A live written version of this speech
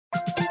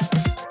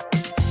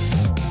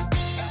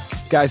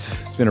Guys,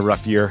 it's been a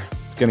rough year.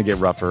 It's going to get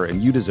rougher,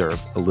 and you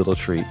deserve a little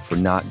treat for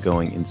not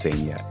going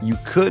insane yet. You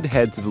could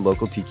head to the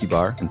local tiki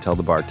bar and tell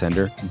the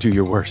bartender, do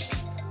your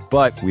worst.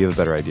 But we have a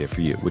better idea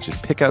for you, which is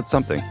pick out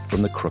something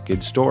from the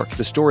Crooked store.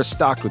 The store is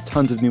stocked with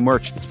tons of new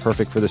merch. It's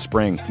perfect for the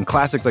spring. And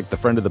classics like the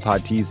Friend of the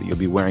Pod tees that you'll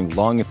be wearing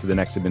long into the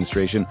next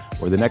administration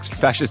or the next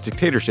fascist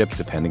dictatorship,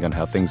 depending on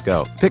how things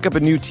go. Pick up a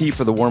new tee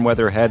for the warm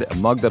weather ahead, a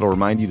mug that'll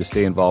remind you to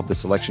stay involved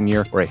this election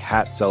year, or a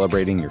hat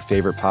celebrating your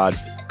favorite pod.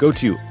 Go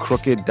to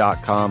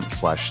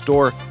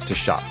crooked.com/store to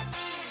shop.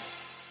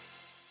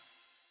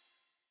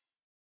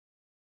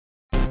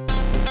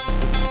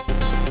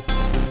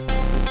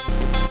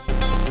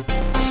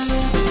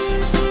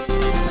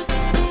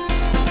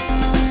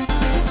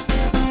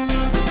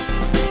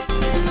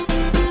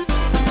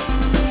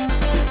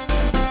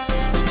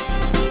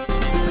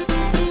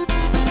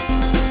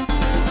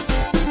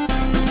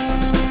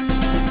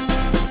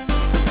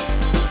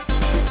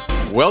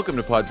 Welcome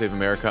to Pod Save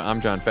America. I'm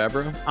John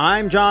Favreau.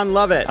 I'm John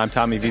Lovett. I'm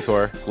Tommy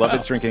Vitor.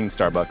 Lovett's drinking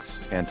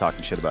Starbucks and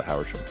talking shit about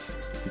Howard Schultz.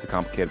 He's a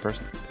complicated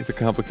person. He's a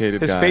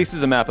complicated His guy. face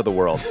is a map of the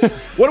world.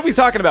 What are we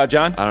talking about,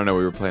 John? I don't know.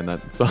 We were playing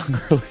that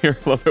song earlier.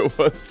 Lovett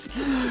was.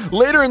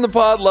 Later in the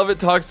pod, Lovett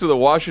talks to the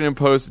Washington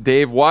Post's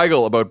Dave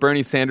Weigel about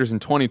Bernie Sanders in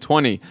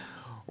 2020.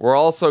 We're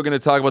also going to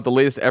talk about the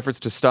latest efforts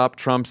to stop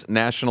Trump's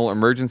national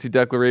emergency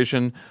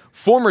declaration,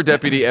 former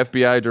Deputy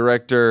FBI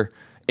Director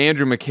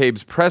Andrew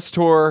McCabe's press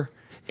tour,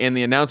 and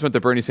the announcement that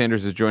Bernie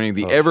Sanders is joining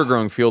the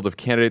ever-growing field of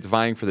candidates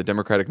vying for the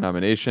Democratic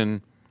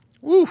nomination.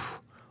 Woof.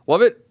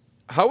 Lovett,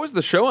 how was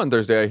the show on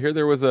Thursday? I hear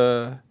there was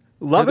a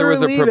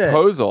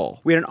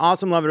proposal. We had an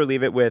awesome Love It or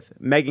Leave It with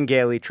Megan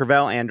Gailey,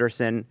 Travell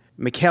Anderson,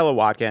 Michaela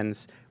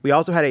Watkins. We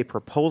also had a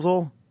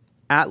proposal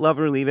at Love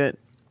It or Leave It.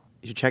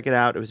 You should check it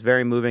out. It was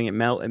very moving. It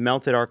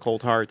melted our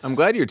cold hearts. I'm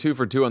glad you're 2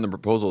 for 2 on the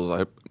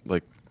proposals.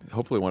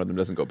 Hopefully one of them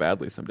doesn't go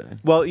badly someday.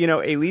 Well, you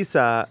know,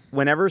 Elisa,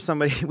 whenever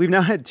somebody... We've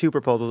now had 2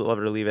 proposals at Love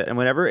It or Leave It, and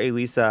whenever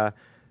Elisa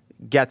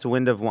gets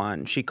wind of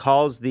one, she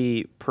calls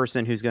the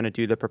person who's going to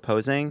do the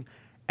proposing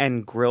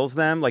and grills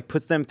them, like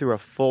puts them through a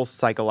full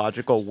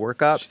psychological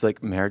workup. She's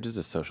like, marriage is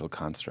a social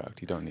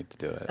construct. You don't need to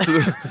do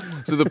it.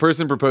 So the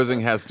person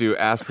proposing has to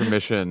ask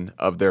permission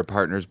of their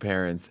partner's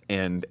parents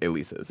and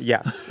Elisa's.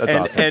 Yes. That's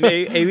awesome. And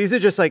Elisa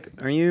just like,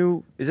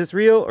 is this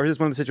real? Or is this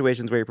one of the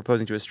situations where you're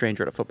proposing to a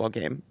stranger at a football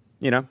game?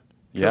 You know?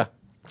 Yeah.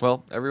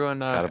 Well, everyone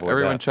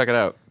that. check it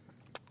out.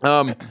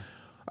 All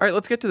right,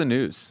 let's get to the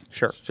news.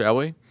 Sure. Shall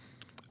we?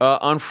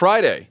 On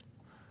Friday,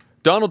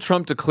 Donald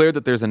Trump declared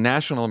that there's a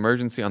national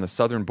emergency on the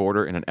southern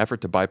border in an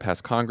effort to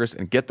bypass Congress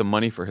and get the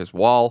money for his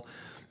wall.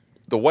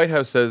 The White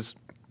House says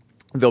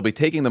they'll be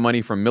taking the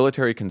money from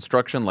military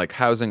construction like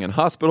housing and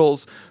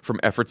hospitals, from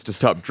efforts to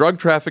stop drug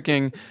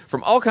trafficking,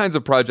 from all kinds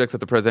of projects that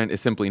the president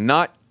is simply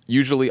not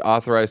usually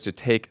authorized to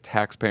take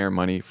taxpayer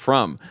money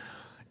from.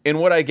 And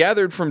what I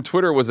gathered from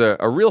Twitter was a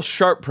real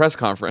sharp press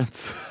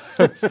conference.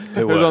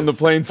 It was on the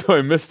plane, so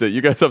I missed it. You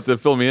guys have to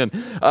fill me in.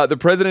 The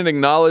president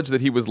acknowledged that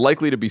he was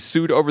likely to be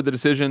sued over the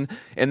decision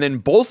and then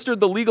bolstered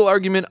the legal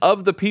argument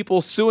of the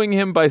people suing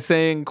him by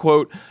saying,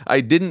 quote,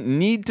 "I didn't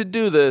need to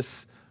do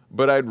this,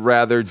 but I'd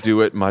rather do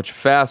it much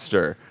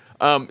faster."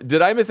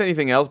 Did I miss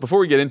anything else? Before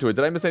we get into it,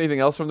 did I miss anything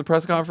else from the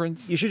press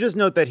conference? You should just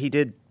note that he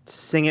did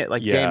sing it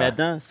like Dame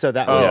Edna, so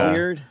that was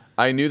weird.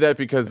 I knew that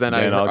because then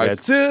I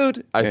get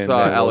sued. I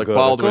saw Alec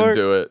Baldwin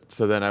do it,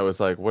 so then I was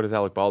like, "What is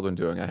Alec Baldwin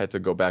doing?" I had to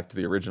go back to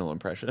the original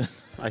impression.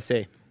 I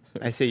see.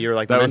 You're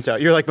like Memento.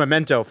 You're like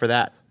Memento for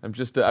that.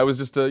 I was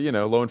just a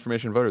low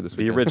information voter this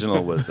week. The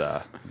original was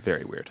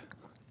very weird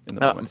in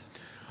the moment.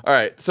 All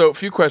right, so a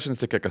few questions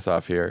to kick us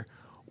off here.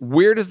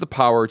 Where does the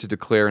power to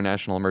declare a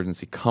national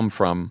emergency come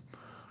from?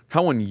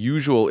 How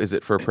unusual is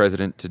it for a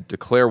president to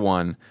declare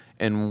one?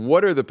 And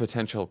what are the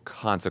potential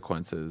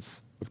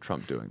consequences of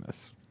Trump doing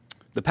this?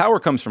 The power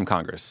comes from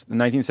Congress. In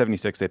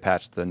 1976, they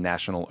passed the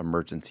National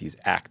Emergencies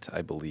Act,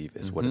 I believe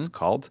is what it's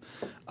called,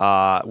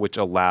 which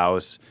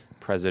allows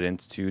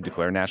presidents to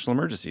declare national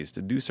emergencies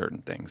to do certain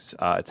things.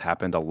 It's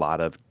happened a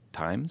lot of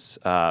times.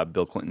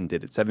 Bill Clinton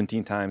did it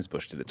 17 times.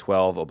 Bush did it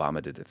 12.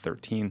 Obama did it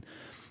 13.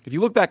 If you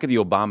look back at the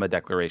Obama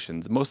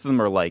declarations, most of them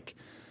are like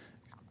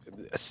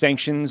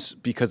sanctions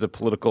because of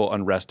political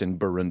unrest in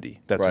Burundi.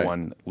 That's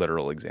one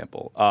literal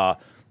example.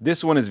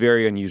 This one is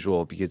very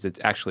unusual because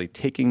it's actually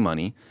taking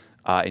money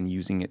and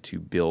using it to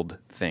build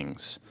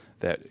things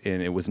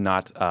and it was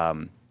not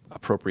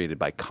appropriated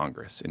by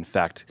Congress. In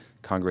fact,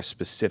 Congress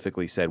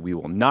specifically said we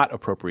will not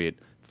appropriate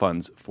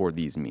funds for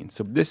these means.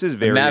 So this is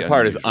very and that unusual.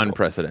 part is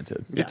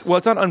unprecedented. It's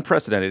not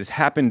unprecedented. It's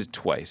happened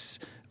twice.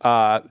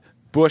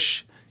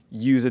 Bush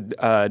used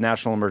a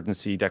national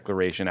emergency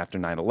declaration after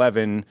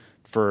 9/11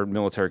 for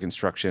military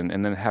construction,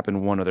 and then it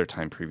happened one other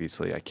time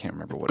previously. I can't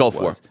remember what Gulf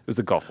it was. War. It was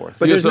the Gulf War.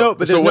 But there's no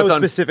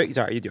specific.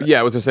 Sorry, you do it. Yeah,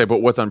 I was going to say,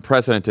 but what's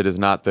unprecedented is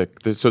not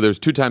so there's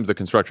 2 times the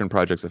construction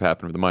projects have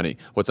happened with the money.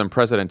 What's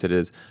unprecedented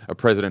is a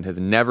president has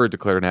never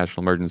declared a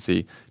national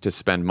emergency to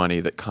spend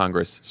money that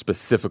Congress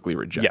specifically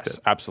rejected. Yes,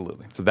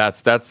 absolutely. So that's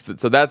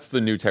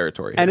the new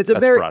territory. And it's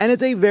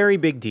a very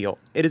big deal.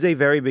 It is a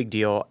very big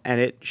deal,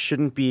 and it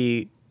shouldn't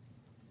be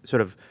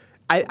sort of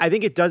I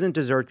think it doesn't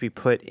deserve to be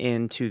put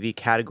into the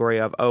category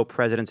of,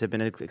 presidents have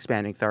been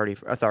expanding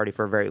authority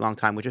for a very long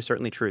time, which is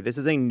certainly true. This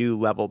is a new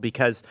level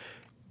because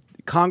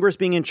Congress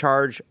being in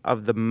charge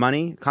of the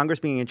money, Congress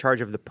being in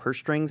charge of the purse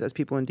strings, as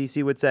people in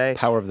D.C. would say.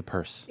 Power of the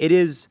purse. It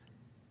is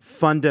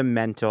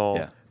fundamental.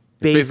 Yeah.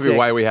 It's basically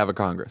why we have a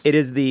Congress. It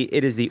is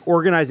the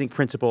organizing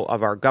principle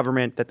of our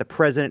government that the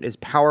president is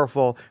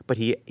powerful, but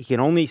he can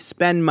only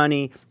spend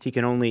money. He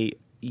can only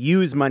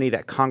use money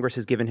that Congress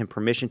has given him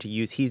permission to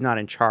use. He's not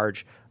in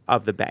charge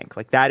of the bank.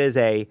 Like that is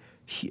a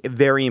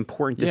very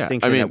important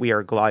distinction that we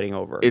are gliding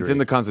over. It's in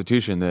the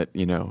Constitution that,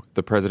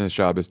 the president's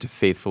job is to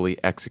faithfully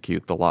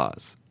execute the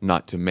laws,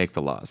 not to make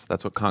the laws.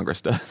 That's what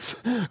Congress does.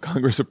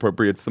 Congress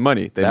appropriates the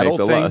money. They make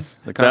the laws.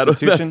 The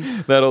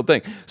Constitution. That old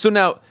thing. So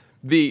now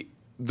the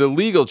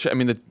legal,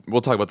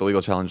 we'll talk about the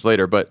legal challenge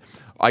later, but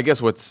I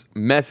guess what's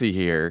messy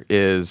here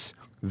is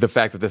the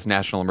fact that this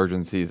National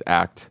Emergencies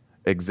Act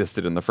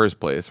existed in the first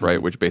place, right?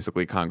 Mm-hmm. Which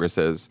basically Congress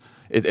says,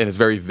 and it's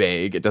very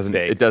vague. It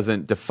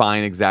doesn't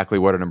define exactly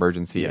what an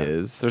emergency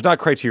is. There's not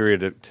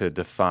criteria to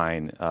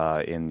define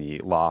in the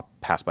law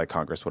passed by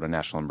Congress what a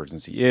national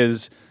emergency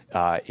is.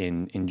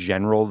 In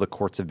general, the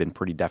courts have been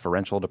pretty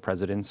deferential to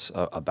presidents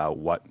about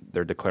what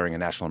they're declaring a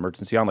national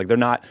emergency on. Like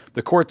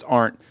the courts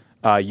aren't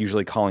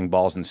usually calling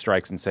balls and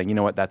strikes and saying, you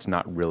know what, that's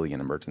not really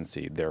an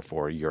emergency.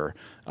 Therefore, you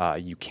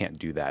can't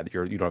do that.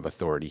 You don't have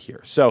authority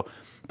here. So,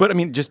 but I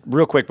mean, just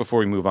real quick before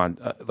we move on,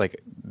 so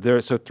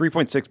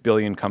 $3.6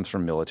 billion comes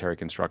from military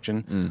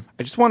construction.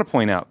 I just want to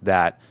point out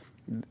that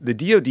the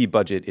DoD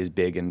budget is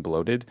big and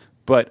bloated,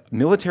 but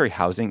military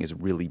housing is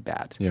really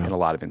bad in a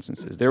lot of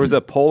instances. There was a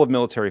poll of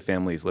military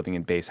families living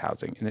in base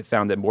housing, and it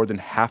found that more than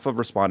half of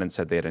respondents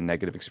said they had a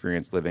negative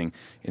experience living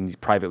in the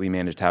privately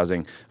managed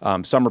housing.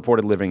 Some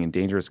reported living in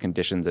dangerous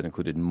conditions that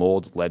included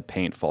mold, lead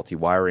paint, faulty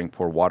wiring,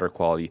 poor water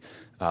quality,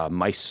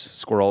 mice,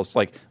 squirrels.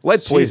 Like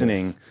lead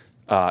poisoning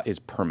is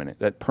permanent.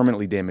 That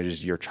permanently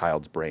damages your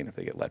child's brain if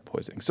they get lead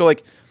poisoning. So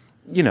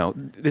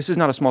this is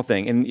not a small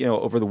thing. And,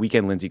 over the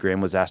weekend, Lindsey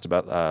Graham was asked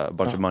about a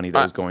bunch of money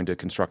that was going to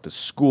construct a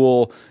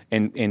school.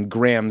 And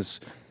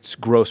Graham's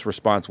gross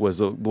response was,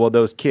 well,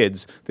 those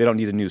kids, they don't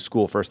need a new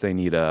school. First, they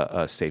need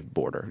a safe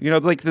border.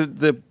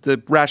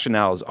 The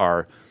rationales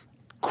are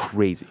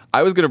crazy.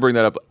 I was going to bring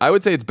that up. I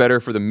would say it's better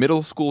for the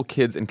middle school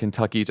kids in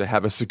Kentucky to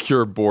have a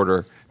secure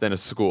border than a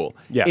school.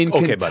 Yeah. In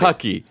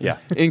Kentucky. Buddy. Yeah.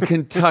 In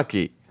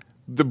Kentucky,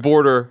 the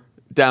border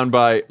down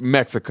by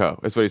Mexico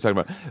is what he's talking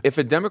about. If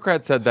a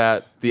Democrat said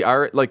that,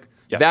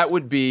 that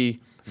would be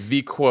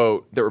the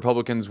quote that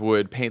Republicans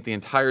would paint the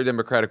entire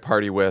Democratic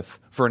Party with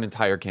for an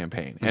entire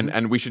campaign. Mm-hmm.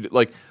 And we should,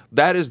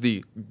 that is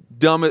the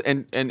dumbest,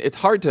 and it's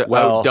hard to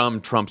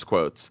out-dumb Trump's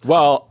quotes.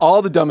 Well,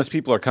 all the dumbest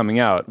people are coming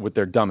out with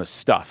their dumbest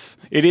stuff.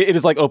 It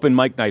is like open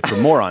mic night for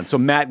morons. So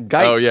Matt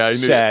Gaetz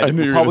said,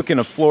 Republican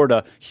of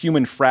Florida,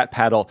 human frat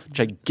paddle,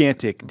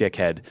 gigantic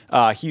dickhead.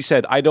 He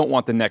said, I don't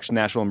want the next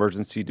national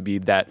emergency to be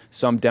that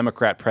some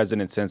Democrat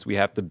president says we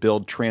have to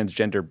build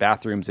transgender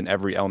bathrooms in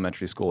every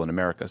elementary school in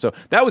America. So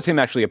that was him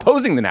actually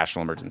opposing the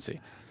national emergency.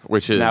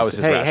 Which is... That was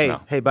his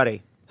rationale. Hey,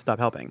 buddy. Stop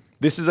helping.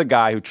 This is a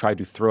guy who tried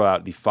to throw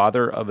out the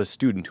father of a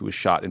student who was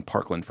shot in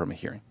Parkland from a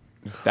hearing.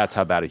 That's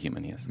how bad a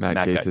human he is. Matt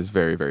Gaetz is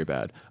very, very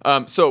bad.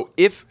 So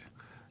if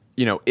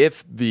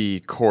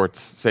the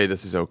courts say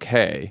this is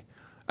okay,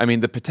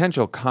 the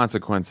potential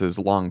consequences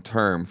long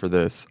term for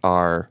this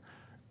are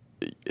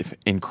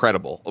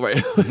incredible, right?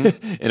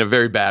 Mm-hmm. In a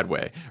very bad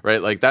way,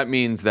 right? Like that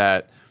means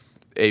that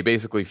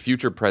basically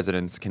future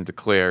presidents can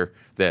declare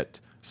that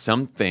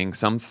some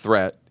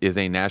threat is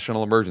a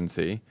national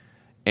emergency,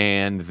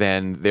 and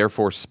then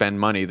therefore spend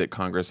money that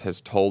Congress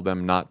has told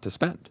them not to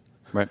spend.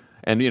 Right.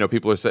 And,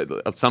 people are saying,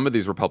 some of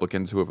these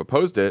Republicans who have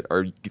opposed it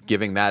are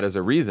giving that as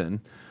a reason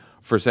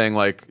for saying,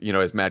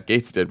 as Matt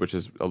Gaetz did, which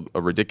is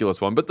a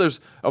ridiculous one. But there's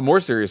a more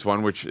serious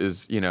one, which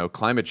is,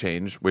 climate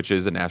change, which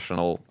is a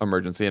national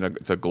emergency, and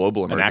it's a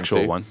global emergency. An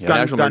actual one. Yeah.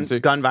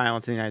 Gun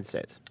violence in the United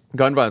States.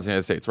 Gun violence in the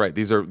United States, right.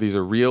 These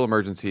are real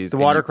emergencies. The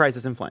water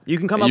crisis in Flint. You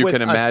can come up with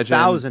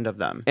 1,000 of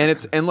them.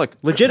 And look.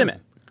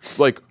 Legitimate.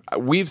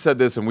 We've said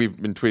this and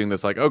we've been tweeting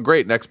this oh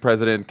great, next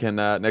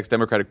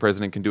Democratic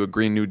president can do a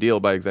Green New Deal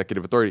by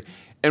executive authority.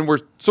 And we're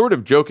sort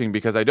of joking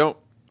because I don't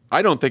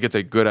think it's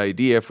a good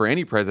idea for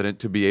any president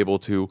to be able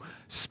to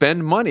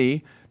spend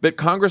money that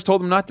Congress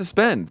told them not to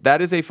spend.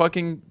 That is a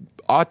fucking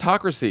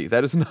autocracy.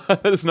 That is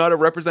not a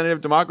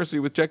representative democracy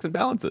with checks and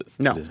balances.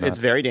 No, it's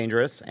very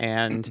dangerous.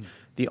 And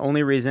the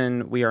only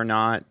reason we are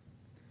not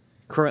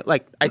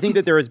I think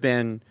that there has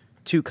been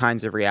two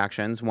kinds of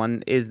reactions.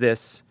 One is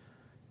this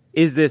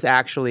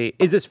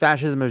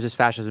fascism or is this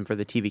fascism for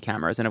the TV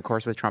cameras? And of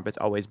course, with Trump, it's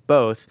always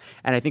both.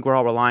 And I think we're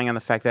all relying on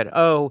the fact that,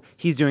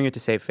 he's doing it to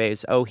save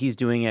face. He's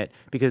doing it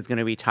because it's going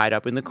to be tied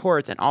up in the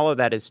courts. And all of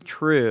that is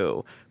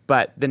true.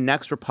 But the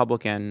next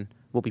Republican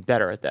will be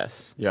better at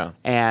this. Yeah.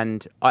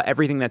 And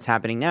everything that's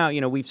happening now,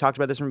 we've talked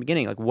about this from the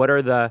beginning. What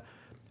are the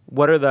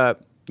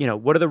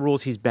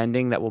rules he's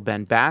bending that will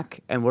bend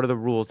back? And what are the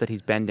rules that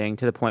he's bending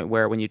to the point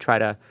where when you try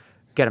to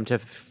get him to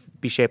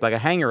be shaped like a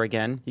hanger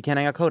again, you can't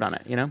hang a coat on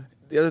it,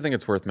 The other thing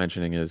it's worth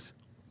mentioning is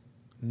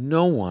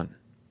no one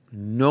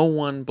no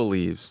one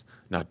believes,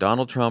 not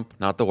Donald Trump,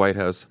 not the White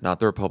House, not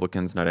the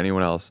Republicans, not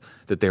anyone else,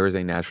 that there is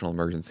a national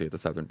emergency at the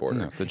southern border.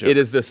 No, the joke. It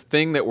is this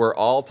thing that we're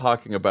all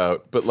talking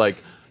about, but like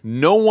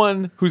no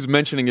one who's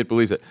mentioning it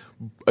believes it.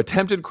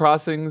 Attempted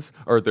crossings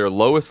are at their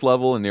lowest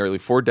level in nearly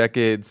 4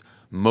 decades.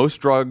 Most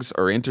drugs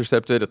are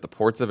intercepted at the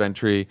ports of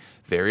entry.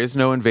 There is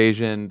no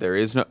invasion. There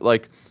is no,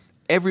 like,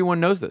 everyone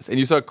knows this. And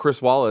you saw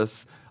Chris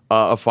Wallace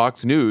of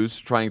Fox News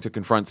trying to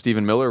confront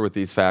Stephen Miller with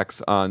these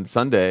facts on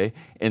Sunday,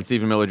 and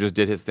Stephen Miller just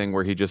did his thing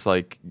where he just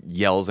like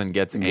yells and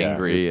gets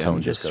angry. His tone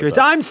and just goes It's,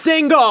 up. I'm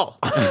single.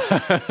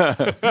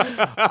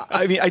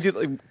 I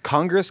mean,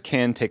 Congress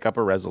can take up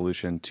a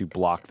resolution to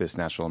block this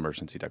national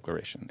emergency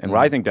declaration. And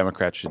what I think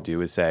Democrats should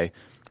do is say,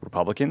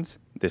 Republicans,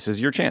 this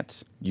is your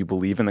chance. You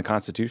believe in the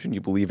Constitution.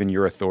 You believe in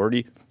your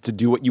authority to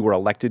do what you were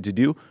elected to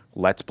do.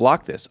 Let's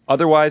block this.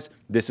 Otherwise,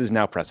 this is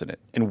now precedent.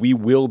 And we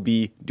will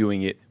be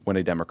doing it when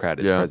a Democrat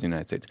is president of the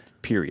United States,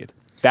 period.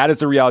 That is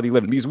the reality we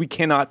live in, because we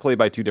cannot play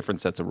by 2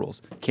 different sets of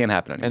rules. Can't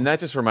happen anymore. And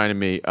that just reminded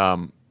me,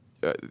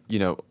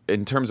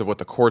 in terms of what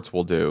the courts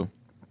will do,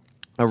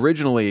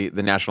 originally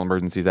the National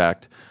Emergencies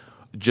Act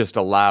just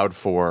allowed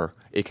for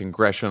a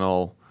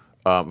congressional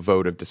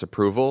vote of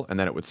disapproval, and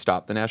then it would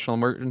stop the national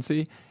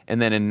emergency.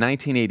 And then in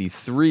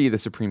 1983, the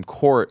Supreme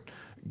Court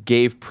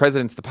gave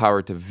presidents the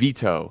power to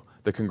veto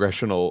the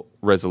congressional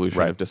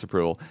resolution of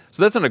disapproval.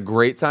 So that's not a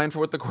great sign for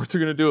what the courts are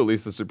going to do, at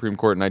least the Supreme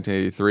Court in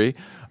 1983.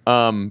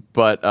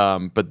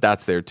 But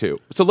that's there too.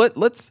 So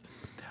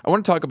I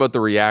want to talk about the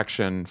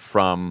reaction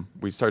from,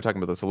 we started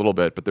talking about this a little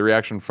bit, but the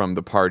reaction from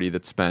the party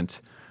that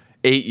spent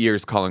 8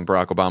 years calling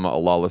Barack Obama a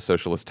lawless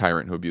socialist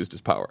tyrant who abused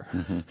his power.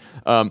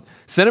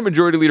 Senate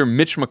Majority Leader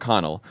Mitch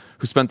McConnell,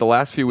 who spent the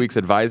last few weeks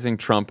advising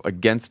Trump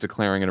against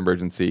declaring an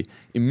emergency,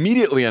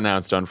 immediately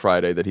announced on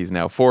Friday that he's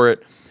now for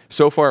it.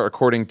 So far,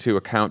 according to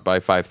a count by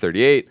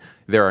 538,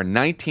 there are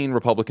 19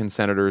 Republican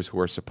senators who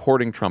are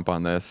supporting Trump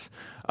on this.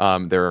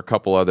 There are a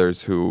couple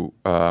others who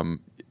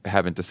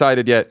haven't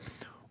decided yet.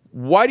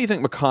 Why do you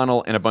think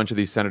McConnell and a bunch of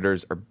these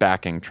senators are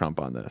backing Trump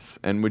on this?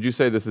 And would you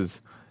say this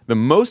is the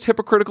most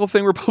hypocritical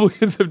thing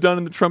Republicans have done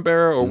in the Trump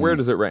era, or where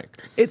does it rank?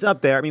 It's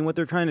up there. I mean, what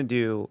they're trying to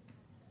do,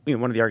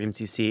 one of the arguments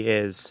you see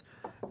is,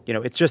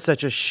 it's just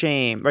such a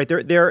shame, right?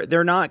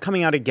 They're not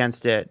coming out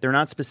against it. They're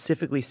not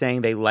specifically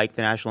saying they like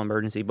the national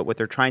emergency, but what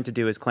they're trying to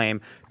do is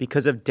claim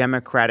because of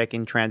Democratic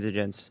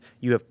intransigence,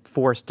 you have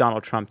forced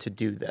Donald Trump to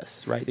do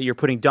this, right? That you're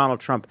putting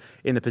Donald Trump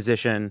in the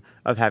position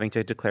of having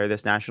to declare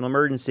this national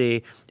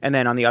emergency. And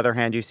then on the other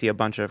hand, you see a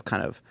bunch of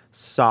kind of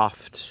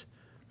soft,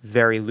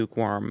 very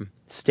lukewarm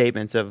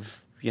statements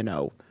of,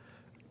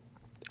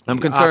 I'm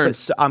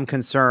concerned. I'm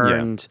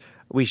concerned.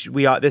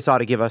 Yeah. This ought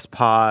to give us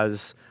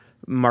pause.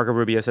 Marco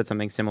Rubio said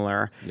something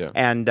similar. Yeah.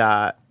 And,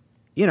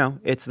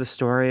 it's the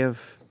story of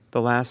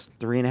the last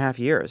 3.5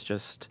 years,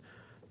 just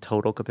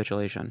total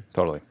capitulation.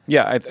 Totally.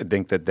 Yeah, I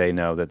think that they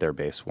know that their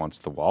base wants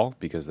the wall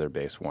because their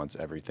base wants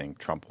everything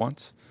Trump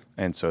wants.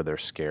 And so they're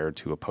scared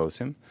to oppose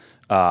him.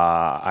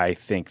 I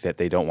think that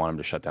they don't want him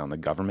to shut down the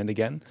government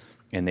again.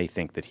 And they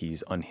think that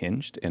he's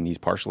unhinged, and he's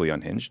partially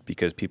unhinged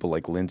because people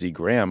like Lindsey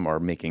Graham are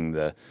making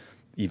the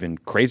even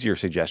crazier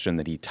suggestion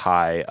that he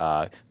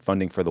tie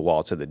funding for the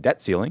wall to the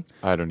debt ceiling,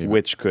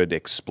 which could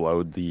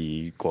explode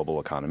the global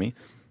economy.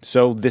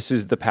 So this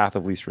is the path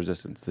of least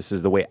resistance. This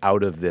is the way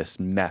out of this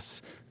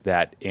mess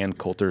that Ann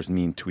Coulter's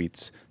mean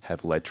tweets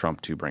have led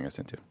Trump to bring us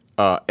into.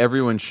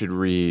 Everyone should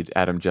read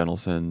Adam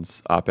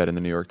Jennelson's op-ed in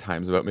the New York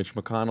Times about Mitch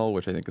McConnell,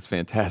 which I think is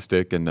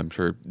fantastic, and I'm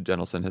sure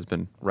Jennelson has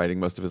been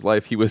writing most of his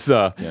life. He was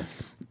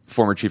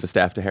former chief of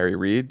staff to Harry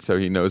Reid, so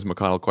he knows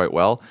McConnell quite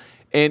well.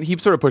 And he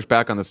sort of pushed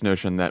back on this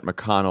notion that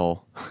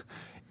McConnell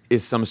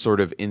is some sort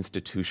of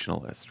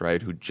institutionalist,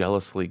 right, who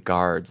jealously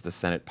guards the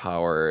Senate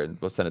power and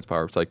the Senate's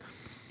power. It's like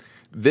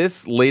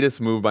this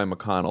latest move by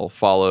McConnell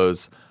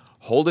follows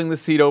holding the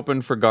seat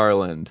open for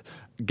Garland,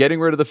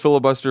 getting rid of the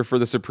filibuster for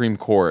the Supreme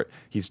Court.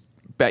 He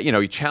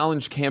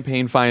challenged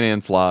campaign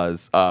finance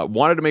laws,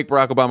 wanted to make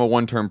Barack Obama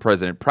one-term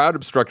president, proud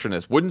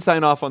obstructionist, wouldn't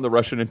sign off on the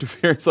Russian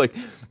interference. Like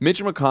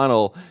Mitch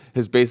McConnell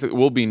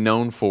will be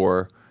known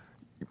for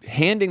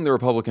handing the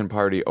Republican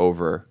Party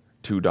over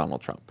to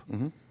Donald Trump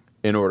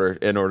in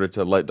order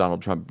to let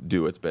Donald Trump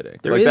do its bidding.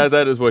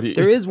 That is what he.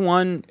 There is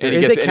one. And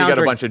he got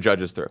a bunch of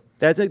judges through.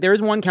 There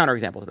is one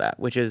counterexample to that,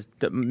 which is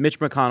Mitch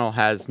McConnell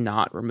has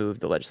not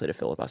removed the legislative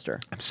filibuster.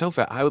 I'm so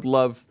fat. I would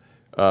love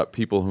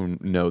people who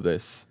know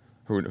this.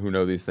 Who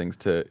know these things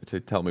to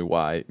tell me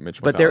why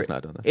Mitch McConnell's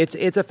not done this.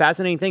 It's a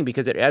fascinating thing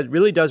because it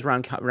really does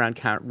run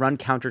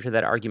counter to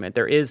that argument.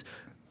 There is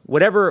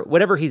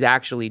whatever he's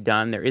actually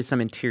done, there is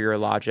some interior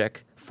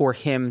logic for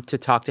him to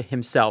talk to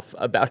himself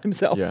about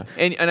himself. Yeah,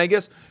 and I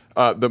guess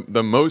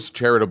the most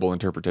charitable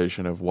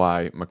interpretation of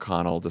why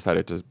McConnell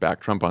decided to back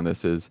Trump on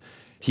this is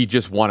he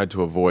just wanted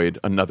to avoid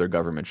another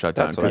government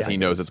shutdown because he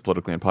knows it's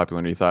politically unpopular,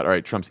 and he thought, all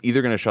right, Trump's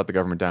either going to shut the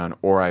government down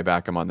or I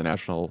back him on the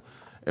national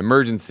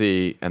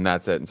emergency, and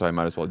that's it. And so I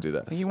might as well do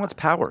that. He wants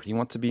power. He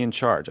wants to be in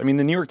charge. I mean,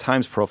 the New York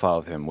Times profile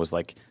of him was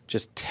like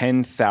just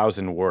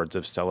 10,000 words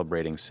of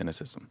celebrating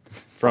cynicism,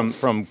 from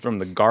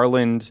the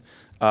Garland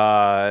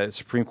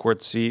Supreme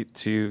Court seat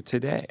to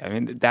today. I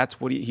mean, that's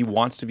what he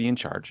wants to be in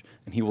charge,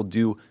 and he will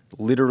do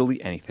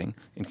literally anything.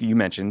 And you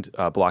mentioned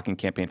blocking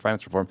campaign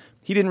finance reform.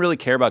 He didn't really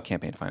care about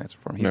campaign finance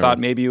reform. He thought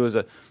maybe it was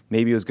good,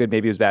 maybe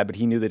it was bad, but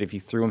he knew that if he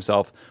threw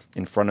himself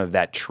in front of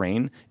that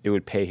train, it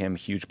would pay him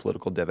huge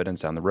political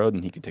dividends down the road,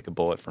 and he could take a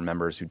bullet for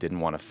members who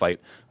didn't want to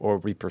fight or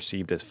be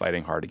perceived as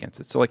fighting hard against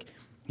it. So, like,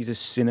 he's a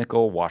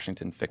cynical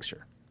Washington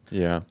fixture.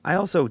 Yeah. I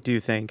also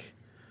do think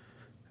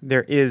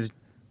they're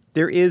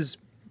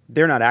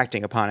not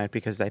acting upon it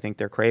because I think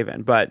they're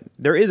craven, but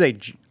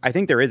I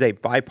think there is a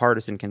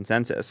bipartisan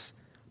consensus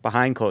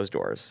behind closed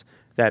doors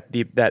that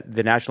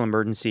the national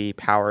emergency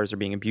powers are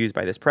being abused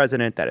by this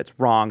president, that it's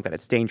wrong, that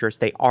it's dangerous.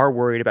 They are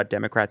worried about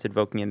Democrats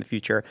invoking in the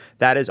future.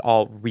 That is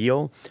all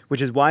real,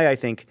 which is why I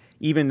think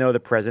even though the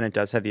president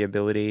does have the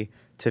ability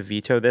to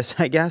veto this,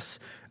 I guess,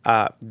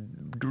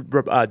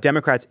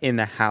 Democrats in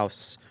the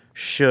House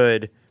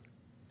should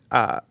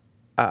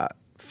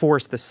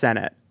force the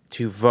Senate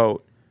to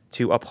vote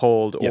to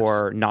uphold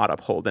or not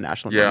uphold the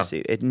national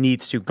emergency. It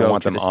needs to go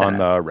to the Senate. On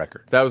the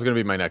record. That was going to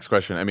be my next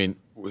question. I mean,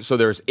 so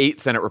there's 8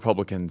 Senate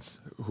Republicans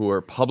who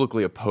are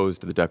publicly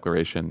opposed to the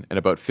declaration, and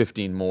about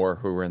 15 more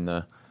who are in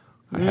the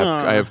I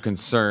have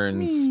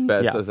concerns.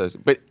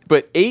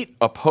 But 8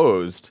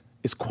 opposed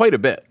is quite a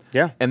bit.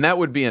 Yeah. And that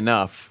would be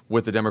enough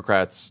with the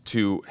Democrats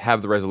to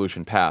have the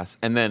resolution pass.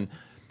 And then,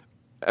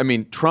 I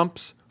mean,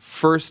 Trump's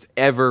first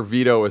ever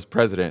veto as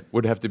president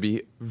would have to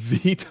be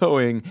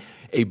vetoing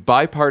a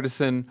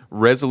bipartisan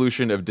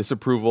resolution of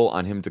disapproval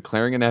on him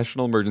declaring a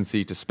national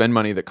emergency to spend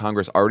money that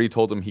Congress already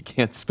told him he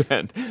can't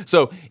spend.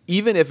 So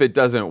even if it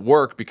doesn't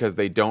work because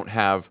they don't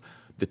have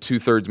the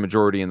 2/3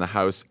 majority in the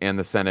House and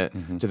the Senate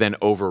to then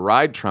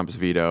override Trump's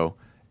veto,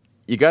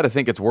 you got to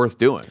think it's worth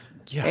doing.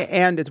 Yeah.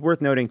 And it's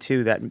worth noting,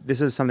 too, that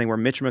this is something where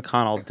Mitch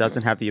McConnell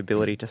doesn't have the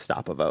ability to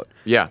stop a vote.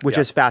 Yeah. Which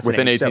is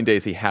fascinating. Within 18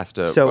 days, he has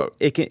to vote. So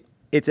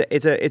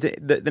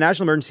the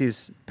national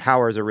emergency's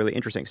powers are really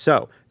interesting.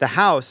 So the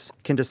House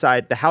can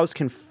decide, if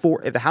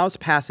the House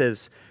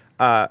passes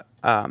a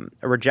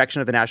rejection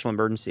of the national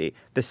emergency,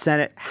 the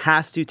Senate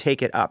has to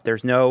take it up.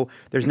 There's no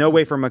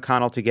way for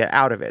McConnell to get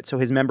out of it. So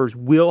his members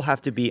will have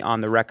to be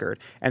on the record.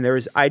 And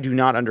I do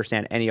not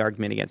understand any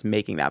argument against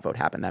making that vote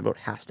happen. That vote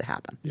has to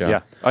happen.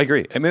 Yeah, I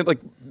agree. I mean, like,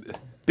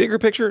 bigger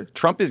picture,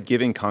 Trump is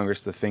giving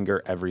Congress the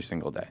finger every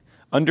single day.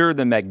 Under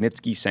the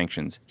Magnitsky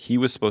sanctions, he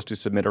was supposed to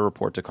submit a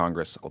report to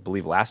Congress, I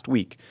believe last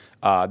week,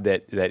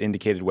 that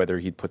indicated whether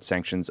he'd put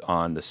sanctions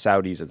on the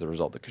Saudis as a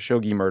result of the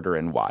Khashoggi murder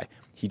and why.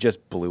 He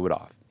just blew it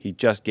off. He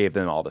just gave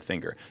them all the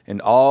finger. And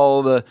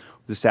all the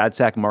sad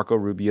sack Marco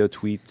Rubio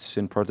tweets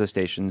and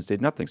protestations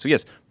did nothing. So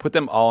yes, put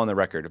them all on the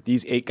record. If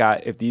these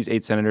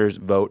 8 senators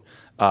vote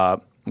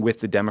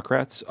with the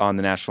Democrats on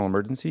the national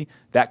emergency,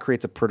 that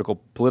creates a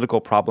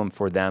political problem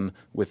for them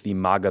with the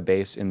MAGA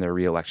base in their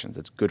re-elections.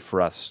 It's good for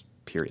us,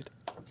 period.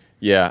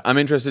 Yeah, I'm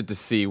interested to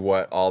see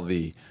what all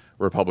the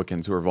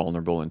Republicans who are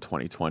vulnerable in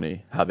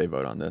 2020, how they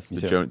vote on this.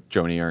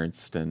 Joni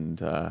Ernst and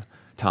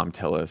Tom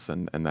Tillis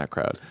and that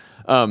crowd.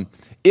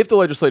 If the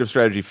legislative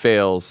strategy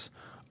fails,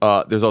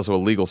 there's also a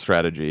legal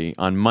strategy.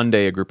 On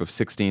Monday, a group of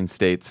 16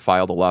 states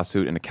filed a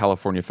lawsuit in a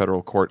California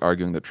federal court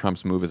arguing that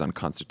Trump's move is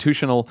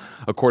unconstitutional.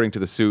 According to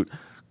the suit,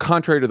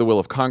 contrary to the will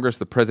of Congress,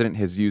 the president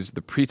has used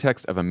the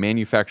pretext of a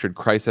manufactured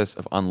crisis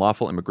of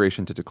unlawful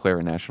immigration to declare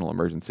a national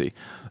emergency.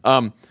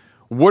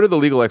 What are the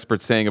legal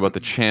experts saying about the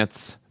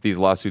chance these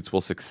lawsuits will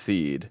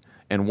succeed,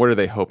 and what are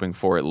they hoping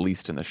for, at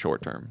least in the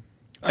short term?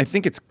 I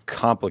think it's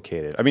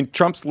complicated. I mean,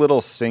 Trump's little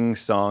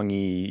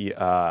sing-songy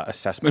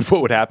assessment of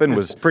what would happen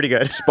was pretty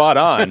good. Spot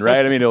on,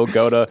 right? I mean, it'll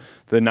go to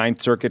the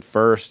Ninth Circuit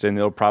first, and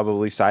they'll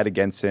probably side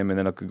against him, and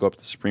then it could go up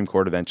to the Supreme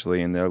Court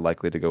eventually, and they're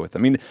likely to go with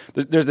him. I mean,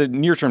 there's a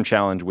near-term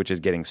challenge, which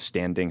is getting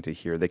standing to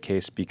hear the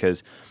case,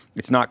 because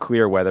it's not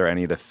clear whether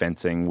any of the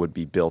fencing would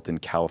be built in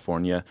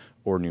California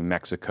or New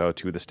Mexico,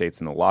 2 of the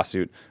states in the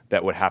lawsuit,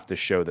 that would have to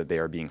show that they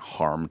are being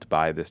harmed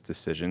by this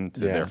decision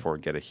to therefore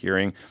get a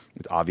hearing.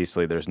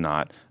 Obviously, there's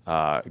not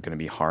going to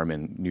be harm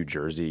in New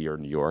Jersey or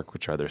New York,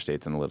 which are other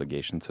states in the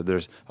litigation. So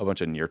there's a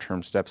bunch of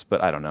near-term steps,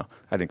 but I don't know.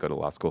 I didn't go to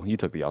law school. You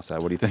took the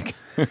LSAT. What do you think?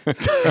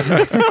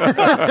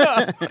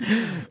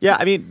 Yeah,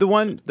 I mean,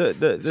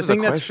 the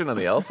thing that's question on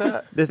the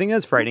LSAT? The thing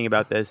that's frightening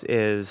about this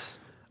is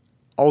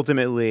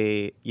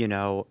ultimately,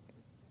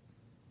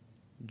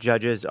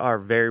 judges are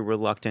very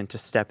reluctant to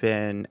step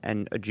in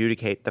and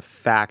adjudicate the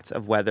facts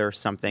of whether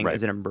something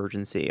is an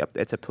emergency.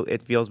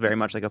 It feels very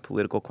much like a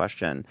political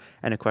question,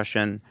 and a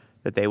question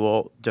that they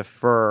will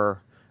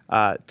defer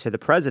to the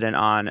president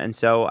on. And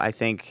so I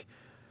think,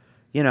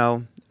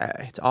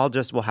 it's all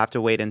just, we'll have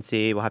to wait and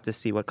see. We'll have to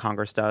see what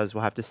Congress does.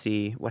 We'll have to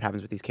see what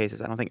happens with these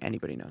cases. I don't think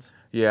anybody knows.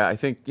 Yeah, I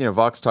think,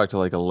 Vox talked to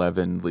like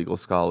 11 legal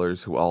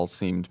scholars who all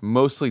seemed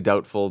mostly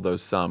doubtful, though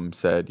some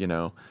said,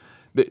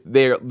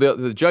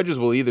 the judges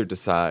will either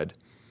decide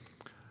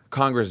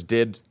Congress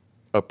did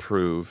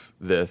approve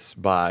this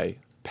by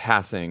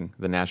passing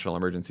the National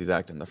Emergencies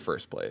Act in the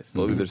first place.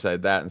 They'll either say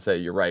that and say,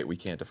 you're right, we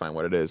can't define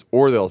what it is.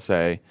 Or they'll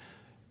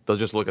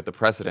just look at the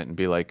precedent and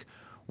be like,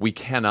 we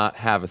cannot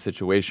have a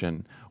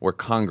situation where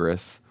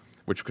Congress,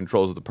 which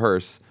controls the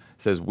purse,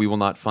 says we will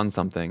not fund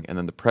something, and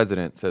then the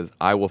president says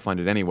I will fund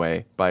it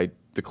anyway by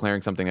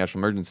declaring something a national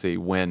emergency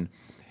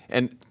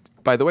and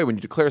by the way, when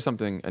you declare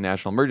something a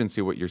national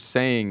emergency, what you're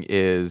saying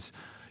is,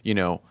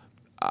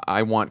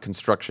 I want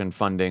construction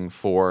funding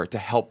to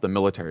help the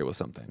military with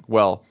something.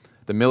 Well,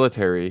 the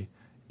military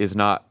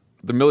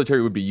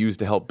would be used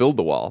to help build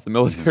the wall. The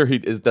military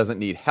doesn't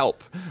need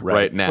help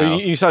right now.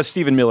 Well, you saw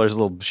Stephen Miller's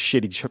little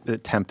shitty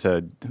attempt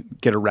to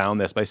get around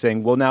this by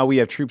saying, well, now we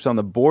have troops on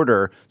the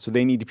border, so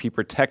they need to be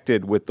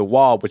protected with the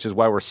wall, which is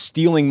why we're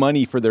stealing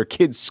money for their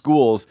kids'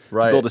 schools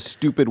to build a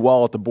stupid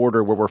wall at the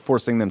border where we're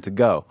forcing them to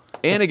go.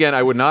 And again,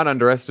 I would not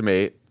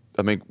underestimate,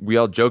 we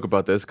all joke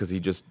about this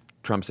because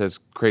Trump says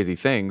crazy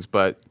things,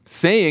 but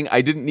saying I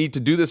didn't need to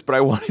do this, but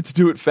I wanted to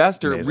do it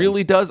faster, It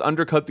really does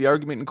undercut the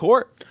argument in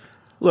court.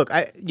 Look,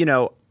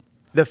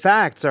 the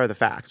facts are the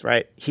facts,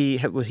 right? He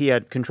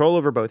had control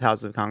over both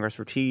houses of Congress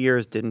for 2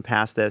 years, didn't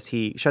pass this.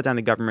 He shut down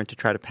the government to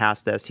try to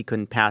pass this. He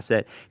couldn't pass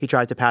it. He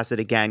tried to pass it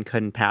again,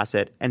 couldn't pass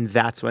it. And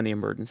that's when the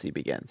emergency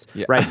begins,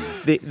 right?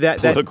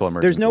 Political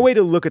emergency. There's no way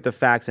to look at the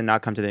facts and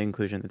not come to the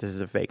conclusion that this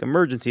is a fake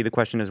emergency. The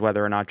question is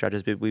whether or not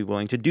judges would be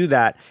willing to do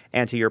that.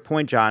 And to your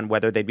point, John,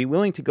 whether they'd be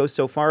willing to go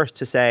so far as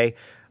to say,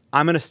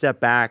 I'm going to step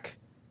back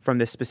from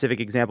this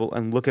specific example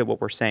and look at what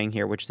we're saying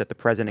here, which is that the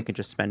president can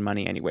just spend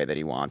money any way that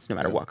he wants, no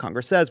matter what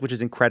Congress says, which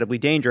is incredibly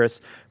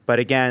dangerous. But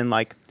again,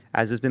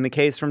 as has been the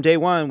case from day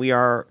one, we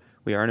are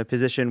in a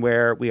position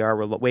where we are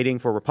waiting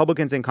for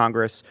Republicans in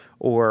Congress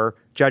or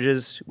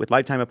judges with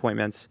lifetime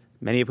appointments,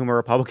 many of whom are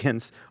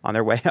Republicans, on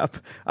their way up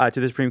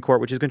to the Supreme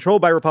Court, which is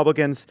controlled by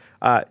Republicans,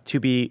 to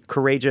be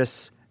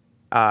courageous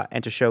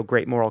and to show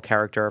great moral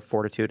character,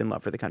 fortitude, and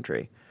love for the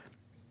country.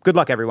 Good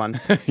luck,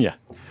 everyone. Yeah.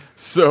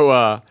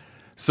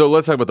 So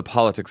let's talk about the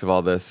politics of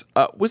all this.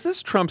 Was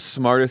this Trump's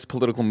smartest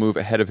political move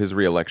ahead of his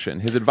reelection?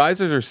 His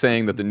advisors are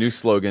saying that the new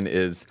slogan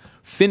is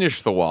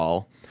 "Finish the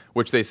Wall,"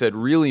 which they said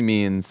really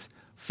means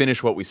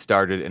finish what we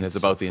started, and is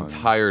about the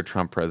entire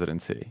Trump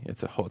presidency.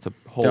 It's a whole.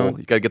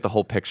 You got to get the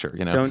whole picture.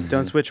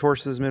 Don't switch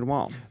horses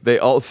mid-wall. They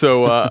also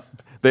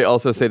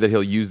say that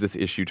he'll use this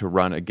issue to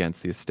run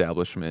against the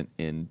establishment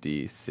in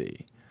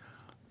D.C.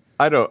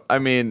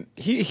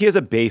 He has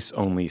a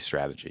base-only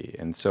strategy,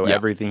 and so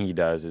everything he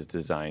does is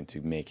designed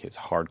to make his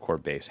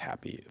hardcore base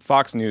happy.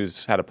 Fox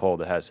News had a poll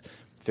that has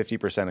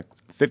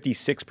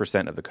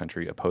 56% of the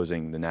country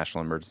opposing the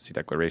national emergency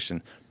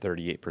declaration,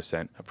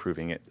 38%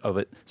 approving of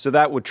it. So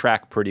that would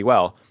track pretty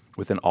well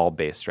with an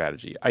all-base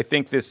strategy. I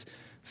think this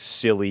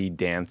silly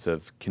dance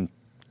of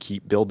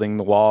keep building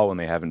the wall when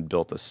they haven't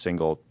built a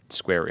single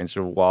square inch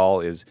of wall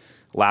is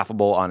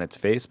laughable on its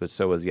face, but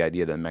so is the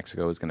idea that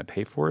Mexico is going to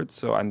pay for it.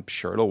 So I'm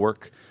sure it'll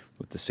work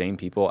with the same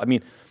people.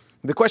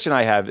 The question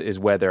I have is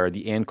whether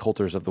the Ann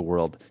Coulters of the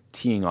world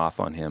teeing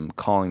off on him,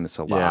 calling this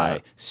a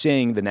lie,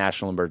 saying the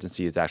national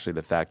emergency is actually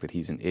the fact that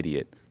he's an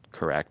idiot,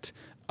 correct,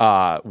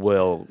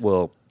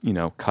 will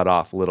cut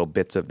off little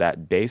bits of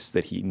that base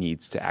that he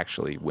needs to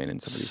actually win in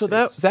some of these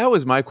states. So that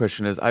was my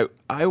question. Is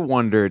I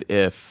wondered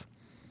if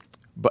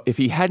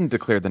he hadn't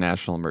declared the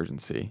national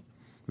emergency,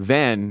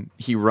 then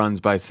he runs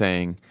by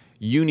saying,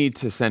 you need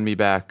to send me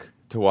back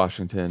to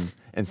Washington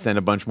and send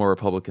a bunch more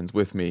Republicans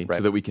with me so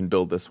that we can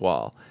build this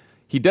wall.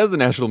 He does the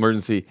national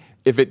emergency.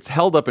 If it's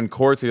held up in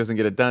courts, he doesn't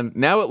get it done.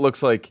 Now it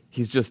looks like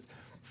he's just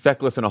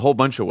feckless in a whole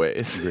bunch of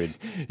ways. Agreed.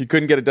 He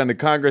couldn't get it done to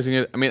Congress.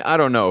 I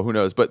don't know. Who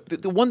knows? But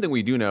the one thing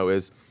we do know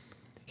is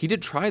he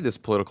did try this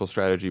political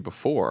strategy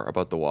before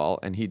about the wall,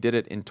 and he did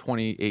it in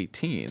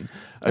 2018.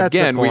 That's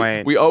Again, the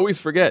point. we always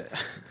forget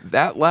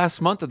that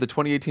last month of the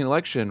 2018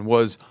 election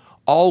was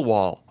all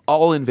wall,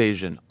 all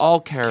invasion,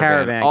 all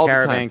caravan, all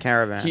the time.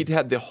 Caravan. He'd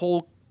had the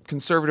whole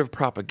conservative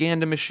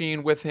propaganda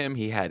machine with him.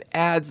 He had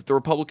ads that the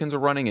Republicans are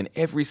running in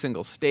every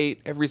single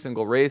state, every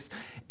single race,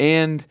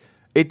 and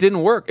it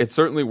didn't work. It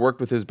certainly worked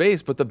with his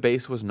base, but the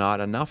base was not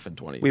enough in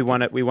 2018.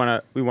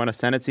 We won a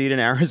Senate seat in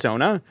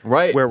Arizona,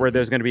 right? Where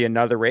there's going to be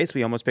another race.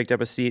 We almost picked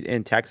up a seat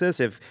in Texas.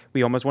 If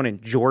we almost won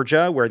in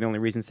Georgia, where the only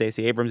reason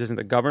Stacey Abrams isn't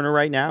the governor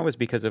right now is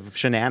because of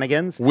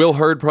shenanigans. Will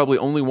Hurd probably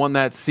only won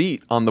that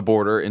seat on the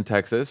border in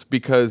Texas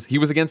because he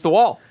was against the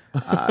wall.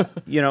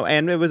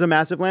 And it was a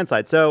massive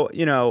landslide. So,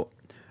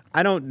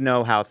 I don't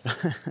know how,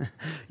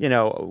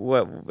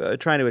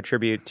 trying to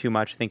attribute too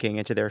much thinking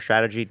into their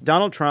strategy.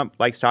 Donald Trump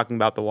likes talking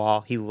about the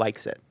wall. He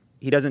likes it.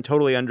 He doesn't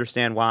totally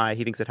understand why.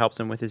 He thinks it helps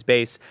him with his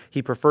base.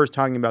 He prefers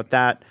talking about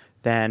that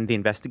than the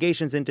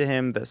investigations into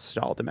him, the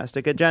stall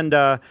domestic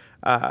agenda,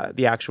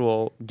 the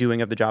actual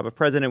doing of the job of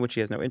president, which he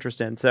has no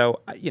interest in.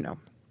 So,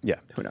 Yeah.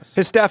 Who knows?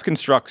 His staff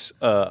constructs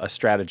a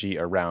strategy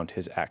around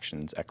his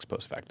actions ex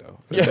post facto.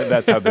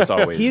 That's how this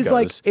always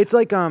goes.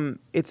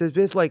 It's as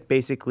if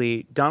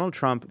basically Donald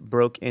Trump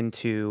broke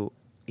into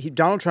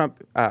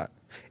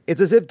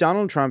it's as if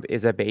Donald Trump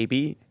is a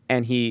baby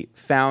and he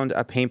found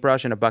a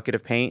paintbrush and a bucket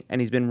of paint and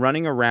he's been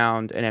running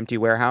around an empty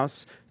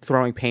warehouse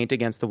throwing paint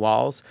against the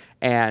walls,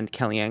 and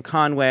Kellyanne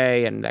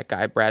Conway and that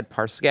guy Brad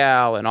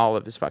Parscale and all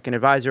of his fucking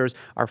advisors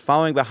are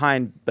following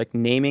behind,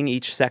 naming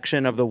each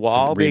section of the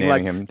wall, renaming being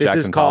like, him this Jackson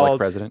is called Pollock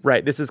president.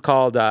 Right. This is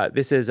called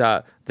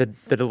the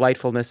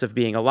delightfulness of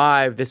being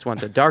alive. This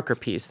one's a darker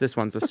piece. This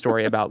one's a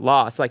story about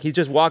loss. Like he's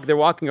just they're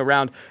walking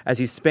around as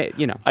he's,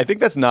 I think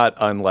that's not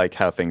unlike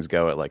how things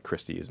go at like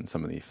Christie's and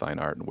some of the fine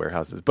art and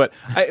warehouses. But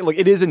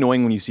it is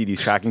annoying when you see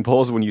these tracking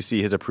polls, when you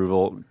see his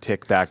approval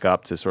tick back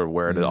up to sort of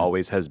where it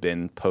always has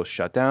been post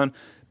shutdown.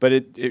 But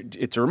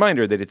it's a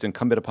reminder that it's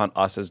incumbent upon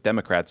us as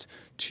Democrats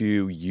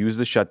to use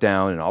the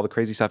shutdown and all the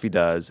crazy stuff he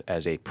does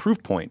as a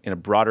proof point in a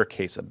broader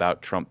case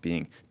about Trump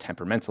being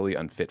temperamentally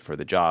unfit for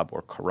the job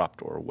or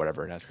corrupt or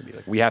whatever it has to be.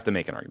 Like, we have to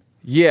make an argument.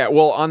 Yeah,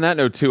 well, on that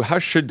note, too, how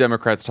should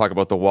Democrats talk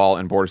about the wall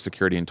and border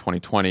security in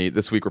 2020?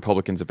 This week,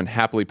 Republicans have been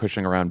happily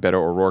pushing around Beto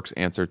O'Rourke's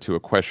answer to a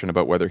question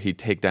about whether he'd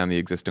take down the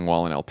existing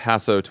wall in El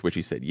Paso, to which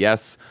he said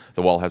yes.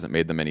 The wall hasn't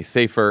made them any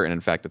safer, and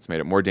in fact, it's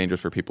made it more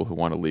dangerous for people who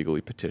want to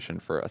legally petition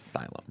for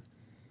asylum.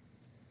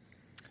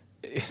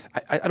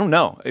 I don't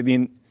know. I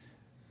mean,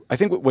 I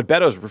think what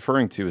Beto's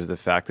referring to is the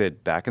fact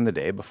that back in the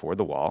day before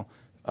the wall,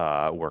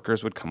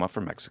 workers would come up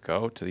from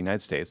Mexico to the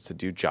United States to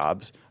do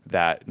jobs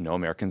that no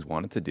Americans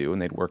wanted to do,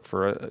 and they'd work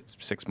for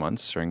 6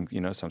 months during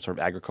some sort of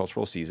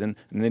agricultural season,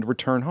 and they'd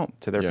return home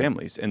to their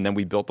families. And then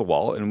we built the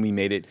wall, and we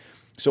made it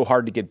so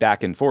hard to get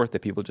back and forth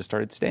that people just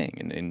started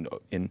staying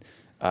and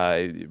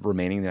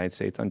remaining in the United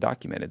States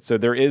undocumented. So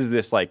there is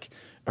this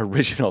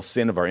original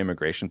sin of our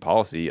immigration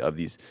policy of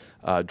these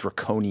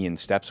draconian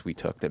steps we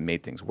took that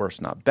made things worse,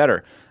 not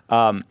better.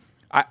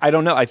 I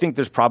don't know. I think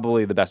there's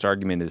probably the best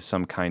argument is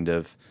some kind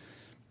of,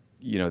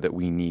 that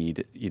we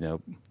need,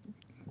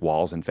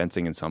 walls and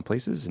fencing in some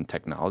places and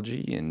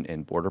technology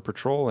and border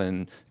patrol.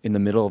 And in the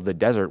middle of the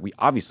desert, we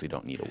obviously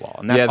don't need a wall.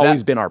 And that's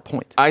always been our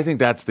point. I think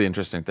that's the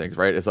interesting thing,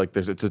 right? It's like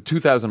it's a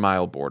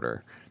 2,000-mile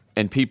border,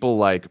 and people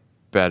like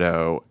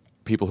Beto,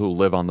 people who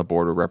live on the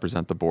border,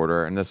 represent the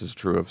border, and this is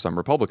true of some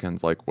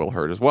Republicans like Will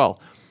Hurd as well,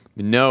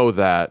 know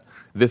that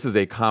this is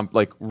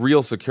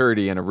real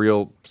security and a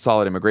real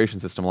solid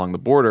immigration system along the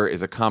border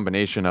is a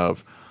combination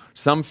of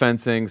some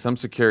fencing, some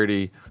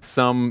security,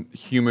 some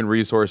human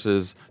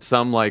resources,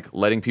 some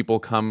letting people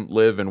come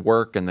live and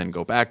work and then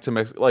go back to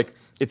Mexico.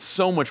 It's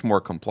so much more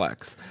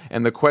complex.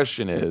 And the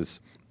question is,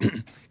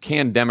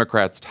 can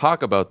Democrats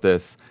talk about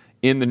this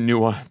in the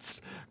nuanced,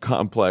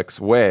 complex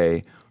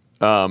way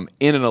in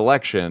an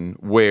election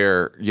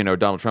where,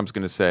 Donald Trump's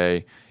going to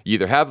say, you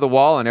either have the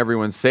wall and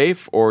everyone's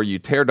safe, or you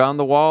tear down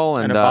the wall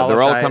and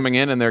they're all coming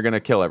in and they're going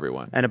to kill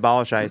everyone. And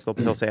abolish ICE.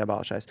 He'll say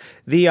abolish ICE.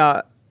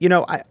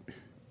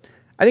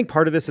 I think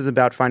part of this is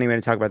about finding a way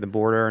to talk about the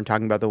border and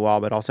talking about the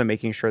wall, but also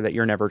making sure that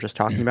you're never just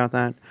talking about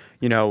that.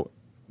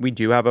 We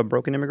do have a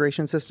broken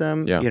immigration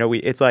system. Yeah.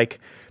 It's like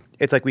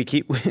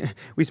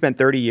we spent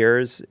 30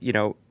 years,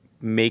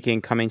 making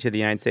coming to the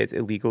United States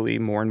illegally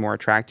more and more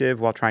attractive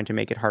while trying to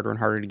make it harder and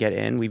harder to get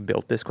in. We've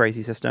built this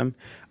crazy system.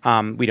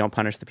 We don't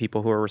punish the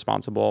people who are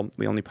responsible.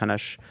 We only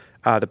punish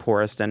the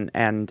poorest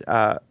and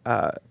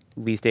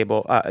least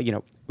able.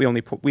 We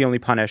only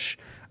punish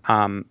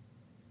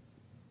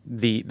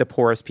the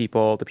poorest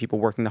people, the people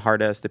working the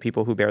hardest, the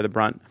people who bear the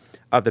brunt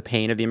of the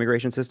pain of the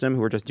immigration system,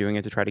 who are just doing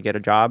it to try to get a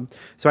job.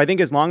 So I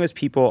think as long as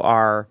people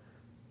are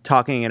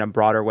talking in a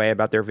broader way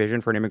about their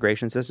vision for an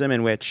immigration system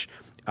in which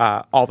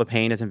all the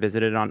pain isn't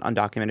visited on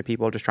undocumented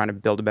people just trying to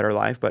build a better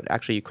life, but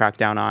actually you crack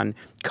down on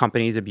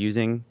companies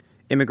abusing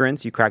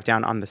immigrants, you crack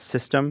down on the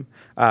system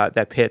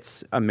that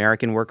pits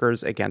American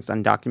workers against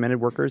undocumented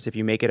workers. If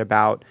you make it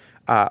about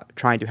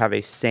trying to have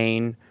a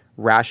sane,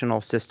 rational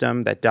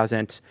system that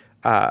doesn't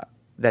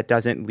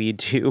lead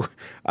to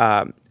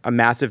a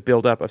massive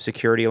buildup of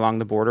security along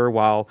the border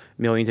while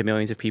millions and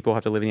millions of people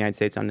have to live in the United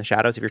States on the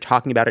shadows. If you're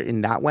talking about it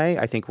in that way,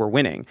 I think we're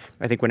winning.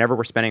 I think whenever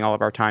we're spending all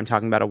of our time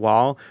talking about a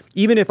wall,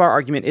 even if our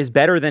argument is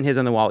better than his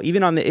on the wall,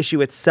 even on the issue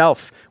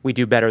itself, we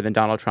do better than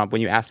Donald Trump.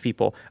 When you ask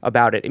people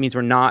about it, it means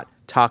we're not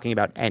talking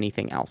about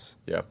anything else.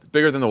 Yeah.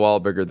 Bigger than the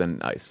wall, bigger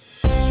than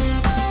ICE.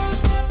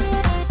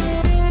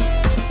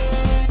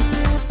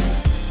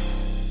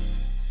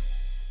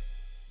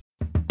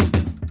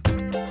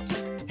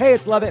 Hey,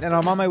 it's Lovett, and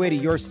I'm on my way to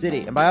your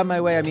city. And by on my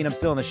way, I mean I'm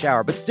still in the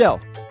shower, but still,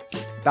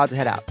 about to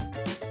head out.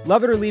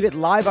 Love It or Leave It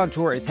Live on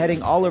Tour is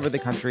heading all over the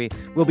country.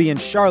 We'll be in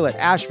Charlotte,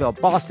 Asheville,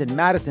 Boston,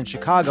 Madison,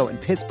 Chicago,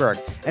 and Pittsburgh.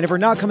 And if we're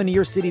not coming to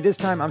your city this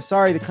time, I'm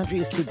sorry, the country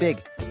is too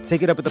big.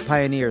 Take it up with the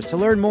Pioneers. To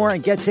learn more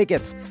and get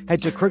tickets,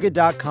 head to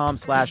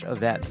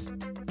crooked.com/events.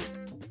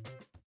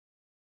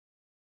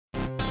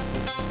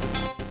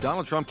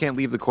 Donald Trump can't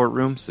leave the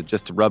courtroom, so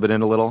just to rub it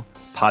in a little,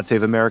 Pod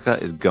Save America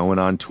is going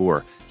on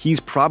tour. He's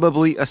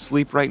probably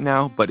asleep right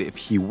now, but if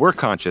he were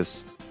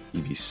conscious,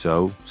 he'd be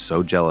so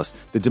jealous.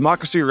 The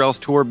Democracy or Else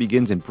tour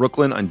begins in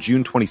Brooklyn on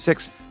June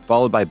 26th,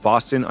 followed by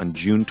Boston on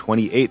June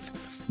 28th.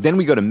 Then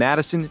we go to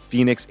Madison,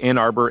 Phoenix, Ann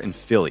Arbor, and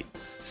Philly.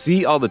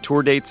 See all the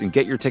tour dates and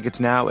get your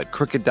tickets now at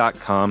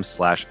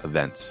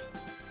crooked.com/events.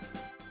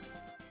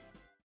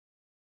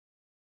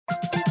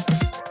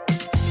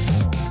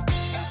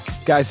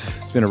 Guys,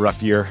 it's been a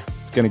rough year.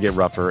 It's going to get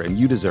rougher, and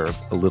you deserve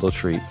a little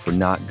treat for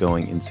not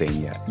going insane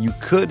yet. You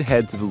could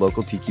head to the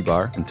local tiki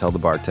bar and tell the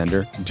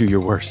bartender, do your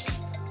worst.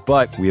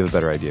 But we have a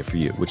better idea for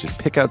you, which is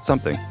pick out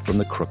something from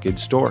the Crooked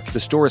store. The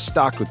store is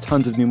stocked with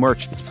tons of new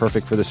merch. It's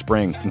perfect for the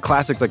spring. And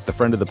classics like the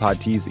Friend of the Pod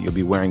tees that you'll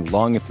be wearing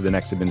long into the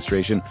next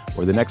administration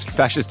or the next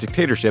fascist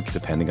dictatorship,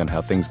 depending on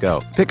how things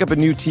go. Pick up a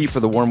new tee for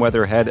the warm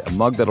weather ahead, a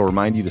mug that'll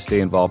remind you to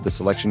stay involved this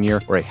election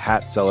year, or a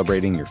hat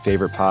celebrating your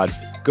favorite pod.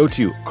 Go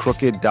to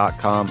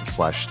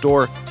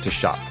crooked.com/store to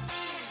shop.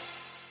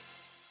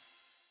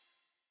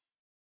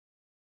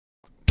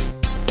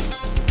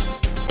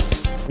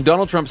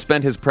 Donald Trump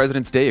spent his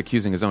President's Day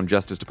accusing his own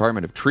Justice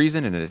Department of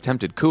treason in an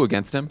attempted coup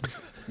against him.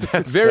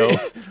 That's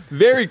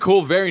very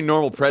cool, very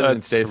normal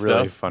President's Day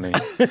really stuff. Funny.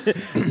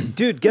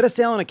 Dude, get a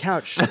sale on a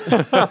couch.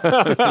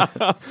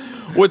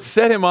 What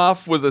set him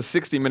off was a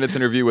 60 Minutes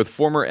interview with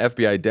former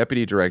FBI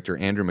Deputy Director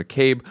Andrew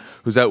McCabe,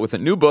 who's out with a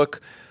new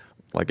book.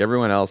 Like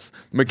everyone else,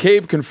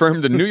 McCabe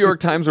confirmed a New York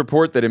Times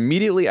report that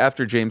immediately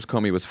after James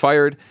Comey was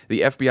fired,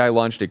 the FBI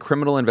launched a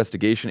criminal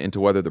investigation into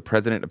whether the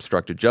president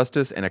obstructed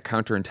justice and a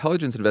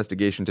counterintelligence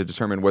investigation to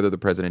determine whether the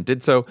president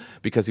did so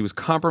because he was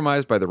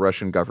compromised by the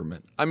Russian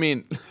government. I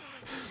mean,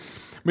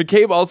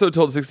 McCabe also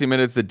told 60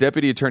 Minutes that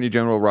Deputy Attorney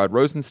General Rod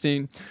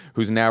Rosenstein,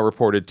 who's now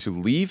reported to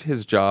leave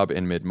his job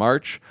in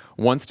mid-March,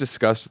 once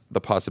discussed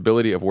the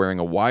possibility of wearing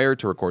a wire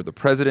to record the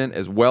president,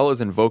 as well as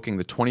invoking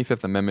the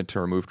 25th Amendment to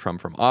remove Trump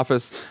from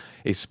office.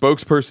 A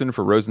spokesperson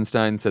for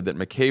Rosenstein said that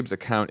McCabe's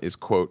account is,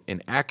 quote,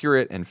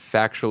 inaccurate and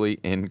factually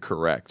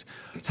incorrect.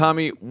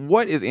 Tommy,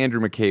 what is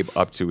Andrew McCabe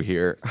up to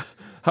here?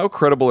 How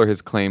credible are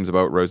his claims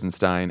about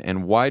Rosenstein,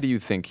 and why do you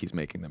think he's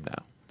making them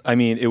now? I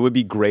mean, it would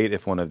be great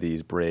if one of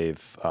these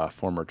brave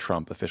former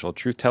Trump official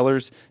truth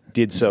tellers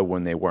did so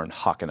when they weren't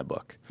hawking a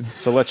book.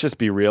 So let's just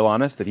be real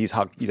honest that he's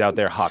out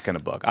there hawking a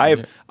book.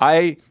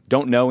 I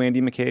don't know Andy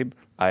McCabe.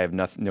 I have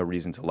no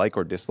reason to like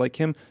or dislike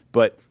him,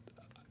 but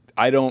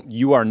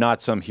you are not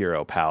some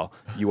hero, pal.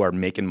 You are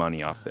making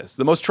money off this.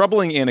 The most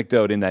troubling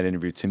anecdote in that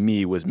interview to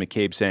me was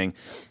McCabe saying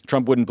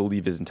Trump wouldn't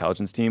believe his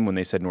intelligence team when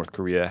they said North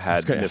Korea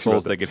had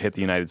missiles that could hit the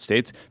United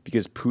States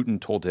because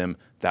Putin told him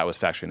that was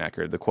factually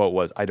inaccurate. The quote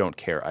was, "I don't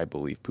care, I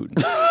believe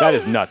Putin." That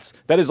is nuts.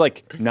 That is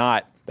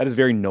that is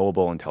very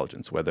knowable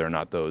intelligence, whether or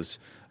not those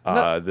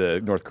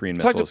the North Korean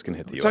missiles can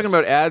hit the U.S. Talking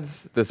about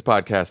ads, this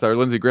podcast, our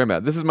Lindsey Graham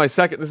ad. This is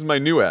my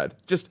new ad.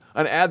 Just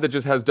an ad that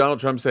just has Donald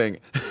Trump saying,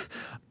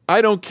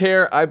 "I don't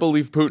care, I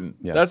believe Putin."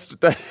 Yeah.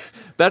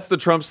 That's the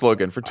Trump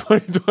slogan for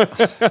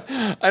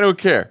 2020. I don't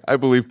care, I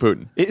believe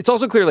Putin. It's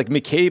also clear, like,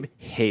 McCabe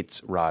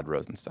hates Rod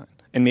Rosenstein.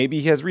 And maybe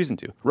he has reason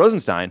to.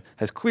 Rosenstein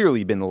has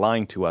clearly been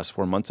lying to us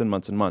for months and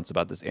months and months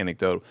about this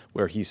anecdote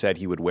where he said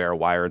he would wear a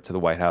wire to the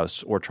White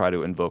House or try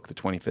to invoke the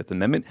 25th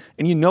Amendment.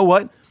 And you know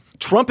what?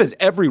 Trump has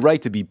every right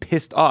to be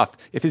pissed off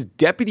if his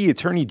deputy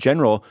attorney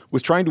general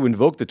was trying to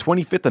invoke the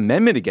 25th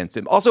Amendment against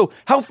him. Also,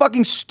 how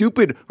fucking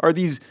stupid are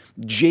these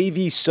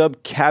JV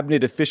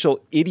sub-cabinet official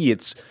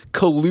idiots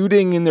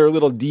colluding in their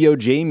little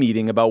DOJ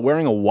meeting about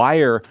wearing a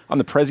wire on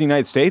the president of the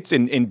United States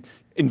and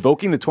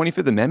invoking the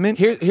 25th Amendment?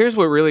 Here's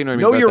what really annoyed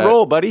me about that. Know your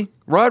role, buddy.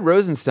 Rod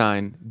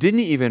Rosenstein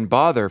didn't even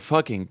bother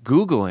fucking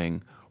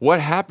Googling what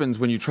happens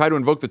when you try to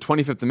invoke the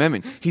 25th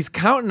Amendment. He's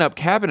counting up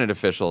cabinet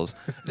officials.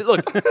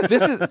 Look,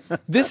 this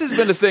has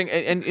been a thing,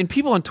 and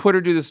people on Twitter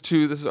do this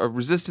too. Our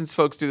resistance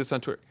folks do this on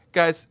Twitter.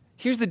 Guys,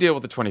 here's the deal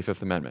with the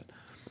 25th Amendment.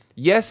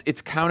 Yes,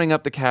 it's counting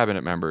up the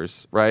cabinet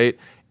members, right?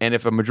 And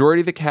if a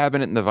majority of the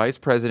cabinet and the vice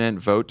president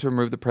vote to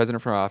remove the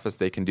president from office,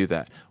 they can do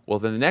that. Well,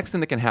 then the next thing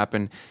that can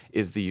happen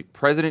is the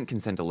president can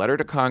send a letter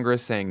to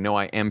Congress saying, "No,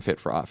 I am fit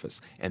for office."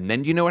 And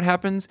then do you know what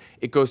happens?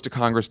 It goes to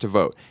Congress to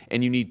vote.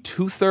 And you need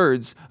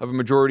 2/3 of a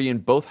majority in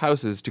both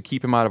houses to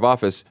keep him out of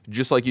office,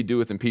 just like you do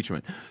with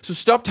impeachment. So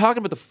stop talking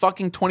about the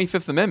fucking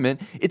 25th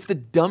Amendment. It's the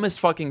dumbest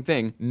fucking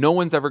thing. No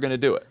one's ever going to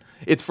do it.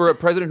 It's for a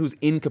president who's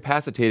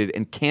incapacitated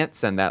and can't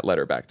send that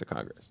letter back to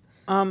Congress.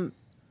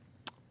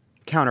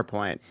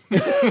 Counterpoint.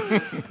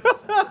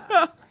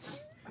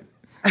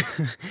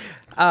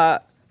 I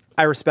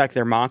respect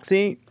their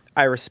moxie.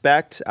 I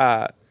respect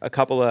a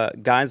couple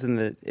of guys in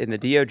the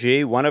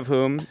DOJ, one of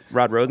whom,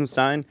 Rod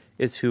Rosenstein,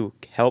 is who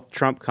helped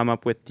Trump come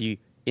up with the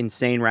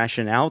insane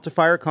rationale to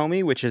fire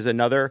Comey, which is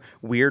another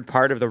weird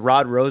part of the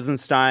Rod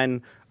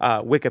Rosenstein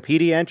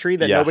Wikipedia entry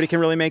that nobody can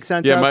really make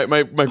sense of. Yeah,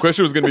 my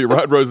question was going to be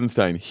Rod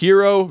Rosenstein,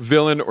 hero,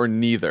 villain, or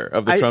neither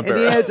of the Trump era?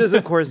 The answer is,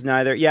 of course,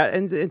 neither. Yeah,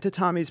 and to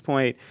Tommy's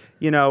point,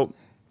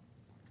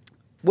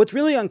 what's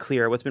been really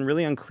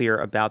unclear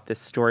about this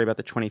story about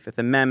the 25th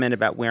Amendment,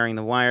 about wearing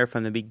the wire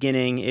from the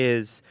beginning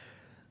is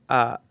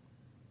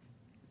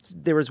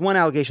there was one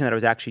allegation that I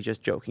was actually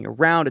just joking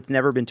around. It's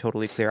never been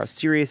totally clear how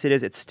serious it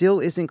is. It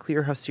still isn't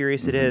clear how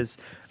serious it is.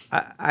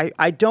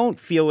 I don't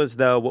feel as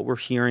though what we're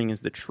hearing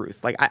is the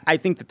truth. Like, I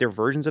think that they're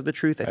versions of the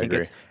truth. I think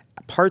it's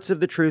parts of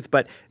the truth,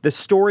 but the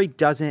story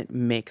doesn't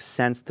make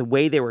sense. The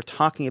way they were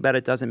talking about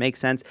it doesn't make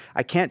sense.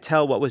 I can't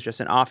tell what was just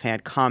an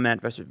offhand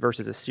comment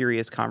versus a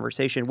serious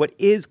conversation. What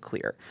is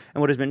clear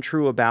and what has been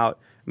true about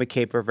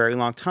McCabe for a very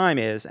long time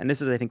is, and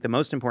this is, I think, the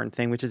most important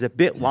thing, which is a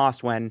bit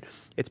lost when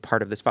it's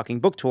part of this fucking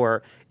book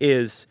tour,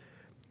 is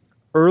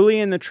early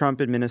in the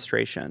Trump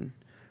administration,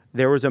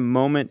 there was a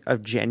moment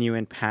of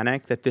genuine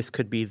panic that this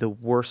could be the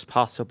worst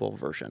possible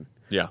version.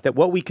 Yeah. That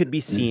what we could be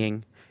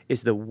seeing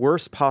is the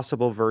worst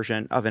possible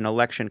version of an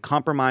election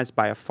compromised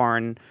by a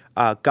foreign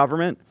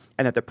government,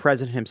 and that the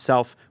president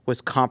himself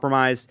was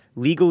compromised,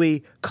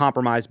 legally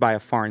compromised by a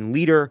foreign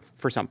leader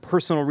for some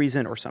personal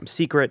reason or some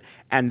secret,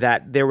 and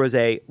that there was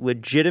a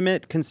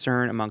legitimate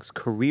concern amongst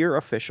career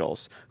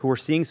officials who were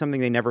seeing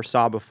something they never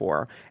saw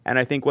before. And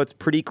I think what's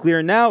pretty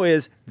clear now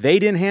is they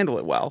didn't handle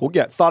it well. Well,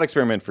 yeah, thought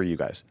experiment for you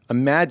guys.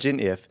 Imagine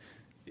if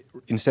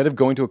instead of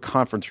going to a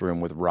conference room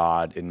with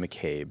Rod and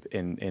McCabe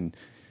and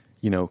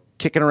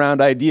kicking around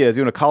ideas,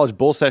 doing a college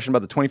bull session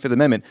about the 25th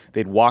Amendment,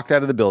 they'd walked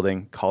out of the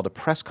building, called a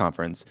press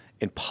conference,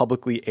 and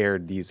publicly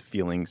aired these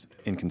feelings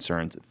and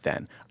concerns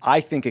then.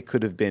 I think it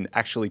could have been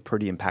actually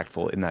pretty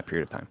impactful in that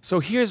period of time. So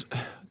here's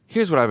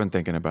what I've been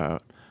thinking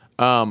about.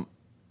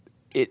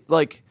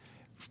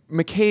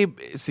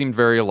 McCabe seemed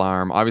very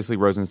alarmed. Obviously,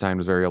 Rosenstein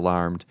was very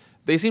alarmed.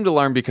 They seemed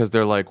alarmed because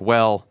they're like,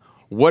 well,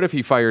 what if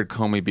he fired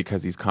Comey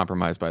because he's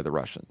compromised by the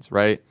Russians,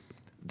 right?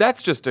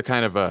 That's just a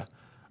kind of a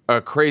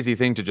crazy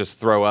thing to just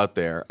throw out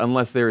there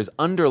unless there is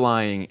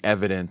underlying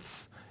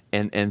evidence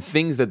and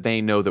things that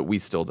they know that we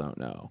still don't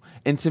know.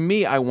 And to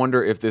me, I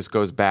wonder if this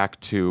goes back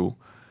to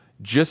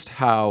just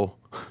how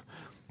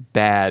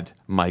bad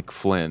Mike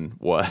Flynn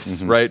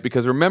was, right?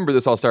 Because remember,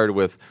 this all started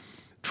with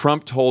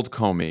Trump told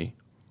Comey,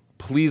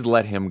 please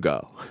let him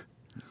go.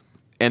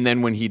 And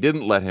then when he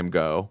didn't let him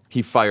go,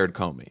 he fired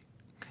Comey.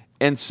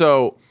 And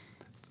so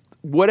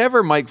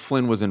whatever Mike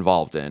Flynn was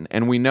involved in,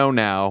 and we know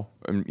now,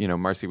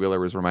 Marcy Wheeler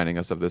was reminding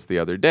us of this the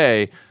other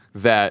day,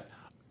 that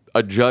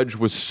a judge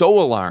was so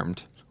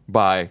alarmed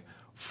by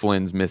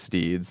Flynn's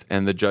misdeeds,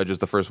 and the judge is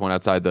the first one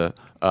outside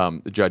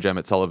Judge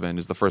Emmett Sullivan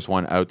is the first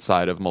one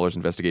outside of Mueller's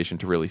investigation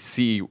to really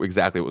see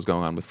exactly what was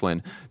going on with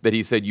Flynn, that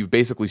he said, you've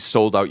basically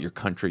sold out your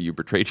country, you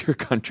betrayed your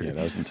country. Yeah,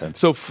 that was intense.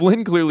 So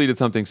Flynn clearly did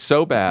something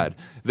so bad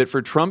that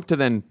for Trump to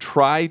then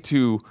try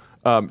to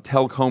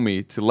tell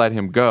Comey to let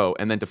him go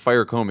and then to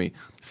fire Comey,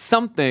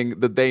 something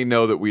that they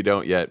know that we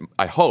don't yet,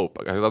 I hope,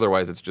 because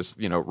otherwise it's just,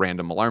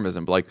 random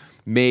alarmism, but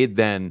made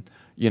then,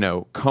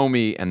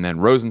 Comey and then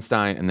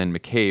Rosenstein and then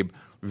McCabe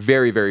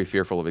very, very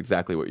fearful of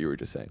exactly what you were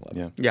just saying,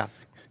 Lev. Yeah.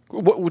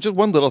 Which is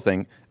one little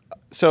thing.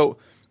 So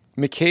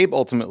McCabe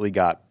ultimately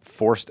got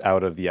forced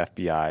out of the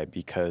FBI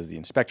because the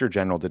Inspector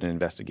General did an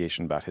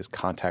investigation about his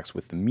contacts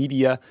with the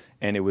media,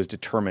 and it was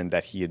determined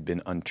that he had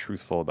been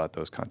untruthful about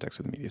those contacts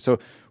with the media. So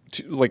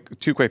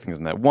two quick things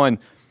on that. One,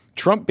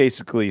 Trump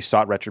basically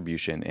sought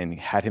retribution and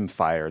had him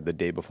fired the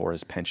day before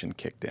his pension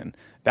kicked in.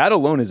 That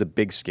alone is a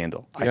big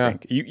scandal, I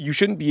think. You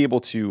shouldn't be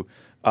able to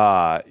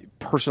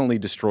personally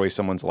destroy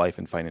someone's life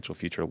and financial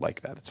future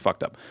like that. It's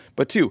fucked up.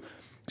 But two,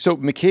 so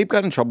McCabe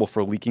got in trouble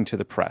for leaking to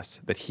the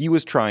press that he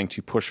was trying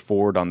to push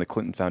forward on the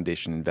Clinton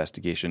Foundation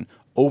investigation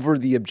over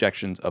the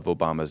objections of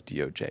Obama's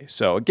DOJ.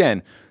 So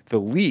again, the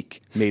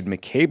leak made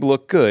McCabe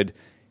look good.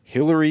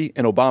 Hillary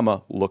and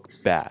Obama look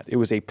bad. It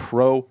was a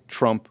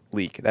pro-Trump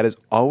leak. That is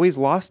always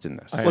lost in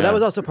this. Well, that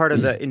was also part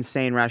of the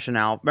insane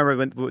rationale. Remember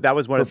when that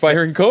was one For of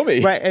firing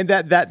Comey. right? And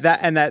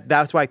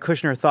that's why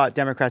Kushner thought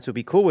Democrats would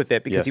be cool with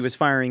it because he was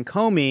firing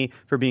Comey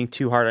for being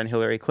too hard on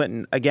Hillary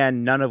Clinton.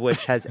 Again, none of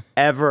which has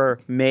ever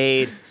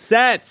made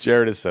sense.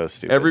 Jared is so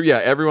stupid.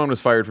 Everyone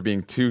was fired for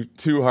being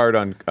too hard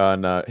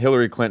on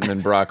Hillary Clinton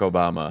and Barack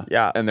Obama.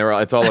 Yeah, and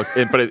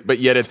but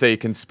yet it's a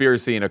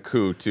conspiracy and a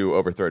coup to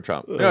overthrow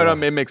Trump. No,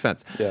 it makes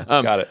sense. Yeah,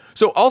 got it.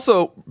 So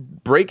also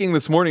breaking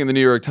this morning in the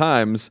New York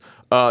Times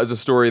is a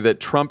story that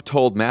Trump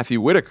told Matthew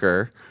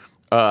Whitaker,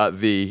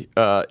 the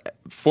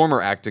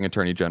former acting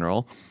attorney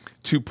general,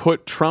 to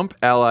put Trump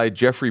ally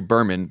Jeffrey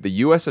Berman, the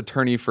U.S.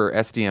 attorney for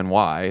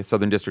SDNY,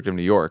 Southern District of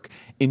New York,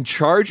 in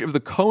charge of the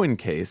Cohen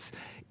case,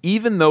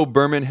 even though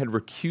Berman had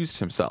recused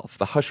himself,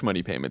 the hush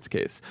money payments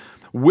case.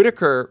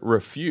 Whitaker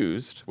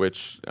refused,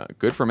 which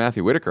good for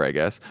Matthew Whitaker, I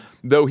guess,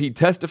 though he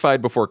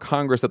testified before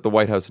Congress that the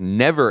White House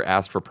never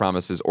asked for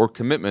promises or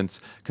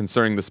commitments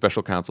concerning the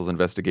special counsel's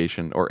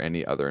investigation or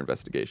any other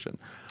investigation.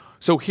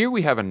 So here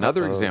we have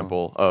another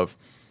example of,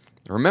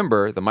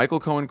 remember, the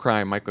Michael Cohen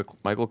crime,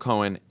 Michael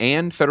Cohen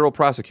and federal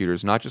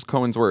prosecutors, not just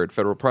Cohen's word,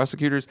 federal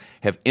prosecutors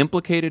have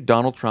implicated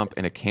Donald Trump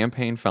in a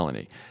campaign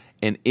felony.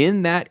 And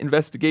in that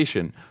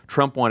investigation,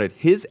 Trump wanted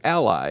his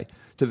ally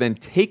to then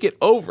take it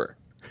over.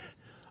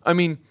 I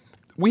mean,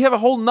 we have a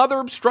whole nother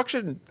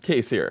obstruction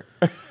case here.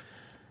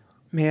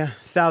 Man,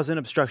 1,000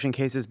 obstruction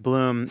cases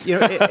bloom.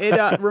 There's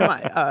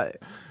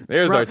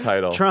our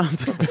title. Trump.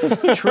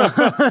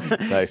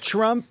 Nice.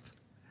 Trump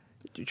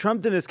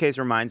in this case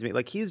reminds me,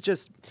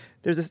 there's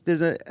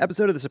an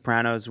episode of The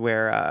Sopranos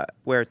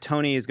where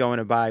Tony is going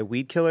to buy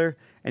weed killer,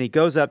 and he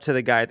goes up to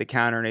the guy at the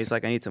counter and he's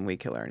like, I need some weed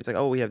killer. And he's like,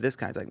 oh, we have this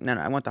kind. He's like, no,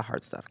 I want the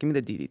hard stuff. Give me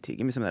the DDT.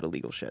 Give me some of that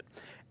illegal shit.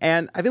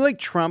 And I feel like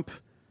Trump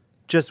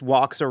just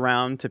walks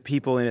around to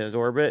people in his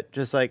orbit,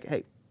 just like,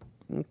 hey,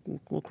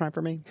 little crime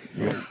for me?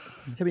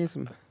 Give me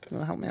some,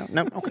 help me out.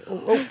 No, okay.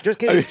 Oh, just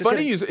kidding. It's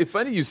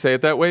funny you say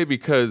it that way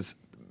because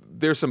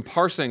there's some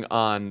parsing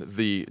on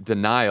the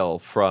denial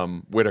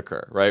from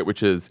Whitaker, right?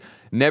 Which is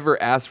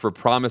never ask for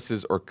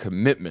promises or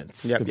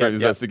commitments concerning the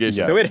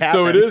investigation. So it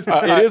happened.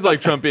 So it is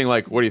like Trump being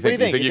like, what do you think?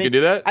 You think you can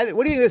do that?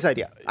 What do you think of this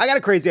idea? I got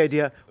a crazy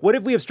idea. What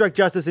if we obstruct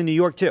justice in New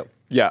York too?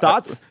 Yeah.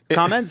 Thoughts?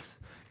 Comments?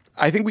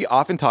 I think we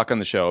often talk on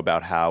the show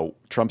about how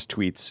Trump's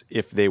tweets,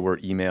 if they were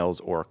emails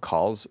or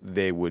calls,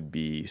 they would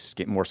be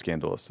more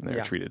scandalous than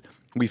they're treated.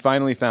 We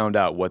finally found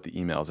out what the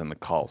emails and the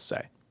calls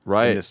say.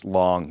 Right. In this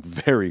long,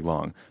 very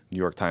long New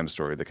York Times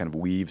story that kind of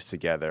weaves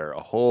together a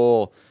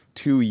whole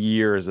 2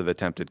 years of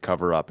attempted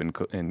cover-up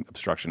and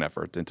obstruction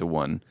efforts into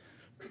one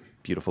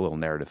beautiful little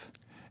narrative.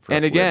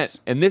 And again,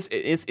 and this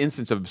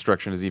instance of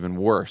obstruction is even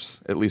worse,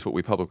 at least what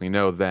we publicly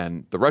know,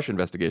 than the Russia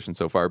investigation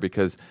so far,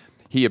 because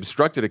he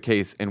obstructed a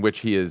case in which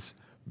he is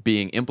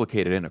being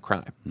implicated in a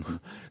crime. Mm-hmm.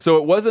 So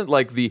it wasn't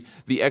like the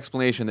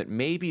explanation that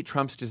maybe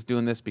Trump's just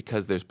doing this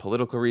because there's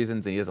political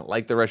reasons and he doesn't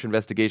like the Russia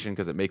investigation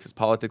because it makes his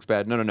politics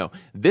bad. No.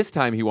 This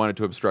time he wanted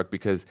to obstruct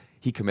because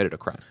he committed a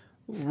crime.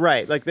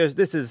 Right. Like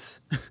this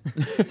is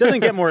it doesn't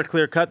get more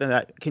clear cut than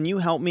that. Can you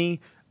help me?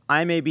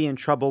 I may be in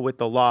trouble with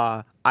the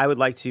law. I would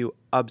like to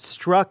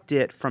obstruct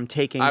it from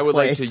taking place. I would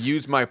like to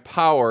use my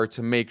power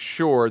to make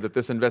sure that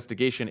this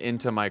investigation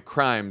into my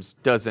crimes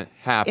doesn't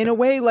happen. In a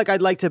way, like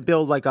I'd like to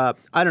build like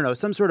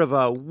some sort of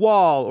a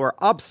wall or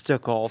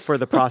obstacle for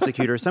the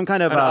prosecutor, some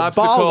kind of a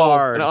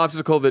bollard. An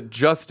obstacle that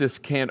justice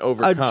can't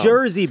overcome. A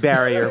Jersey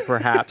barrier,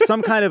 perhaps.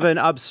 Some kind of an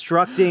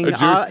obstructing...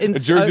 a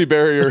Jersey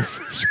barrier.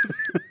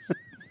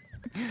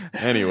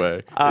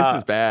 Anyway, this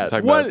is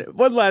bad.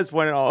 One last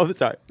point.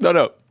 Sorry.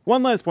 No.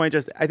 One last point,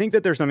 I think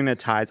that there's something that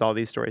ties all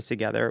these stories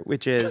together,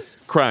 which is...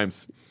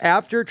 crimes.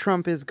 After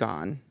Trump is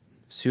gone,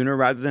 sooner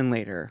rather than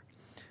later,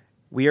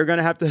 we are going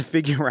to have to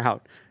figure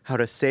out how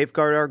to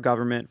safeguard our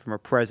government from a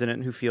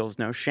president who feels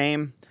no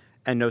shame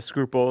and no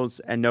scruples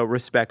and no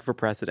respect for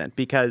precedent,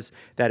 because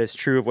that is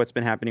true of what's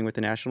been happening with the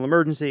national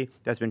emergency.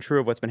 That's been true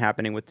of what's been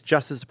happening with the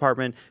Justice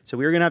Department. So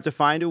we're going to have to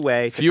find a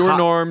way to... Fewer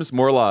norms,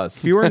 more laws.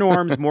 Fewer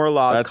norms, more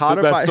laws.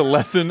 That's the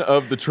lesson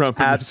of the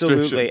Trump administration.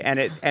 Absolutely. And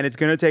it's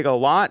going to take a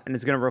lot, and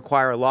it's going to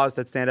require laws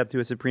that stand up to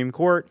a Supreme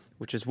Court,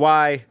 which is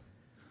why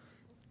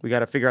we got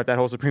to figure out that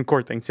whole Supreme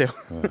Court thing, too.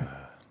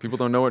 People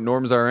don't know what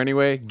norms are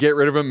anyway. Get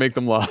rid of them, make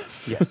them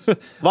laws. Yes.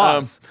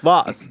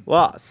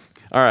 Laws.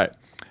 All right.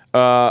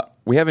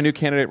 We have a new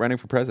candidate running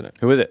for president.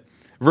 Who is it?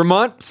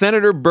 Vermont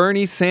Senator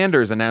Bernie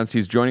Sanders announced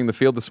he's joining the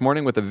field this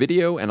morning with a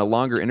video and a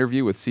longer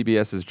interview with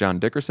CBS's John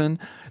Dickerson.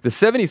 The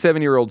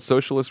 77-year-old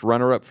socialist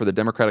runner-up for the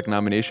Democratic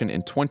nomination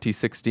in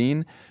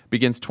 2016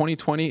 begins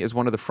 2020 as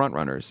one of the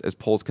frontrunners, as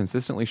polls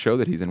consistently show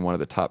that he's in one of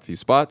the top few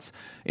spots.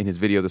 In his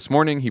video this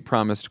morning, he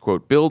promised,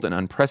 quote, build an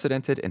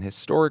unprecedented and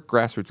historic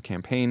grassroots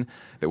campaign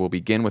that will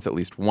begin with at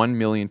least 1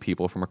 million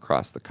people from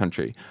across the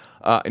country.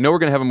 I know we're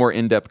going to have a more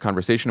in-depth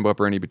conversation about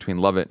Bernie between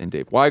Lovett and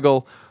Dave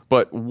Weigel,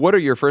 but what are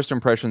your first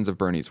impressions of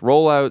Bernie's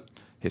rollout,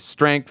 his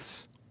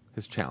strengths,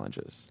 his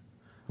challenges?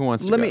 Who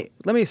wants to go?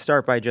 Let me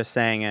start by just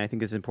saying, and I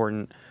think this is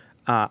important,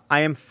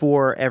 I am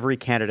for every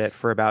candidate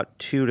for about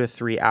 2 to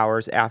 3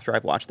 hours after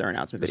I've watched their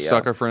announcement video.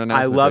 Sucker for an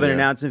announcement I love video. an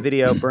announcement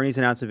video. Bernie's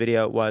announcement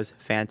video was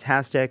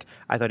fantastic.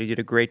 I thought he did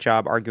a great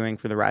job arguing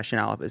for the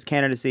rationale of his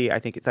candidacy. I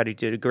thought he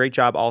did a great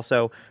job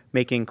also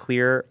making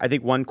clear. I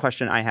think one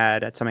question I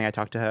had, at something I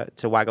talked to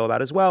Weigel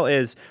about as well,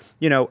 is,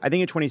 I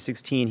think in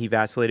 2016 he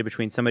vacillated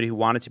between somebody who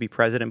wanted to be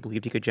president,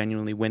 believed he could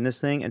genuinely win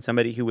this thing, and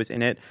somebody who was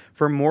in it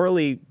for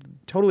morally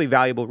totally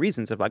valuable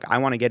reasons of like, I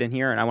want to get in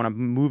here and I want to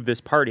move this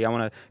party. I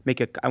want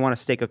to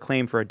stake a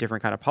claim for a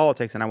different kind of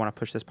politics, and I want to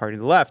push this party to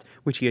the left,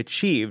 which he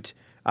achieved.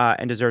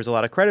 And deserves a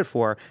lot of credit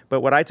for.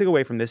 But what I took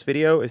away from this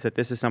video is that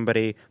this is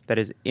somebody that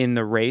is in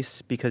the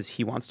race because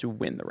he wants to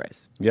win the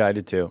race. Yeah, I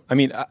did too. I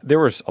mean, there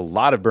was a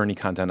lot of Bernie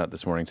content out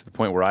this morning to the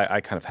point where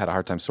I kind of had a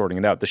hard time sorting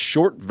it out. The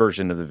short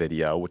version of the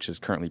video, which is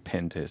currently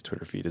pinned to his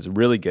Twitter feed, is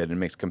really good and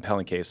makes a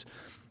compelling case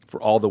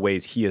for all the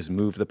ways he has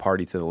moved the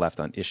party to the left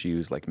on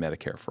issues like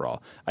Medicare for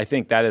All. I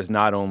think that is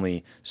not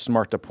only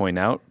smart to point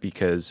out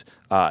because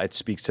it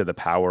speaks to the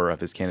power of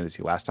his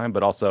candidacy last time,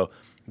 but also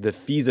the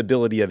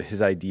feasibility of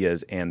his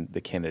ideas and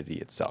the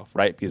candidate itself,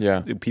 right?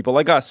 Because people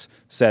like us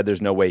said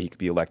there's no way he could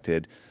be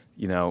elected.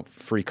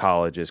 Free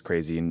college is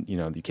crazy and,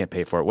 you can't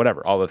pay for it,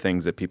 whatever. All the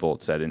things that people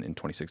said in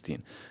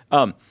 2016.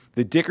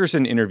 The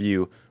Dickerson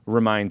interview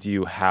reminds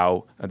you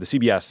how, the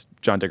CBS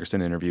John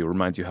Dickerson interview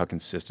reminds you how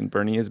consistent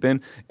Bernie has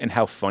been and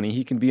how funny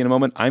he can be in a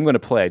moment. I'm going to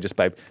play, just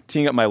by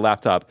teeing up my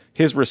laptop,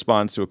 his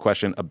response to a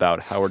question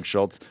about Howard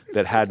Schultz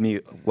that had me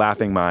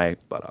laughing my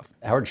butt off.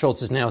 Howard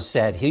Schultz has now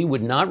said he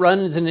would not run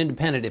as an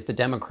independent if the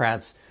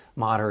Democrats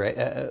nominate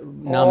a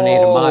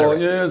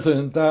moderate.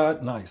 Isn't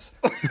that nice?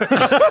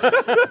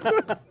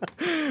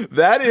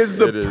 That is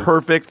the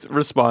perfect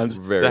response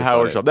to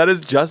Howard Schultz. That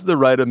is just the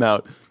right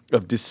amount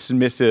of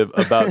dismissive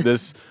about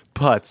this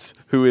putz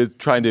who is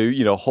trying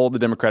to, hold the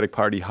Democratic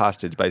Party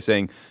hostage by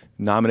saying,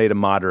 nominate a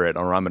moderate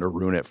or I'm going to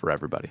ruin it for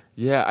everybody.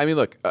 Yeah, I mean,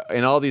 look,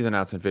 in all these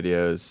announcement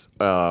videos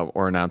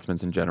or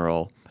announcements in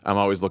general, I'm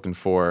always looking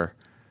for,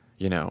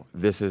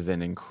 this is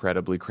an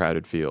incredibly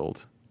crowded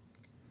field.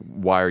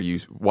 Why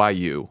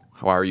you?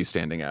 why are you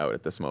standing out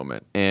at this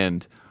moment?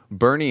 And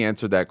Bernie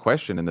answered that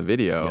question in the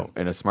video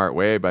in a smart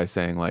way by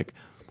saying, like,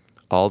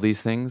 all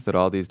these things that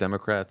all these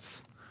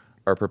Democrats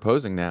are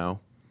proposing now,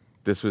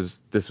 this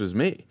was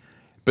me.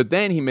 But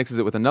then he mixes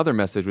it with another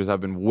message, which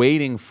I've been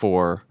waiting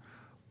for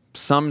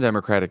some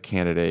Democratic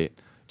candidate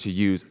to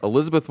use.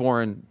 Elizabeth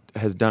Warren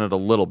has done it a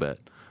little bit.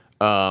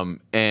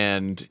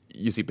 And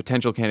you see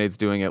potential candidates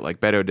doing it, like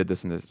Beto did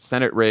this in the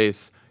Senate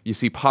race. You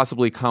see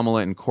possibly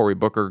Kamala and Cory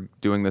Booker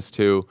doing this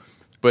too.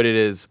 But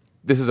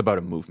this is about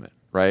a movement,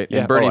 right? Yeah.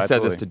 And Bernie said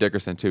absolutely. this to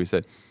Dickerson too. He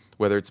said,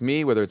 whether it's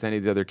me, whether it's any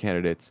of the other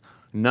candidates,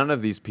 none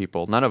of these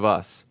people, none of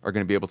us are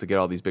going to be able to get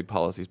all these big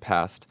policies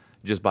passed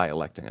just by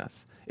electing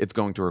us. It's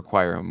going to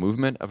require a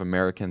movement of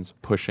Americans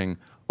pushing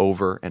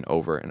over and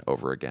over and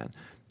over again.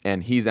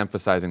 And he's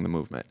emphasizing the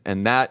movement.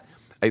 And that,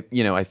 I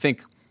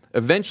think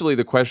eventually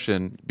the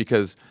question,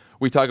 because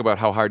we talk about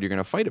how hard you're going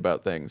to fight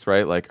about things,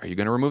 right? Like, are you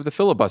going to remove the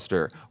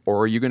filibuster? Or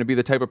are you going to be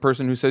the type of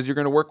person who says you're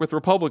going to work with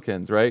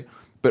Republicans, right?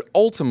 But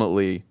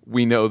ultimately,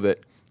 we know that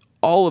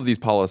all of these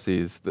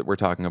policies that we're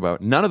talking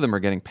about, none of them are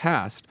getting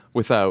passed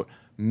without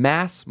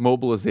mass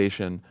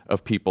mobilization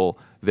of people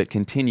that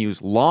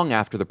continues long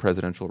after the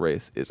presidential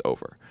race is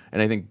over.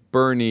 And I think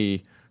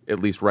Bernie at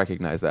least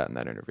recognized that in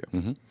that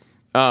interview.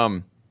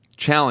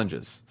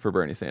 Challenges for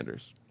Bernie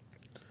Sanders.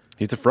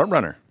 He's a front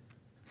runner.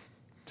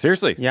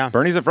 Seriously. Yeah.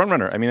 Bernie's a front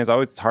runner. I mean,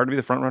 it's hard to be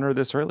the front runner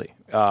this early.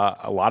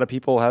 A lot of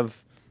people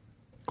have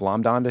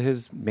glommed onto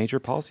his major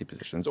policy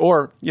positions,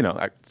 or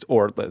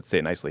let's say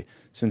it nicely,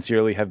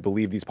 sincerely have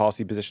believed these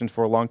policy positions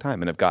for a long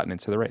time and have gotten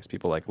into the race.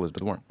 People like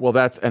Elizabeth Warren. Well,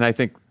 and I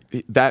think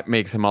that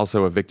makes him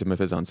also a victim of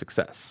his own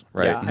success,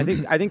 right? Yeah,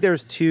 I think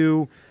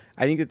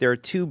that there are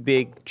two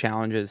big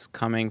challenges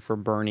coming for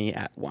Bernie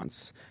at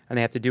once, and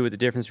they have to do with the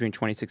difference between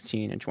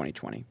 2016 and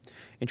 2020.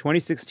 In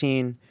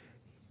 2016,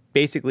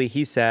 basically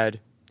he said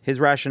his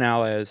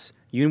rationale is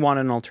you want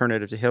an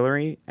alternative to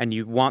Hillary, and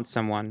you want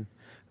someone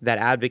that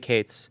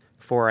advocates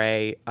for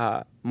a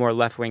more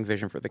left-wing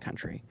vision for the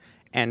country.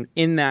 And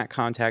in that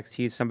context,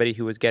 he's somebody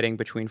who was getting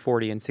between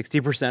 40 and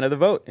 60% of the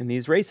vote in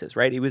these races,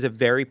 right? He was a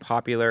very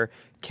popular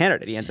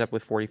candidate. He ends up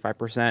with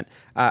 45%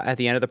 at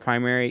the end of the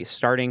primary,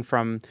 starting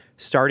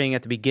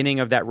at the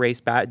beginning of that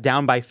race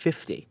down by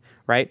 50,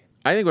 right?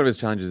 I think one of his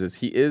challenges is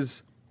he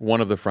is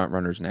one of the front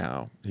runners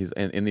now. He's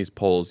in these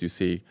polls, you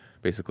see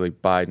basically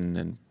Biden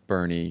and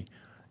Bernie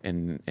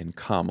and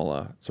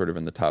Kamala sort of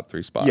in the top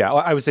three spots. Yeah,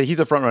 I would say he's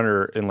a front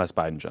runner unless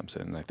Biden jumps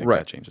in. And I think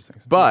that changes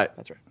things. But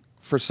That's right.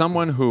 For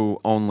someone who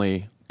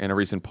only, in a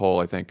recent poll,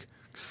 I think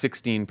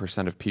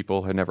 16% of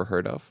people had never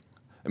heard of.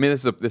 I mean,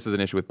 this is an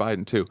issue with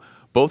Biden too.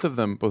 Both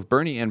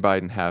Bernie and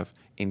Biden have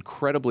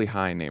incredibly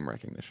high name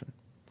recognition.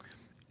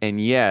 And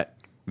yet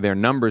their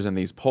numbers in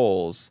these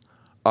polls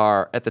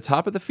are at the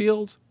top of the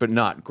field, but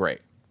not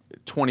great.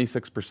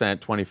 26%,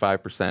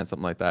 25%,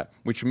 something like that,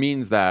 which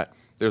means that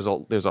there's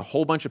a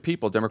whole bunch of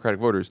people,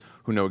 Democratic voters,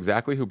 who know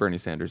exactly who Bernie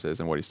Sanders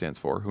is and what he stands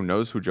for, who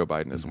knows who Joe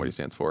Biden is and what he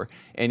stands for,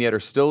 and yet are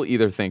still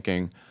either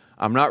thinking,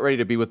 I'm not ready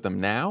to be with them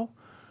now,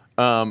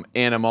 and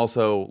I'm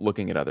also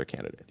looking at other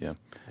candidates. Yeah.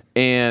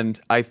 And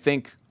I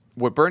think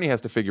what Bernie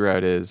has to figure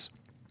out is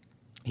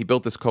he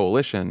built this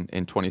coalition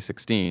in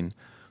 2016,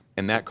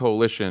 and that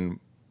coalition,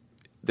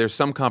 there's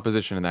some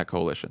composition in that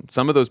coalition.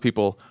 Some of those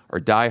people are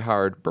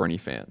diehard Bernie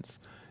fans,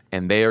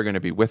 and they are going to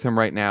be with him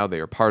right now.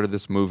 They are part of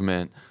this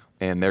movement,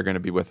 and they're going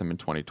to be with him in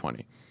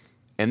 2020.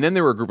 And then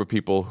there were a group of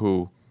people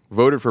who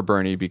voted for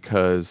Bernie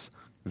because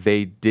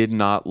they did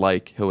not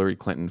like Hillary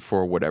Clinton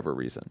for whatever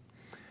reason.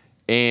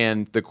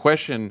 And the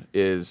question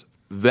is,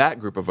 that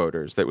group of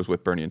voters that was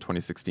with Bernie in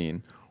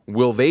 2016,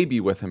 will they be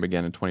with him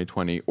again in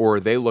 2020, or are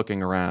they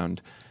looking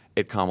around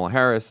at Kamala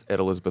Harris, at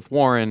Elizabeth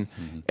Warren,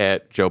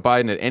 at Joe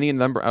Biden, at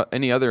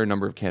any other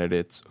number of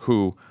candidates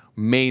who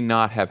may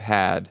not have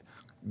had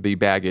the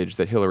baggage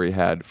that Hillary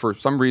had for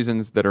some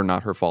reasons that are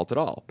not her fault at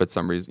all, but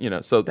some reason,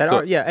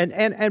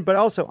 but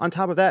also on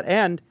top of that,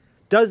 and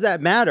does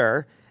that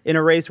matter in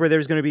a race where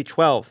there's going to be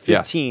 12,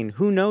 15, Yes.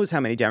 who knows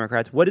how many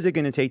Democrats? What is it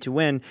going to take to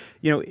win?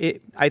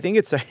 I think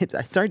it's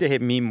starting to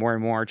hit me more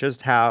and more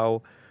just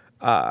how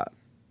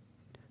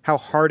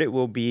hard it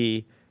will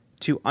be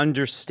to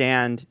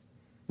understand,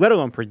 let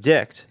alone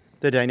predict,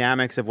 the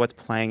dynamics of what's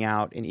playing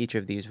out in each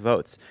of these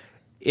votes.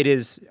 It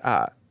is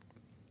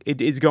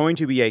going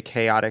to be a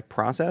chaotic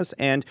process,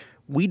 and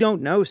we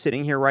don't know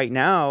sitting here right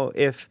now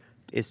if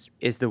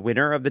is the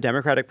winner of the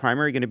Democratic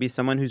primary going to be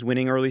someone who's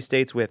winning early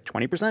states with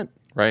 20%,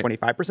 right,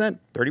 25%,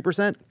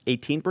 30%,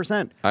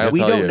 18%. We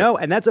don't know,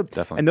 and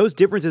Definitely. and those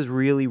differences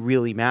really,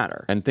 really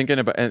matter. And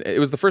and it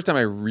was the first time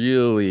I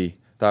really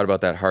thought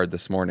about that hard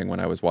this morning when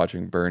I was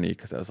watching Bernie,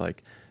 because I was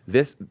like,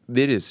 it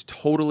is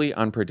totally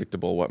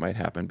unpredictable what might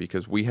happen,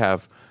 because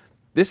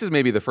this is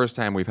maybe the first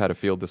time we've had a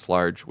field this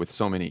large with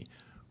so many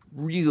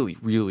really,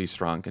 really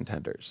strong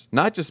contenders.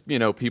 Not just,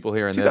 people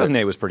here and there.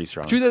 2008 was pretty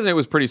strong. 2008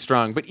 was pretty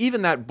strong, but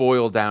even that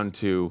boiled down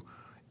to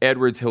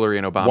Edwards, Hillary,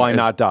 and Obama. Why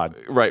not Dodd?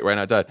 Right, why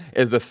not Dodd?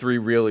 As the three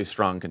really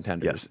strong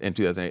contenders in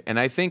 2008. And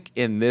I think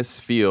in this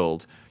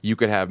field, you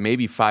could have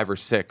maybe 5 or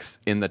 6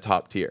 in the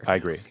top tier. I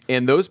agree.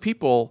 And those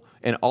people,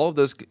 And all of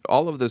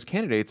those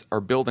candidates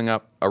are building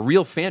up a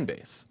real fan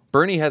base.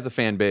 Bernie has a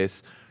fan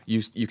base.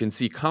 You can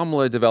see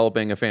Kamala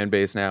developing a fan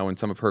base now in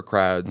some of her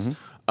crowds.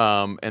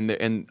 And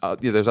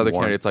there's other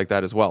candidates like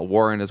that as well.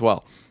 Warren as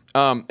well.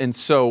 And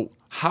so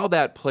how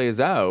that plays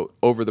out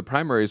over the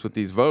primaries with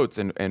these votes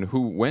and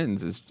who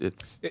wins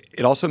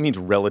it also means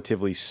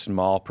relatively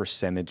small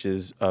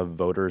percentages of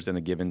voters in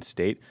a given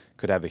state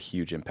could have a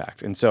huge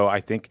impact. And so I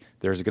think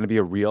there's going to be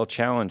a real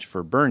challenge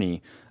for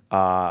Bernie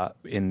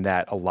in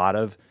that a lot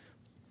of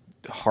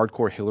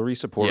hardcore Hillary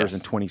supporters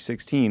in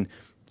 2016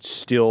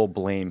 still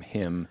blame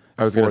him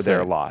for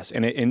their loss,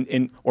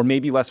 or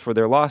maybe less for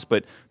their loss,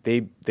 but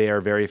they are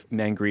very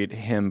angry at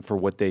him for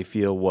what they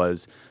feel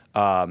was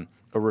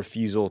a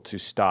refusal to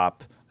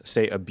stop,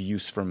 say,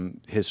 abuse from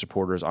his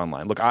supporters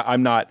online. Look,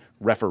 I'm not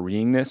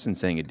refereeing this and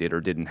saying it did or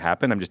didn't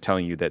happen. I'm just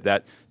telling you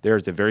that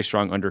there's a very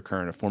strong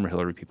undercurrent of former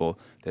Hillary people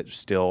that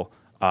still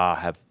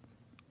have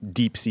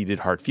deep-seated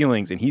hard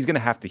feelings, and he's going to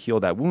have to heal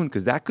that wound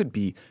because that could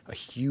be a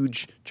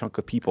huge chunk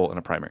of people in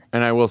a primary.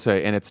 And I will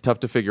say, and it's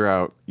tough to figure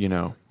out,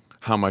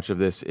 how much of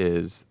this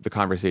is the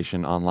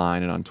conversation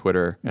online and on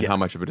Twitter and how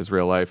much of it is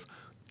real life.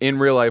 In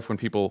real life, when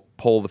people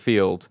poll the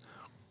field,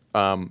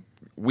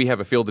 we have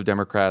a field of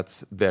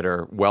Democrats that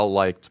are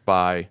well-liked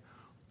by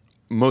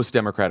most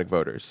Democratic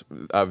voters.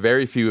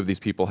 Very few of these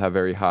people have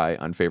very high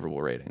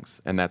unfavorable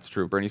ratings. And that's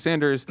true of Bernie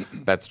Sanders.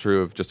 That's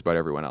true of just about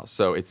everyone else.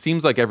 So it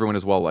seems like everyone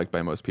is well-liked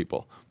by most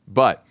people.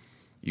 But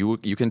you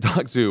can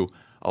talk to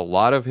a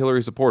lot of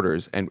Hillary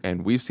supporters,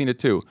 and we've seen it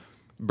too.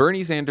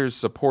 Bernie Sanders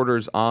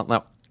supporters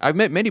now, I've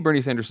met many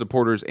Bernie Sanders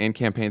supporters and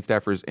campaign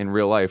staffers in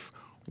real life.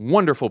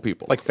 Wonderful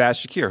people. Like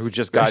Faz Shakir, who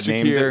just got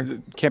named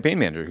the campaign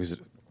manager, who's a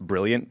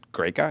brilliant,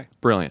 great guy.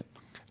 Brilliant.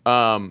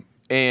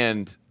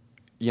 And,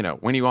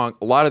 when a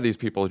lot of these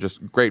people are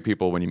just great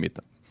people when you meet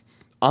them.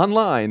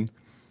 Online,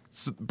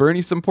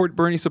 Bernie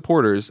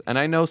supporters, and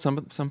I know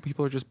some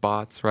people are just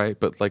bots, right?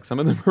 But like some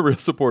of them are real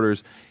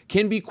supporters,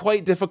 can be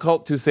quite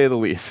difficult to say the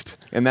least.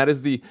 And that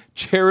is the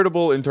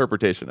charitable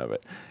interpretation of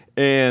it.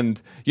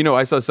 And,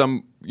 I saw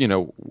some,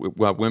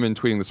 women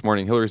tweeting this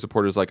morning, Hillary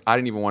supporters like, I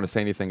didn't even want to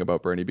say anything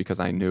about Bernie because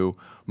I knew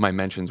my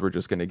mentions were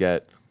just going to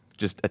get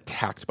just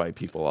attacked by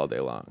people all day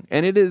long.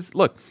 And it is,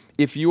 look,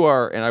 if you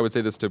are, and I would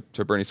say this to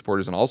Bernie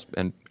supporters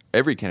and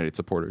every candidate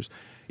supporters,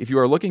 if you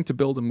are looking to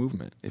build a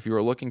movement, if you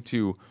are looking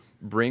to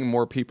bring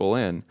more people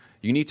in,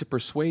 you need to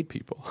persuade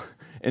people.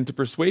 And to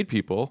persuade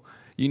people,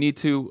 you need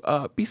to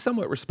be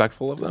somewhat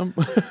respectful of them.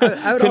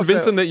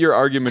 Convince them that your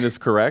argument is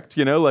correct.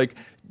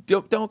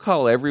 Don't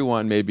call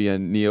everyone maybe a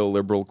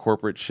neoliberal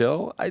corporate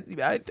shill.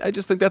 I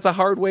just think that's a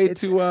hard way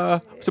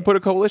to put a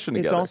coalition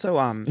together. It's also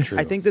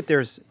I think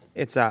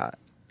that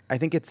I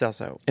think it's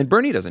also, and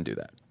Bernie doesn't do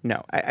that.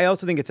 No, I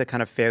also think it's a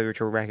kind of failure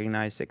to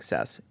recognize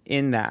success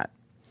in that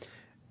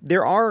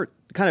there are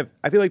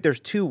I feel like there's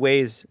two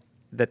ways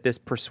that this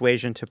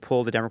persuasion to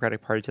pull the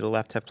Democratic Party to the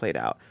left have played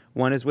out.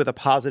 One is with a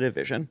positive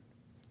vision,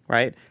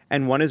 right?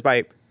 And one is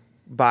by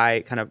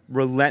kind of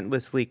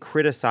relentlessly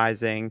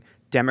criticizing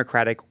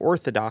Democratic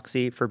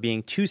orthodoxy for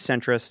being too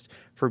centrist,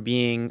 for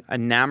being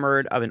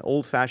enamored of an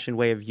old-fashioned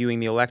way of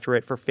viewing the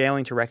electorate, for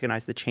failing to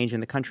recognize the change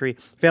in the country,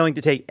 failing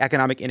to take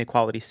economic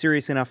inequality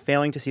seriously enough,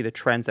 failing to see the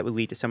trends that would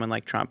lead to someone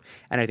like Trump.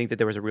 And I think that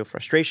there was a real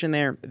frustration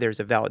there. There's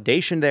a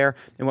validation there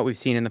in what we've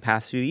seen in the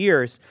past few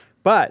years.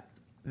 But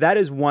that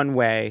is one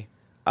way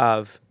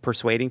of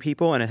persuading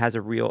people, and it has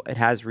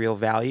real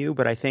value.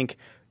 But I think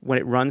when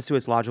it runs to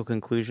its logical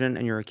conclusion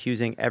and you're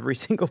accusing every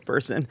single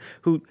person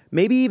who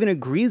maybe even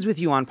agrees with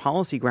you on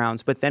policy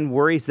grounds, but then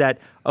worries that,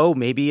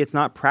 maybe it's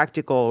not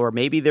practical, or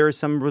maybe there is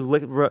some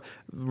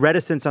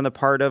reticence on the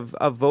part of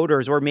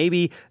voters, or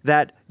maybe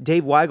that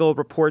Dave Weigel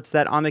reports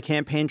that on the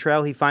campaign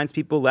trail he finds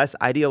people less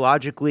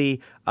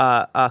ideologically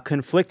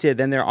conflicted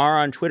than there are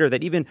on Twitter,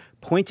 that even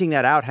pointing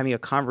that out, having a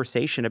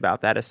conversation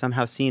about that is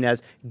somehow seen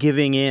as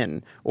giving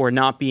in or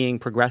not being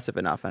progressive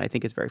enough. And I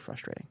think it's very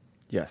frustrating.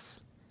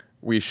 Yes.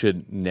 We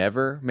should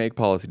never make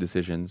policy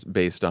decisions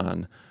based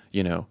on,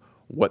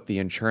 what the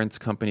insurance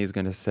company is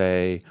going to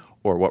say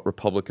or what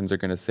Republicans are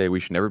going to say. We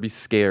should never be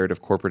scared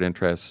of corporate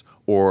interests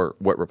or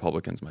what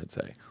Republicans might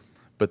say.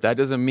 But that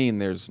doesn't mean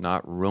there's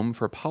not room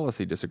for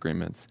policy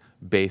disagreements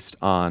based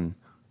on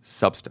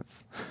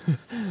substance.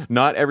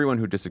 Not everyone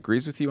who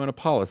disagrees with you on a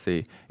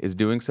policy is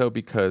doing so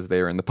because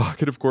they are in the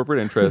pocket of corporate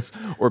interests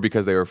or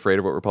because they are afraid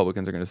of what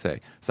Republicans are going to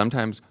say.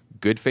 Sometimes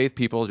good faith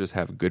people just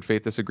have good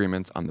faith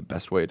disagreements on the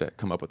best way to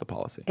come up with a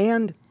policy.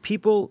 And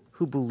people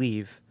who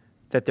believe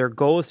that their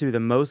goal is to do the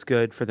most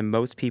good for the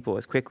most people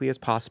as quickly as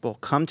possible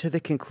come to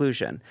the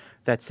conclusion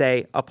that,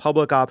 say, a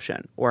public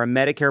option or a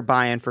Medicare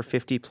buy-in for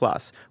 50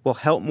 plus will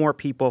help more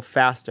people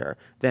faster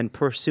than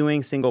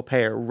pursuing single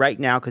payer right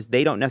now because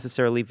they don't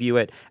necessarily view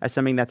it as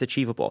something that's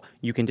achievable.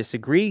 You can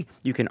disagree,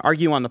 you can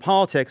argue on the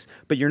politics,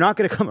 but you're not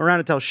going to come around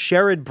and tell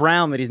Sherrod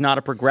Brown that he's not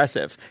a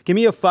progressive. Give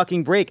me a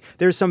fucking break.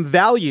 There's some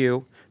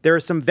value There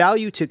is some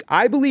value to,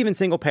 I believe in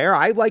single payer.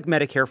 I like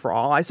Medicare for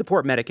all. I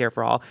support Medicare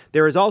for all.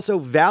 There is also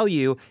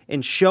value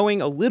in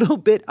showing a little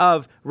bit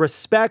of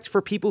respect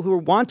for people who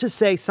want to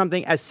say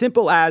something as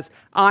simple as,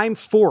 I'm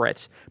for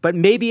it, but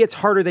maybe it's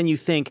harder than you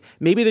think.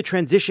 Maybe the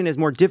transition is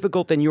more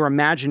difficult than you're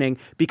imagining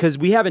because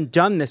we haven't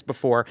done this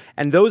before.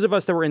 And those of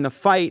us that were in the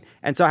fight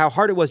and saw how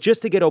hard it was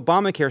just to get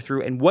Obamacare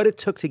through and what it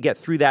took to get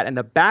through that and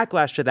the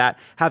backlash to that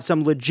have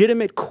some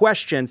legitimate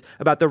questions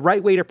about the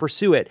right way to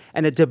pursue it.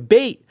 And a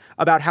debate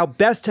about how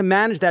best to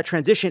manage that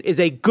transition is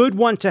a good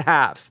one to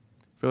have.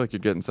 I feel like you're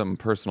getting something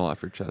personal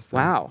off your chest there.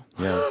 Wow.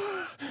 Yeah.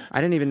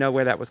 I didn't even know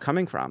where that was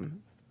coming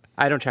from.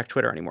 I don't check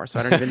Twitter anymore, so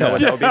I don't even know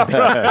what that would be.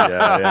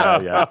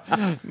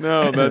 Yeah.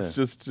 No, that's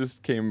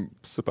just came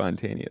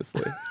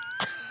spontaneously.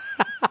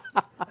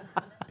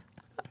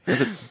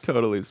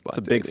 Totally spontaneous. It's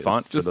a big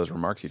font for those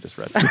remarks you just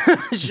read.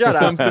 Shut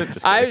up.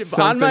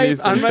 On my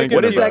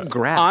What is that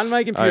graph? On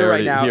my computer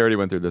right now. He already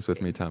went through this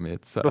with me, Tommy.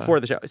 It's before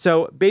the show.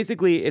 So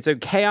basically, it's a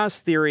chaos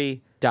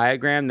theory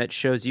diagram that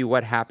shows you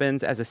what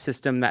happens as a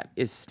system that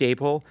is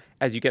stable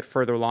as you get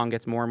further along,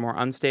 gets more and more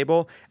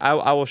unstable. I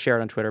will share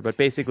it on Twitter, but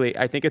basically,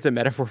 I think it's a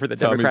metaphor for the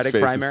Democratic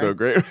face primary. Is so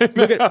great. Right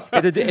Look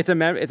at it's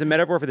a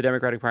metaphor for the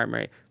Democratic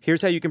primary.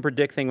 Here's how you can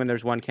predict things when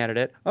there's one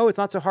candidate. Oh, it's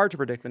not so hard to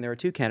predict when there are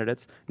two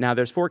candidates. Now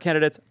there's four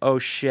candidates. Oh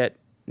shit,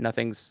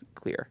 nothing's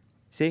clear.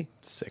 See?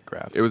 Sick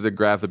graph. It was a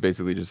graph that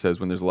basically just says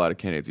when there's a lot of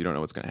candidates, you don't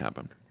know what's going to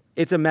happen.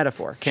 It's a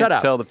metaphor. Can't Shut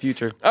up. tell the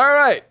future. All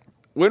right.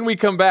 When we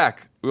come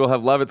back, we will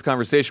have Levitt's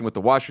conversation with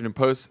the Washington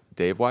Post's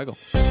Dave Weigel.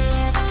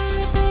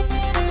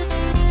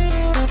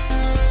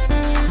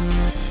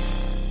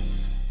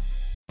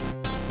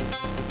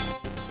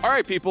 All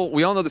right, people,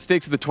 we all know the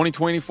stakes of the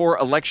 2024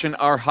 election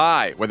are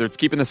high, whether it's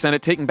keeping the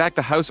Senate, taking back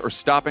the House, or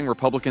stopping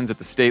Republicans at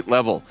the state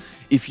level.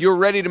 If you're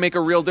ready to make a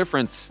real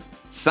difference,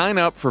 sign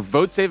up for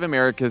Vote Save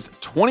America's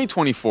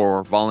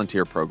 2024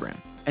 volunteer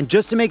program. And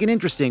just to make it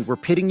interesting, we're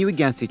pitting you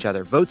against each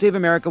other. Vote Save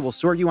America will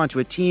sort you onto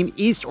a team,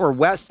 east or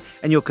west,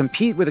 and you'll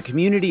compete with a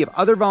community of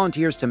other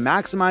volunteers to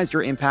maximize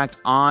your impact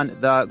on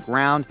the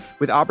ground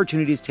with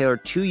opportunities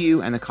tailored to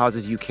you and the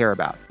causes you care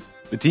about.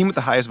 The team with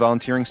the highest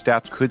volunteering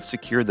stats could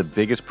secure the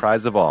biggest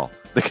prize of all,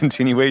 the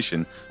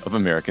continuation of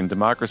American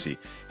democracy.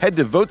 Head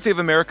to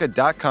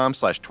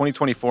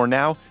votesaveamerica.com/2024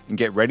 now and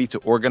get ready to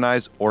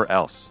organize or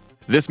else.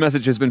 This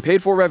message has been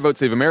paid for by Vote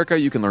Save America.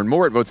 You can learn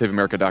more at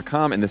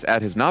votesaveamerica.com, and this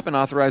ad has not been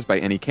authorized by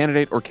any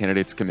candidate or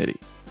candidates committee.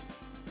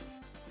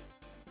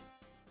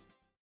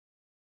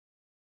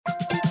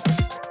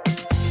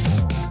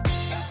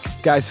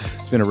 Guys,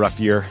 it's been a rough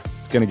year.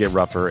 It's going to get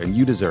rougher, and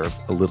you deserve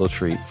a little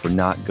treat for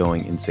not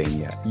going insane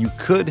yet. You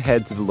could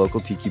head to the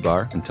local tiki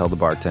bar and tell the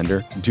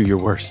bartender, do your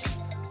worst.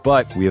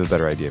 But we have a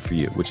better idea for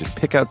you, which is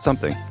pick out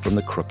something from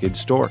the Crooked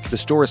store. The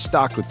store is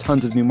stocked with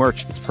tons of new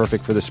merch. It's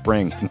perfect for the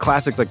spring. And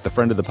classics like the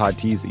Friend of the Pod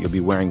tees that you'll be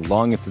wearing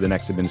long into the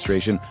next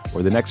administration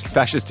or the next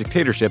fascist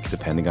dictatorship,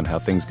 depending on how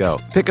things go.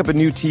 Pick up a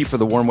new tee for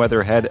the warm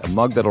weather ahead, a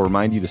mug that'll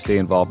remind you to stay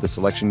involved this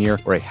election year,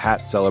 or a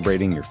hat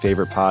celebrating your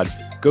favorite pod.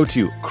 Go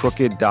to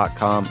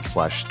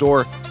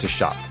crooked.com/store to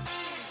shop.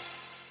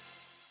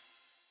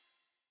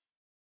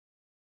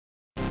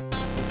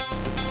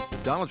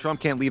 Donald Trump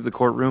can't leave the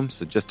courtroom,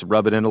 so just to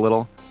rub it in a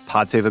little,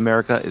 Pod Save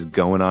America is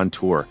going on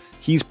tour.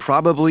 He's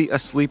probably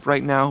asleep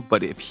right now,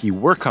 but if he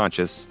were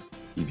conscious,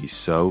 he'd be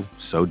so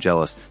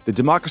jealous. The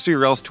Democracy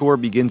or Else tour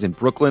begins in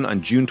Brooklyn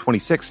on June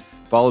 26th,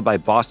 followed by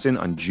Boston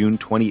on June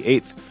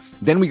 28th.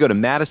 Then we go to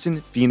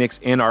Madison,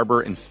 Phoenix, Ann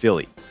Arbor, and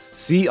Philly.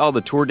 See all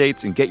the tour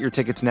dates and get your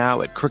tickets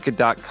now at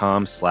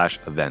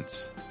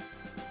crooked.com/events.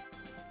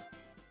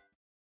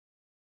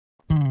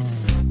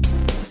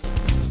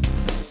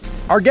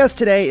 Our guest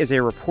today is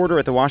a reporter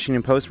at the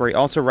Washington Post, where he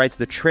also writes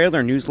the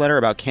Trailer newsletter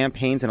about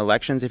campaigns and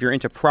elections. If you're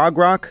into prog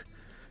rock,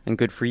 and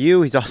good for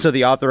you, he's also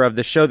the author of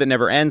The Show That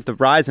Never Ends, The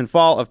Rise and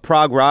Fall of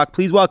Prog Rock.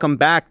 Please welcome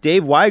back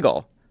Dave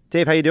Weigel.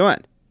 Dave, how you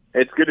doing?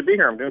 It's good to be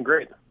here. I'm doing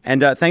great.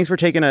 And thanks for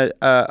taking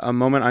a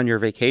moment on your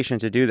vacation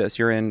to do this.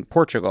 You're in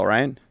Portugal,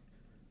 right?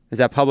 Is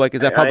that public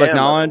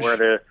knowledge?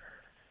 Where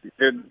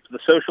the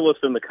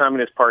socialists and the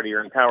Communist Party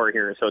are in power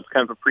here, so it's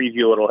kind of a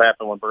preview of what'll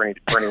happen when Bernie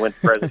wins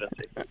the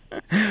presidency.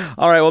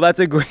 All right, well, that's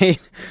a great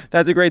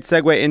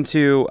segue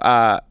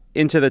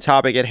into the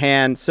topic at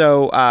hand.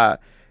 So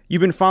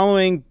you've been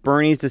following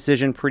Bernie's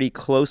decision pretty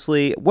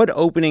closely. What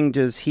opening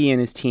does he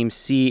and his team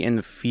see in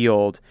the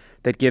field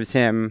that gives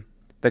him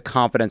the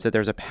confidence that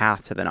there's a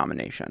path to the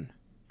nomination?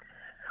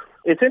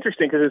 It's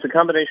interesting because it's a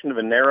combination of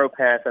a narrow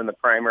path in the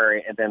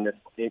primary and then this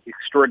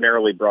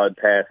extraordinarily broad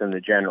path in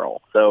the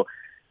general. So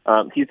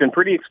he's been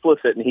pretty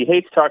explicit, and he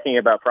hates talking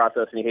about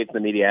process, and he hates the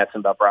media asking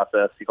about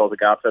process. He calls it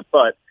gossip,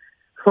 but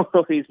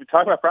he's been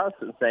talking about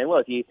process and saying,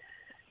 look, he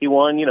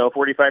won,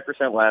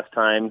 45% last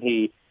time.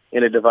 He,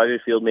 in a divided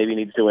field, maybe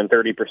needs to win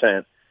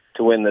 30%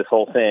 to win this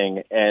whole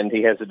thing, and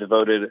he has a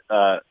devoted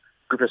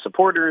group of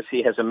supporters.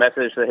 He has a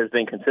message that has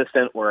been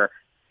consistent, where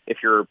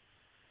if you're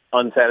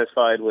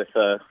unsatisfied with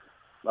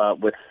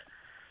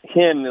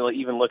him,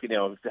 even looking,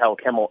 how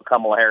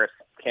Kamala Harris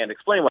can't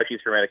explain why she's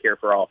for Medicare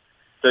for all.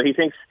 So he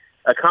thinks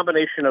a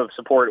combination of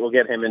support will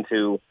get him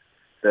into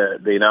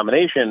the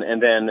nomination,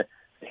 and then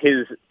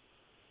his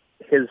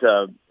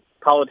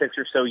politics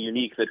are so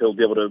unique that he'll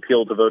be able to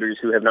appeal to voters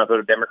who have not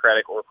voted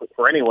Democratic or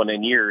for anyone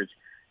in years,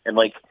 and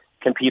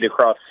compete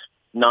across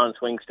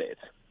non-swing states.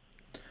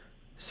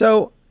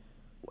 So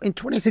in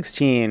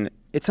 2016,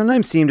 it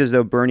sometimes seemed as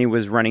though Bernie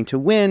was running to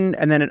win,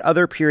 and then at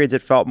other periods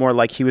it felt more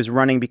like he was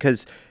running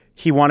because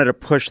he wanted to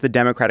push the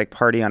Democratic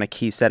Party on a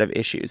key set of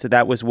issues. So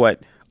that was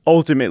what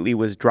ultimately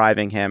was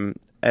driving him.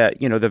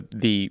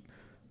 The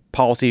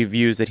policy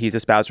views that he's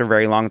espoused for a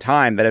very long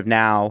time that have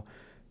now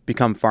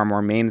become far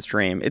more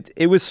mainstream.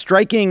 It was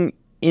striking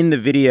in the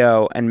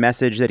video and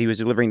message that he was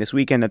delivering this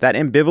weekend that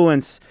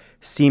ambivalence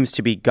seems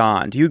to be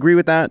gone. Do you agree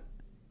with that?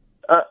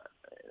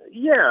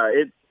 Yeah,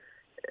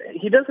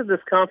 he does have this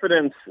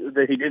confidence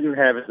that he didn't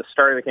have at the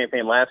start of the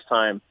campaign last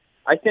time.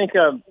 I think,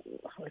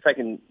 if I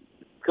can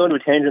go into a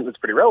tangent that's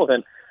pretty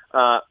relevant,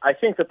 I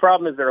think the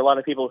problem is there are a lot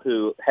of people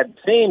who had the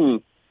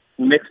same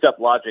mixed up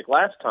logic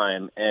last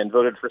time and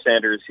voted for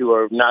Sanders who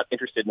are not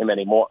interested in him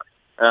anymore.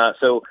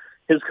 So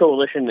his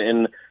coalition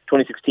in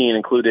 2016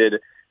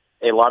 included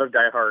a lot of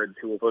diehards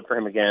who will vote for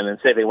him again and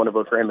say they want to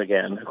vote for him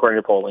again,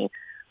 according to polling.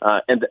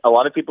 And a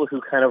lot of people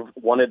who kind of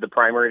wanted the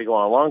primary to go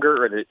on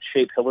longer or to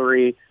shape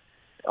Hillary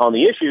on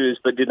the issues,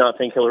 but did not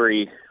think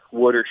Hillary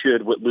would or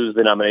should lose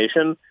the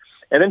nomination.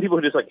 And then people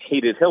who just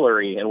hated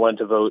Hillary and wanted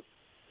to vote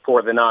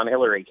for the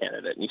non-Hillary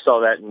candidate. And you saw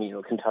that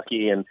in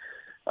Kentucky and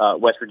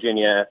West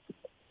Virginia,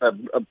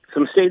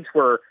 some states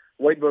where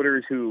white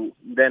voters who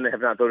then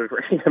have not voted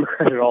for any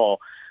Democrat at all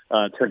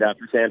turned out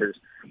for Sanders.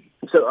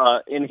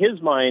 So in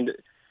his mind,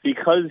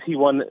 because he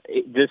won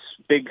this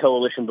big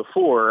coalition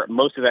before,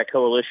 most of that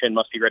coalition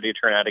must be ready to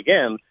turn out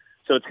again.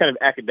 So it's kind of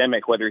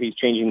academic whether he's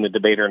changing the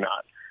debate or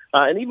not.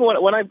 And even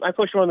when I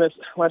pushed him on this,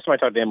 last time I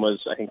talked to him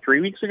was, I think,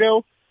 3 weeks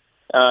ago.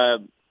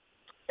 And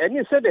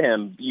you said to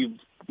him, you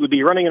would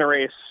be running in a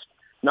race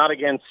not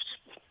against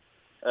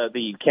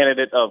the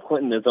candidate of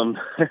Clintonism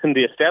and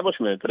the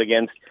establishment, but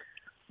against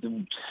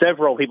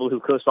several people who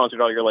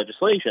co-sponsored all your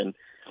legislation.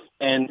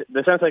 And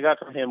the sense I got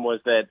from him was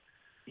that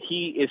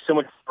he is so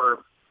much more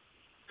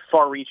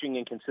far-reaching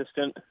and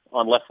consistent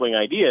on left-wing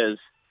ideas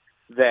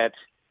that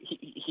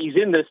he's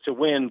in this to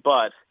win,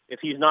 but if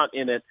he's not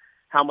in it,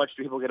 how much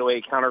do people get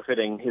away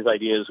counterfeiting his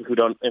ideas who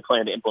don't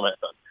plan to implement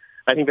them?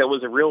 I think that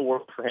was a real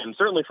work for him,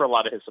 certainly for a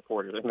lot of his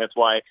supporters. I think that's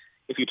why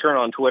if you turn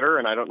on Twitter,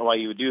 and I don't know why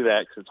you would do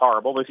that because it's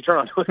horrible, but if you turn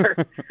on Twitter,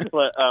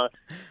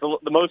 the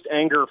most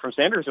anger from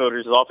Sanders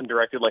voters is often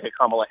directed like a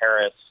Kamala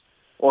Harris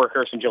or a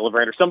Kirsten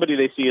Gillibrand or somebody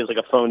they see as like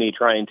a phony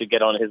trying to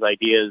get on his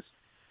ideas.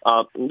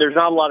 There's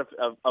not a lot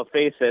of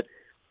faith that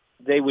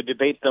they would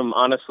debate them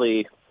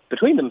honestly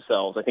between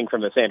themselves, I think,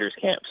 from the Sanders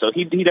camp. So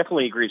he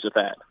definitely agrees with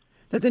that.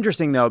 That's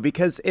interesting, though,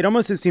 because it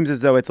almost seems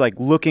as though it's like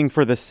looking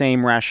for the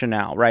same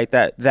rationale, right?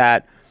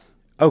 That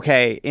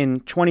okay, in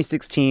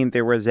 2016,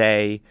 there was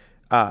an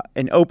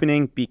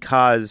opening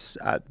because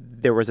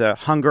there was a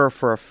hunger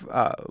for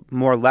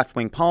more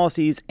left-wing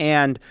policies,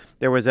 and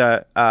there was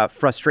a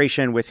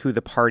frustration with who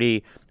the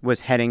party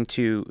was heading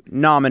to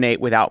nominate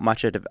without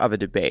much of a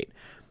debate.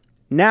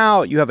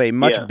 Now you have a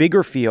much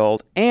bigger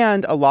field,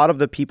 and a lot of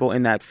the people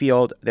in that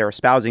field, they're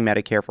espousing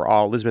Medicare for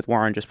all. Elizabeth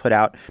Warren just put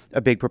out a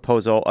big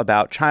proposal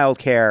about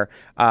childcare.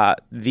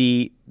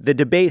 The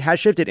debate has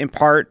shifted in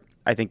part,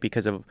 I think,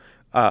 because of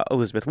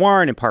Elizabeth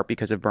Warren, in part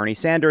because of Bernie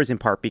Sanders, in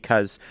part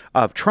because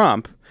of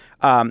Trump.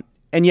 And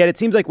yet it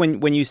seems like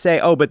when you say,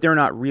 oh, but they're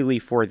not really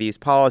for these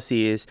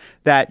policies,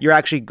 that you're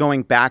actually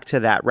going back to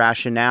that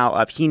rationale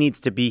of he needs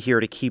to be here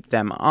to keep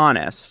them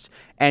honest.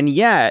 And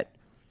yet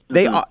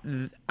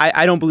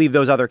I don't believe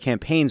those other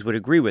campaigns would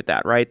agree with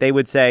that, right? They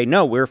would say,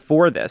 no, we're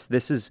for this.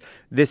 This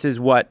is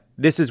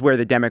where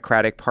the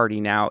Democratic Party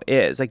now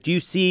is. Like, do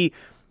you see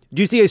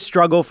a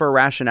struggle for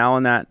rationale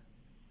in that?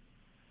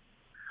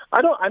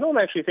 I don't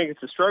actually think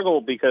it's a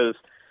struggle because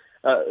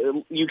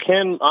you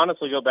can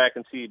honestly go back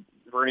and see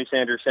Bernie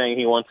Sanders saying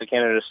he wants a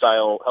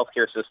Canada-style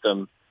healthcare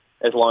system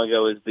as long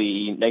ago as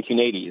the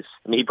 1980s.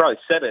 I mean, he probably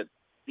said it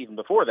even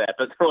before that,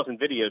 but there wasn't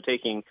video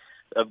taking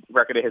a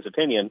record of his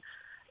opinion.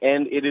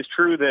 And it is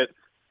true that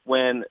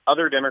when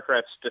other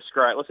Democrats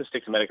describe, let's just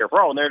stick to Medicare for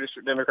all, when their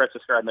Democrats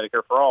describe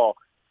Medicare for all,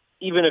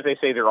 even if they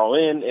say they're all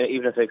in,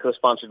 even if they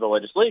co-sponsored the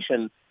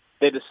legislation,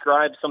 they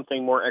describe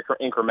something more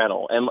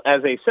incremental. And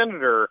as a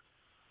senator,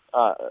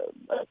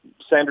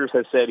 Sanders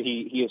has said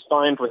he is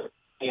fine with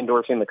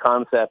endorsing the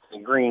concept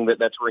and agreeing that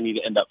that's where we need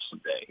to end up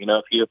someday. You know,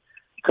 if you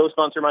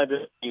co-sponsor my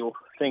bill, you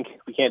think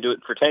we can't do it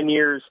for 10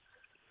 years,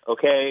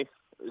 okay.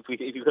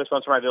 If you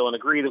co-sponsor my bill and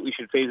agree that we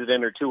should phase it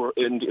in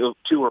in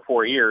 2 or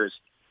 4 years,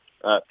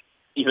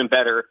 even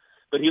better.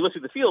 But he looked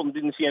at the field and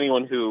didn't see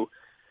anyone who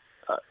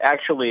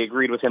actually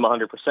agreed with him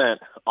 100%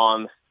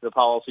 on the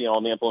policy and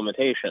on the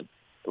implementation.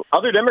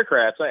 Other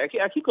Democrats, I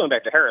keep going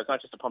back to Harris,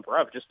 not just to pump her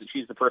up, just that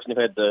she's the person who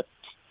had the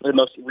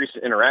most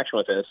recent interaction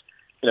with this.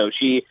 You know,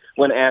 she,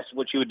 when asked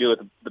what she would do with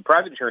the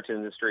private insurance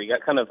industry,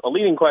 got kind of a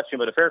leading question,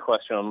 but a fair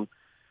question on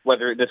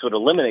whether this would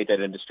eliminate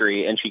that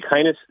industry. And she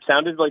kind of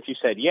sounded like she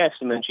said yes,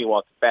 and then she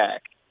walked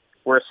back,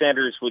 whereas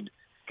Sanders would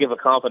give a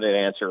confident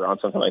answer on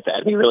something like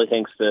that. He really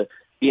thinks the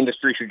the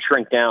industry should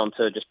shrink down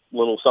to just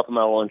little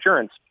supplemental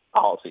insurance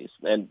policies,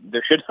 and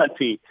there should not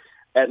be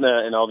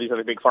Aetna and all these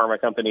other big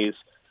pharma companies,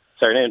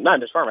 not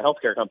just pharma,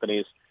 healthcare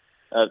companies,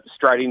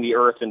 striding the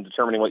earth and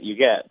determining what you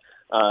get.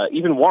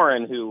 Even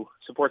Warren, who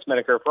supports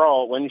Medicare for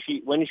all, when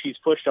she's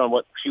pushed on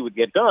what she would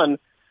get done,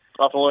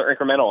 often a little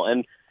incremental.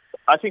 And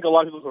I think a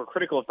lot of people who are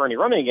critical of Bernie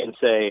running again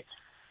say,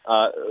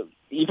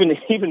 even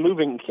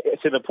moving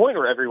to the point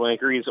where everyone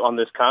agrees on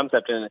this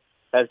concept and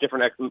has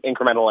different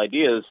incremental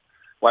ideas,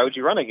 why would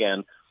you run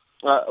again?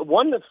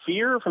 One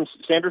fear from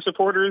Sanders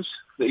supporters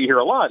that you hear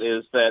a lot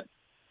is that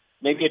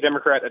maybe a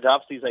Democrat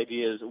adopts these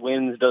ideas,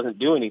 wins, doesn't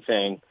do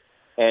anything,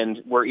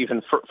 and we're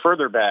even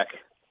further back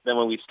than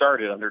when we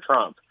started under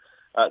Trump.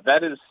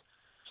 That is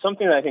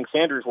something that I think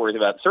Sanders worries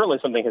about, certainly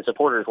something his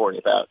supporters worry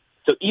about.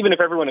 So even if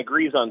everyone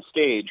agrees on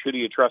stage, who do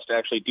you trust to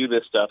actually do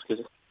this stuff?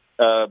 Because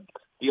I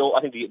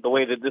think the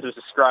way that this is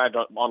described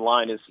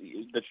online is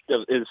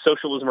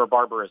socialism or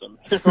barbarism.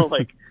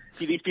 Like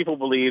these people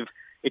believe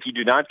if you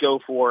do not go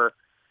for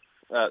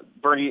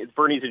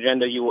Bernie's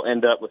agenda, you will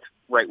end up with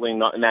right-wing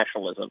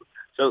nationalism.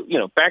 So,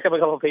 back up a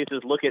couple of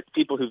paces, look at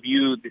people who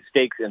view the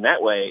stakes in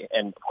that way,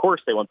 and of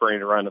course they want Bernie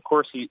to run. Of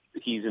course he's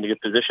in a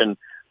good position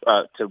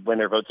to win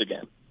their votes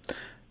again.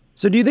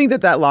 So do you think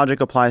that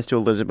logic applies to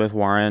Elizabeth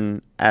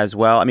Warren as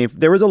well? I mean,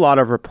 there was a lot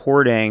of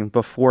reporting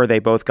before they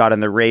both got in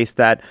the race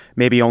that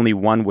maybe only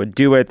one would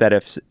do it, that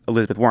if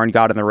Elizabeth Warren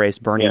got in the race,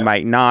 Bernie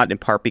might not, in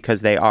part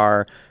because they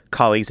are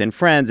colleagues and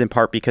friends, in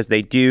part because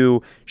they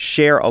do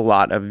share a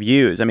lot of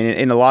views. I mean,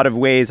 in a lot of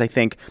ways, I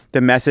think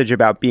the message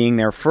about being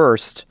there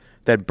first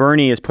that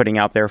Bernie is putting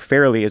out there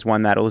fairly is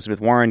one that Elizabeth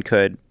Warren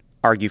could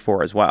argue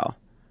for as well.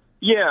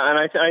 Yeah, and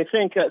I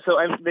think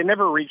they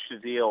never reached a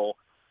deal.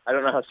 I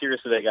don't know how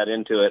seriously they got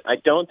into it. I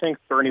don't think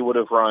Bernie would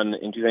have run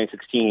in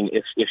 2016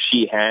 if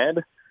she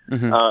had.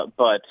 Mm-hmm.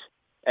 But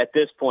at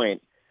this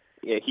point,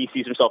 he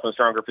sees himself in a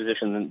stronger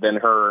position than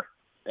her.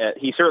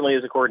 He certainly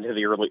is, according to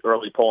the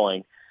early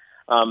polling.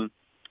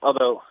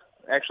 Although,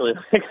 actually,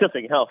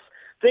 something else.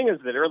 The thing is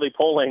that early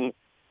polling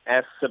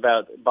asks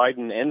about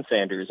Biden and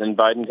Sanders, and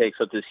Biden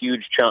takes up this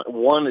huge chunk.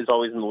 One is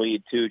always in the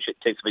lead. Two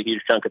takes up a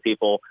huge chunk of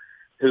people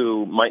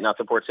who might not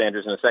support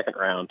Sanders in the second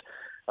round.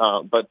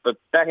 But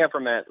backing up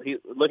from that,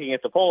 looking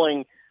at the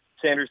polling,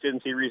 Sanders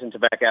didn't see reason to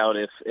back out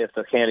if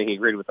the candidate he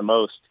agreed with the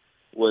most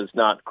was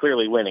not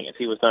clearly winning, if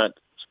he was not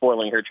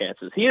spoiling her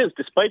chances. He is,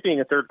 despite being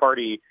a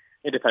third-party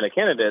independent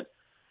candidate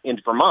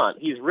in Vermont,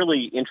 he's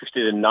really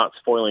interested in not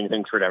spoiling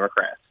things for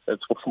Democrats.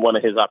 That's one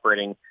of his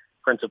operating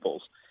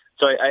principles.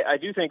 So I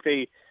do think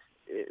they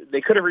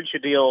could have reached a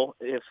deal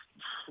if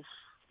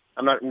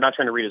I'm not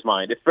trying to read his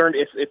mind.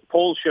 If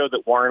polls showed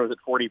that Warren was at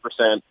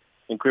 40%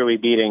 and clearly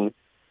beating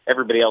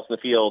everybody else in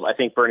the field, I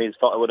think Bernie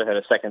would have had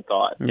a second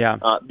thought. Yeah.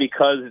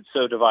 Because it's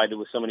so divided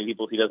with so many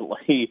people he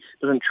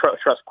doesn't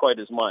trust quite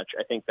as much.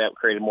 I think that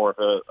created more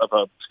of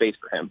a space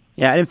for him.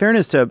 Yeah, and in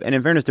fairness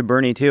to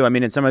Bernie too, I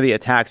mean, in some of the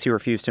attacks he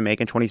refused to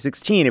make in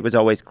 2016, it was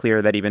always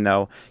clear that even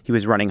though he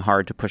was running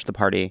hard to push the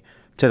party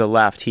to the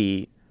left,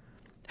 he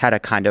had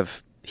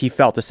he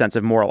felt a sense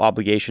of moral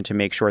obligation to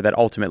make sure that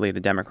ultimately the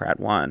Democrat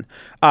won.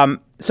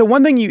 So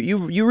one thing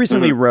you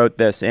recently wrote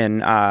this in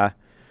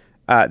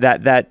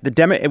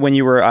when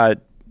you were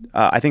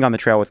I think on the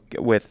trail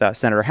with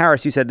Senator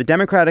Harris, you said the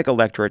Democratic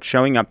electorate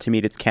showing up to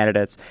meet its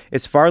candidates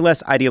is far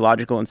less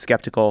ideological and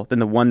skeptical than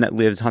the one that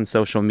lives on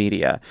social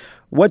media.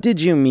 What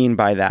did you mean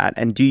by that?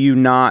 And do you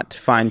not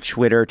find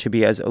Twitter to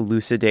be as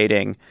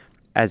elucidating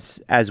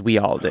as we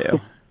all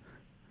do?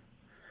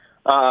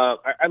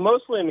 I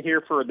mostly am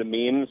here for the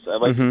memes. I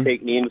like to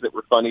take memes that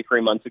were funny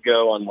 3 months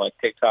ago on like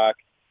TikTok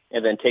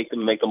and then take them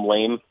and make them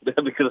lame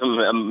because I'm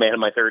a man in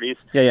my 30s.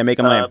 Yeah, make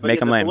them lame. But make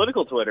them lame.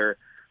 Political Twitter,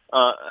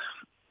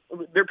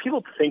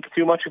 people think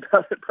too much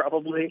about it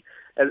probably.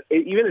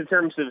 Even in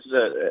terms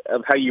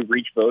of how you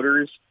reach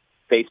voters,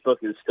 Facebook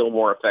is still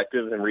more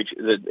effective in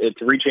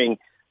reaching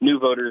new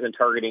voters and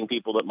targeting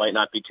people that might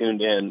not be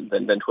tuned in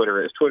than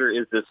Twitter is. Twitter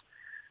is this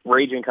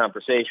raging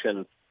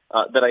conversation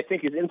that I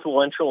think is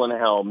influential in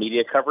how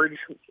media coverage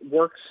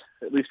works,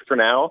 at least for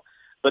now,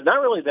 but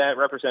not really that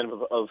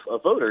representative of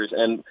voters.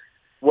 And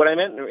what I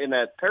meant in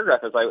that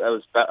paragraph is I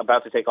was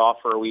about to take off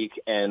for a week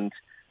and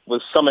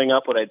was summing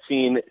up what I'd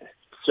seen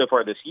so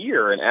far this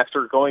year. And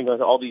after going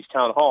to all these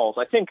town halls,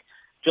 I think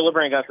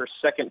Gillibrand got her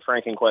second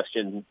Franken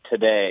question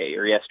today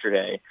or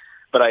yesterday,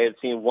 but I had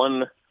seen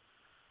one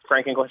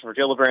Franken question for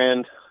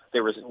Gillibrand.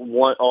 There was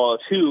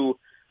two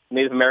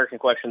Native American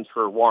questions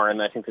for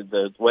Warren. I think that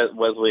the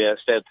Wesley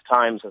Stead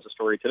Times has a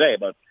story today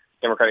about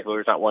Democratic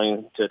voters not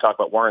wanting to talk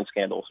about Warren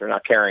scandals or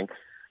not caring.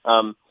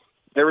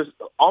 There were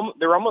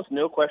almost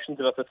no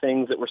questions about the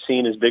things that were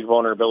seen as big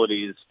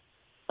vulnerabilities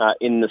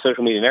in the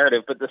social media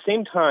narrative, but at the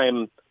same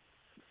time,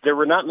 there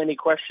were not many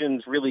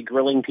questions really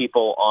grilling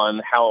people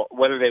on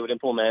whether they would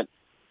implement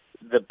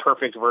the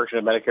perfect version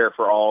of Medicare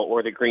for all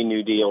or the Green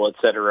New Deal, et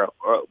cetera,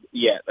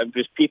 yet.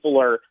 Just people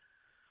are,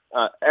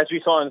 as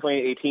we saw in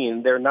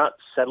 2018, they're not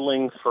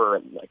settling for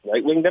like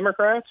right-wing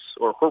Democrats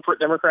or corporate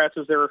Democrats,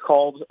 as they were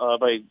called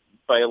by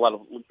a lot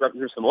of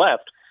groups on the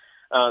left.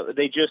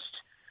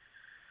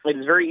 it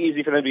is very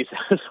easy for them to be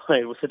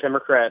satisfied with a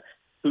Democrat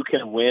who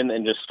can win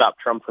and just stop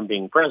Trump from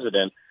being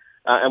president.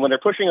 And when they're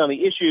pushing on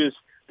the issues,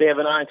 they have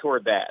an eye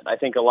toward that. I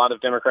think a lot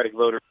of Democratic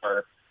voters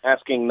are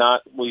asking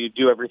not, will you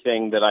do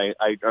everything that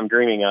I'm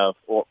dreaming of,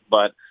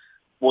 but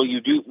will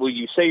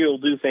you say you'll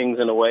do things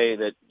in a way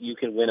that you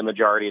can win a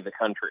majority of the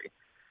country?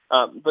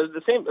 But at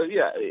the same,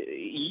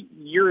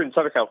 you're in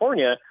Southern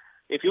California.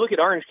 If you look at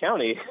Orange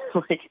County,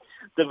 like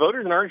the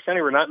voters in Orange County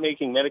were not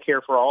making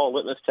Medicare for All a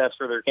litmus test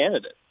for their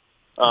candidate.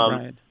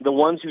 Right. The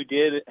ones who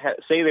did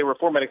say they were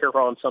for Medicare for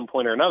All at some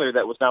point or another,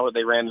 that was not what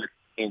they ran their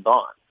campaigns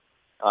on.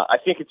 I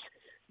think it's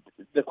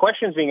the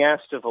questions being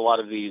asked of a lot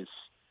of these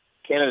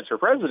candidates for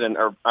president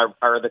are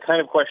the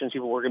kind of questions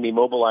people were going to be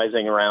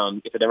mobilizing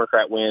around if a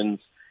Democrat wins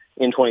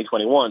in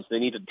 2021. So they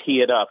need to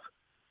tee it up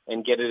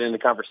and get it into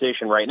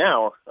conversation right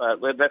now.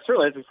 That's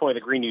certainly at the point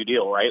of the Green New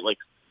Deal, right? Like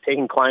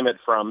taking climate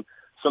from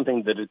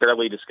something that is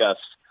barely discussed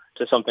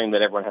to something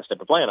that everyone has to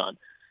have a plan on.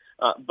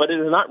 But it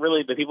is not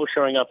really the people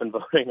showing up and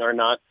voting are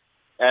not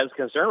as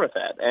concerned with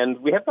that. And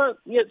we have not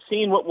yet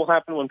seen what will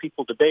happen when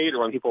people debate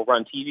or when people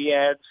run TV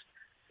ads,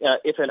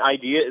 if an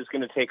idea is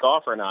going to take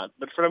off or not.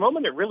 But for the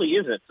moment, it really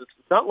isn't.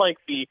 It's not like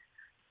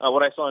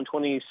what I saw in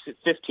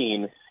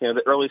 2015,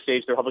 the early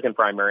stage Republican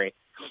primary,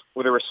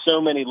 where there were so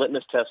many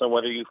litmus tests on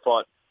whether you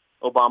fought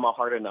Obama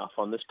hard enough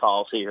on this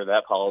policy or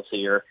that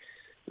policy or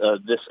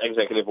this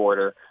executive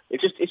order.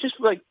 It's just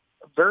like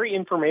very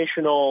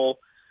informational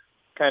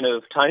kind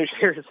of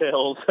timeshare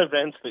sales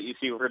events that you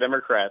see for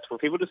Democrats, where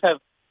people just have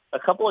a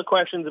couple of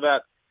questions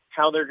about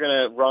how they're going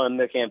to run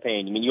their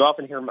campaign. I mean, you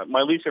often hear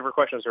my least favorite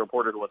question as a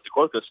reporter to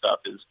quote this stuff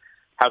is,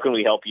 "How can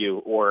we help you?"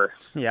 or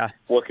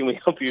 "What can we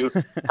help you?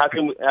 How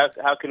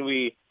can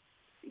we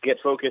get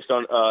focused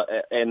on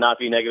and not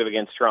be negative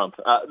against Trump?"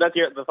 That's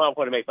the final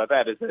point to make about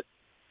that is that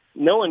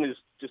no one is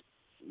just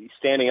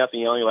standing up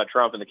and yelling about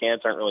Trump, and the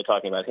candidates aren't really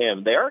talking about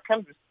him. They are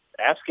kind of just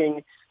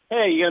asking,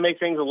 "Hey, you going to make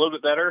things a little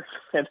bit better?"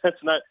 And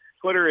that's not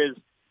Twitter is,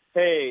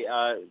 "Hey,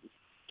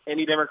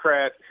 any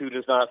Democrat who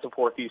does not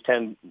support these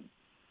 10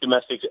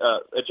 domestic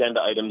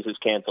agenda items is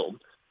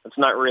canceled." That's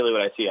not really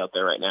what I see out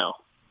there right now.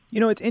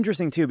 It's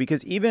interesting, too,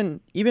 because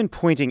even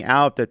pointing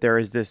out that there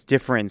is this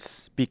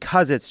difference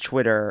because it's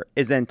Twitter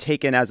is then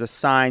taken as a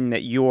sign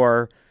that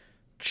you're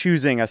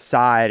choosing a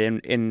side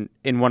in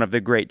one of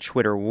the great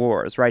Twitter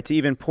wars, right? To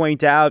even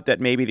point out that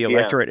maybe the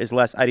electorate is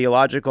less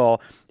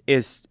ideological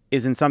is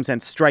in some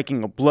sense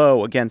striking a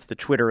blow against the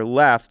Twitter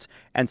left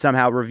and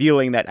somehow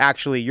revealing that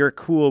actually you're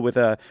cool with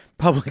a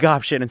public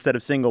option instead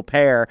of single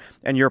payer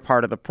and you're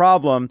part of the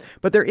problem.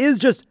 But there is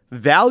just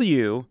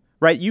value,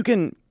 right?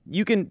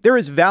 There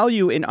is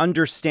value in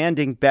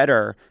understanding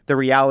better the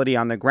reality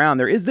on the ground.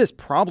 There is this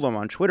problem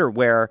on Twitter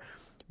where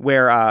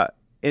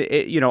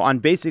on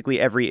basically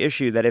every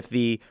issue that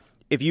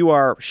if you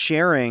are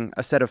sharing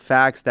a set of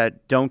facts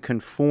that don't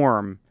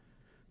conform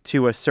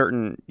to a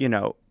certain,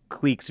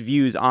 clique's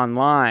views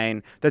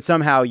online, that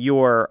somehow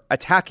you're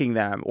attacking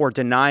them or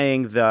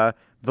denying the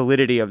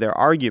validity of their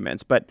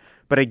arguments. But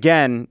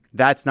again,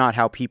 that's not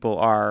how people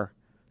are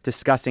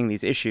discussing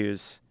these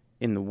issues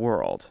in the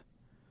world,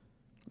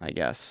 I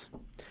guess.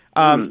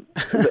 I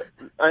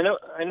know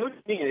what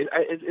you mean.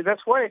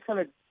 That's why I kind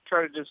of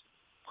try to just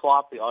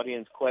plop the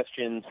audience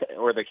questions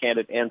or the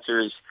candidate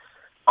answers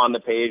on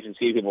the page and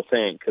see what people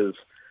think, because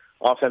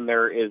often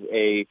there is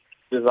a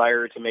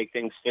desire to make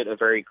things fit a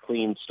very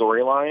clean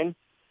storyline.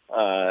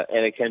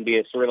 And it can be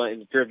a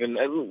storyline driven.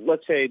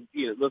 Let's say,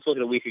 let's look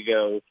at a week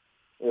ago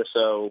or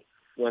so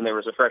when there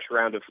was a fresh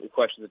round of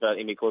questions about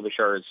Amy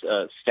Klobuchar's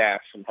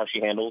staff and how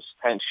she handles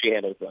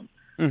them.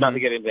 Mm-hmm. Not to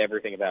get into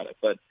everything about it,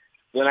 but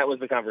when that was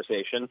the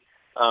conversation,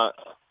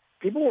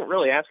 people weren't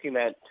really asking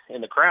that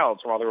in the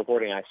crowds from all the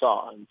reporting I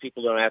saw. And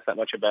people don't ask that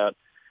much about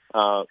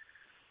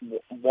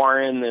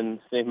Warren and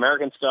the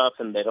American stuff,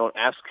 and they don't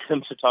ask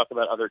him to talk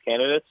about other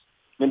candidates.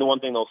 I mean, the one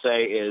thing they'll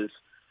say is,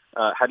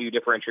 how do you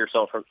differentiate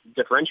yourself from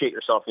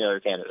the other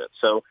candidates?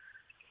 So,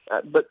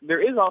 but there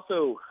is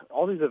also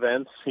all these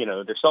events.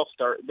 They're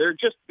self-start. They're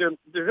just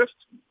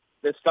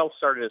as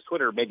self-started as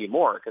Twitter, maybe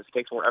more, because it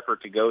takes more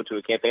effort to go to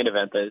a campaign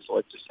event than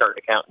let's just start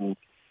an account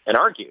and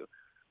argue.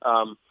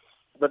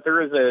 But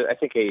there is I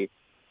think a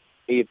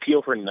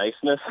appeal for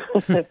niceness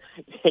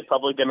at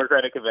public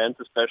Democratic events,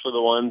 especially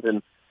the ones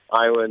in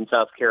Iowa and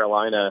South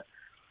Carolina.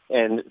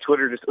 And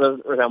Twitter just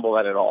doesn't resemble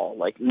that at all.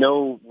 Like,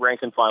 no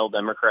rank-and-file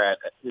Democrat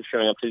who's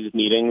showing up to these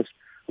meetings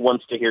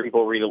wants to hear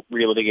people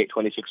relitigate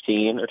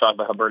 2016 or talk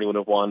about how Bernie would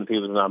have won if he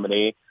was the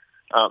nominee.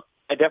 I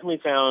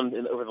definitely found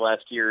over the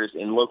last years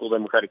in local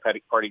Democratic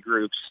Party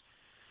groups,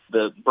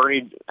 the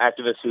Bernie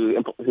activists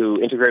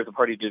who integrated the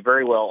party did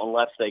very well,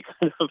 unless they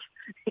kind of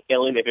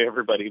alienated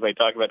everybody by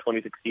talking about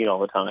 2016 all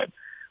the time.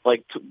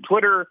 Like,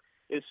 Twitter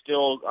is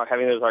still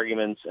having those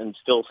arguments and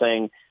still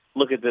saying,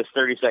 look at this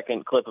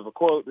 30-second clip of a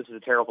quote. This is a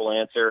terrible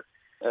answer.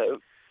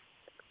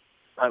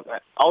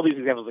 All these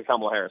examples of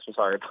Kamala Harris, I'm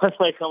sorry. But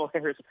like Kamala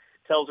Harris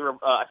tells her,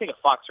 I think a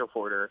Fox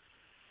reporter,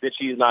 that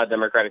she's not a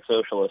Democratic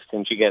socialist,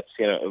 and she gets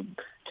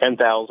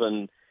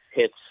 10,000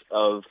 hits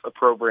of a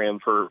program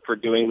for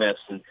doing this,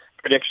 and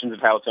predictions of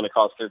how it's going to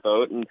cost their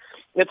vote. And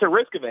it's a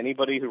risk of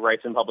anybody who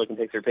writes in public and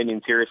takes their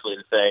opinion seriously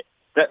to say,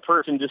 that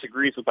person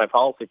disagrees with my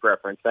policy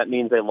preference. That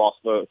means they lost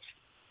votes.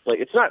 Like,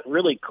 it's not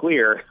really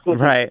clear,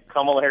 right?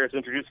 Kamala Harris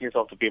introducing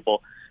herself to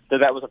people,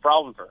 that was a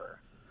problem for her.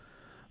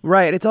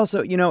 Right. It's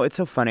also, it's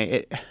so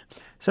funny.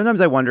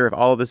 Sometimes I wonder if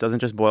all of this doesn't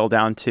just boil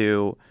down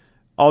to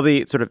all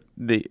the sort of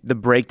the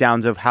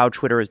breakdowns of how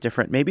Twitter is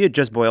different. Maybe it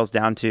just boils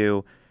down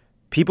to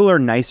people are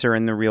nicer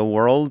in the real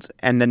world,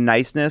 and the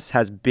niceness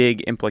has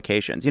big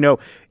implications.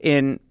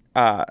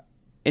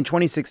 In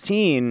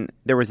 2016,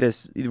 there was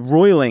this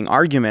roiling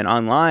argument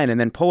online, and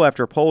then poll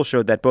after poll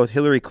showed that both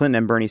Hillary Clinton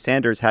and Bernie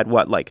Sanders had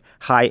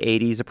high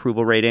 80s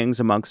approval ratings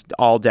amongst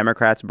all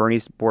Democrats, Bernie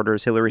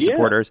supporters, Hillary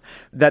supporters,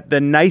 that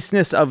the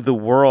niceness of the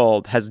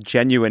world has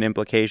genuine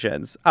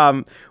implications.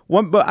 But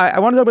I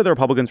want to talk about the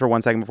Republicans for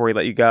 1 second before we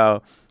let you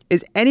go.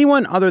 Is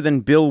anyone other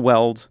than Bill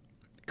Weld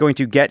going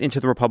to get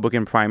into the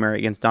Republican primary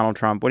against Donald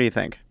Trump? What do you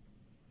think?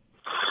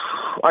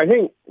 I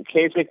think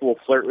Kasich will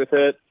flirt with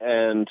it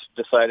and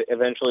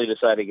eventually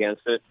decide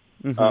against it.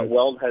 Mm-hmm.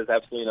 Weld has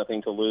absolutely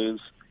nothing to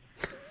lose,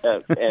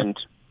 and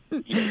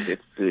if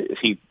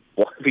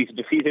he's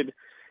defeated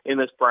in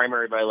this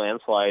primary by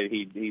landslide,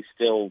 he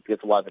still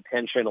gets a lot of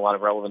attention, a lot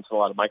of relevance, and a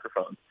lot of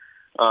microphones.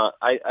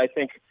 I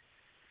think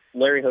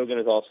Larry Hogan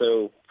is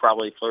also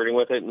probably flirting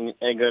with it and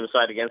going to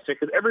decide against it,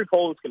 because every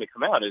poll that's going to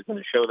come out is going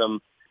to show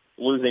them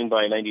losing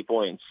by 90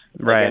 points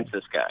against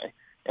this guy.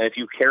 And if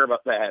you care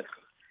about that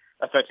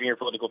affecting your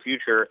political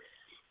future,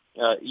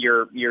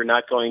 you're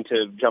not going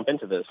to jump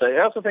into this. I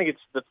also think it's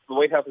the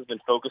White House has been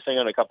focusing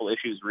on a couple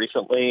issues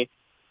recently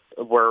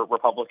where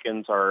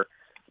Republicans are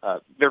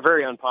they're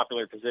very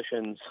unpopular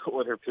positions,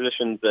 or they're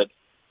positions that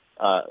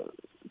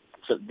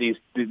certainly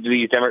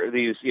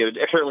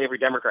every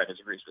Democrat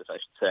disagrees with, I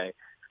should say.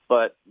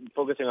 But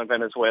focusing on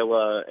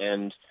Venezuela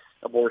and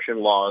abortion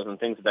laws and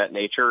things of that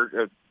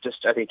nature,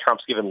 I think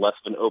Trump's given less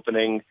of an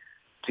opening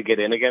to get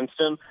in against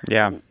him.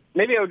 Yeah.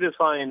 Maybe I would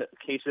define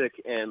Kasich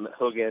and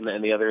Hogan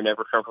and the other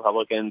Never Trump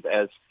Republicans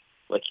as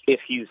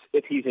if he's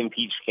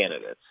impeached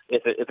candidates.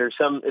 If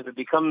it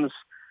becomes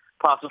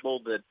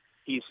possible that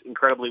he's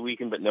incredibly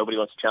weakened but nobody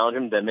wants to challenge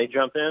him, then they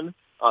jump in.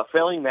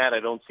 Failing that, I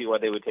don't see why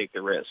they would take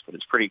the risk, but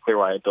it's pretty clear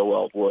why Bill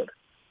Weld would.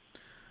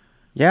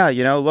 Yeah,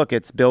 look,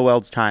 it's Bill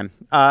Weld's time.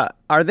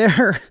 Are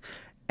there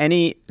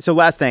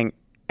last thing,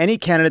 any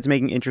candidates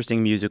making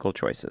interesting musical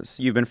choices?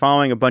 You've been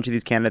following a bunch of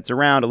these candidates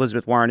around.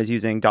 Elizabeth Warren is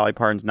using Dolly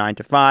Parton's 9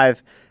 to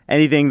 5.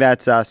 Anything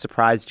that's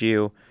surprised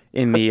you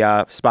in the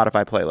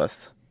Spotify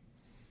playlist?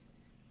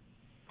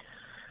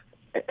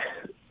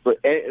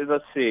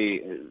 Let's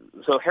see.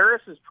 So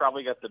Harris has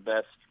probably got the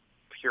best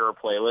pure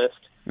playlist.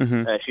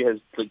 Mm-hmm. She has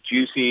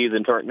Juicy, the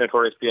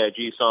Notorious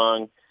B.I.G.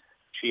 song.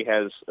 She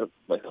has a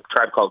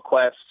Tribe Called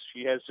Quest.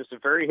 She has just a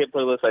very hit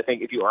playlist. I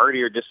think if you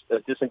already are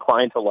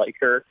disinclined to like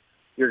her,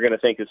 you're going to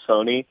think it's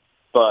phony.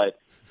 But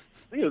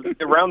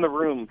around the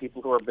room,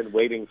 people who have been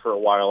waiting for a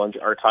while and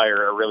are tired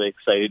are really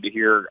excited to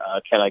hear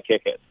Can I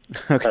Kick It?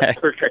 Okay.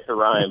 Check the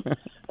rhyme.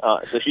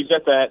 So she's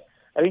got that.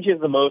 I think she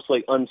has the most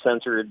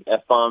uncensored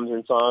F-bombs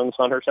in songs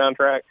on her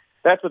soundtrack.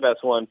 That's the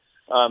best one.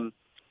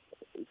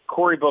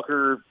 Cory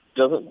Booker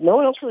doesn't. No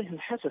one else really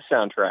has a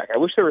soundtrack. I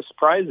wish there were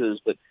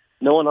surprises, but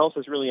no one else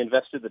has really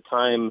invested the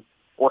time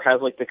or has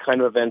the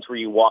kind of events where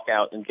you walk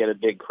out and get a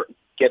big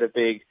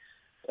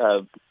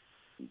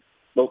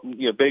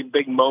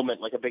big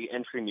moment, like a big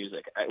entry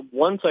music.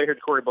 Once I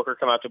heard Cory Booker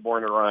come out to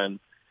Born to Run,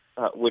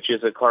 which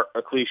is a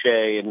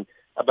cliche and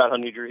about how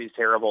New Jersey's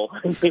terrible,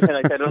 and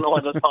I don't know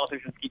why those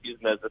politicians keep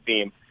using that as a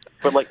theme.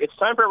 But it's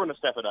time for everyone to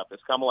step it up.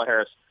 Because Kamala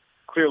Harris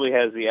clearly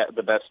has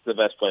the best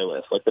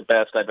playlist, the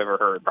best I've ever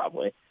heard,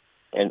 probably.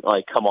 And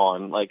come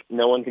on,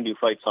 no one can do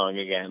Fight Song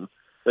again.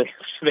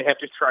 They have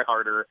to try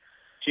harder.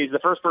 She's the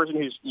first person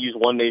who's used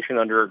One Nation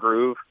Under a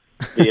Groove,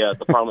 the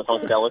Parliament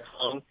Funkadelic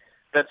song.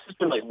 That's just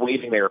been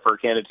waiting there for a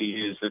candidate to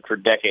use it for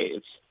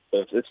decades.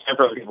 So it's time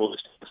for other people to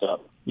step this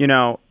up.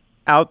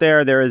 Out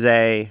there is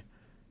a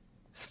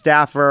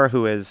staffer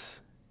who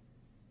is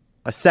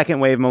a second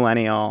wave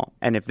millennial,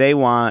 and if they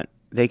want,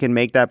 they can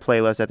make that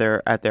playlist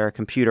at their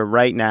computer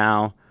right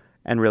now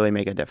and really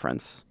make a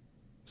difference.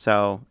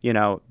 So,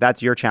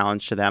 that's your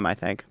challenge to them, I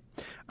think.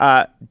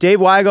 Dave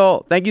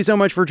Weigel, thank you so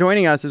much for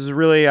joining us. This was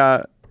really,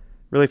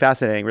 really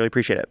fascinating. Really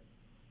appreciate it.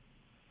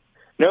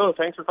 No,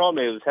 thanks for calling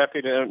me. I was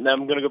happy to. Now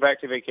I'm going to go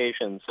back to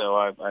vacation, so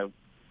I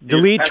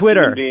delete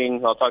Twitter.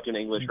 I'll talk to you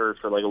in English for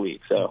a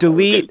week. So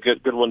delete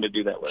good one to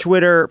do that with.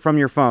 Twitter from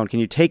your phone. Can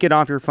you take it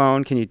off your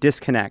phone? Can you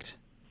disconnect?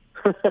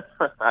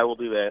 I will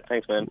do that.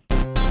 Thanks, man.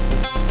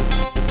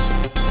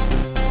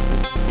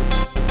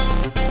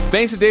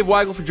 Thanks to Dave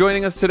Weigel for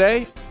joining us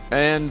today,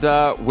 and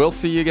we'll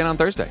see you again on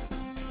Thursday.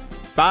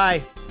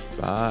 Bye.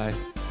 Bye.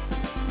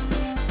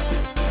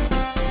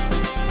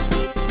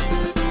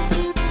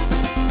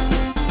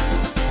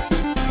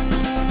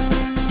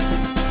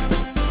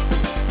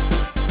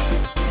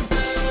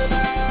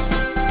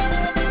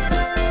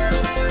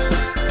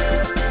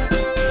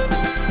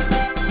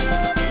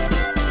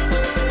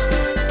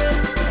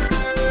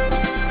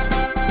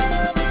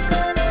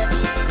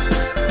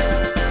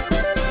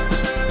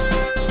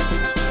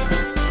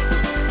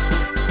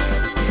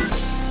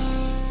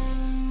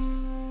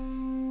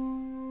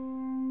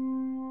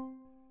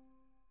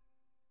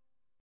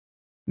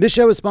 This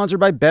show is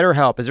sponsored by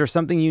BetterHelp. Is there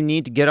something you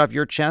need to get off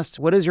your chest?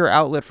 What is your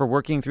outlet for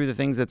working through the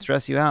things that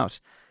stress you out?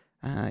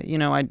 I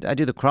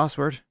do the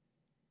crossword.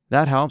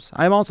 That helps.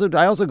 I also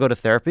go to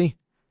therapy,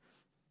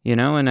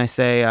 and I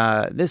say,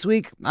 this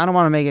week, I don't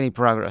want to make any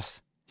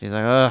progress. She's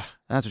like, ugh,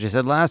 that's what you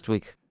said last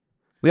week.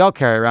 We all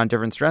carry around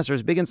different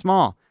stressors, big and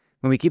small.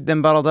 When we keep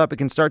them bottled up, it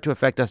can start to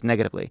affect us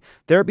negatively.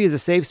 Therapy is a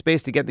safe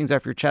space to get things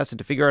off your chest and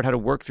to figure out how to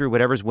work through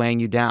whatever's weighing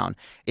you down.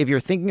 If you're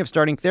thinking of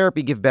starting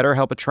therapy, give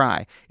BetterHelp a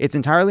try. It's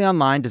entirely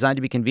online, designed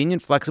to be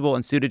convenient, flexible,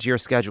 and suited to your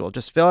schedule.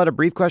 Just fill out a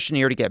brief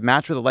questionnaire to get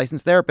matched with a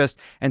licensed therapist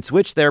and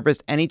switch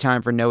therapists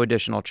anytime for no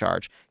additional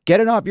charge. Get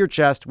it off your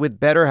chest with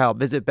BetterHelp.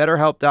 Visit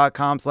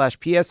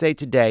BetterHelp.com/PSA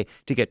today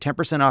to get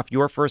 10% off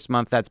your first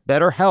month. That's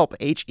BetterHelp,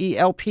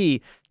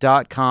 HELP.com/PSA.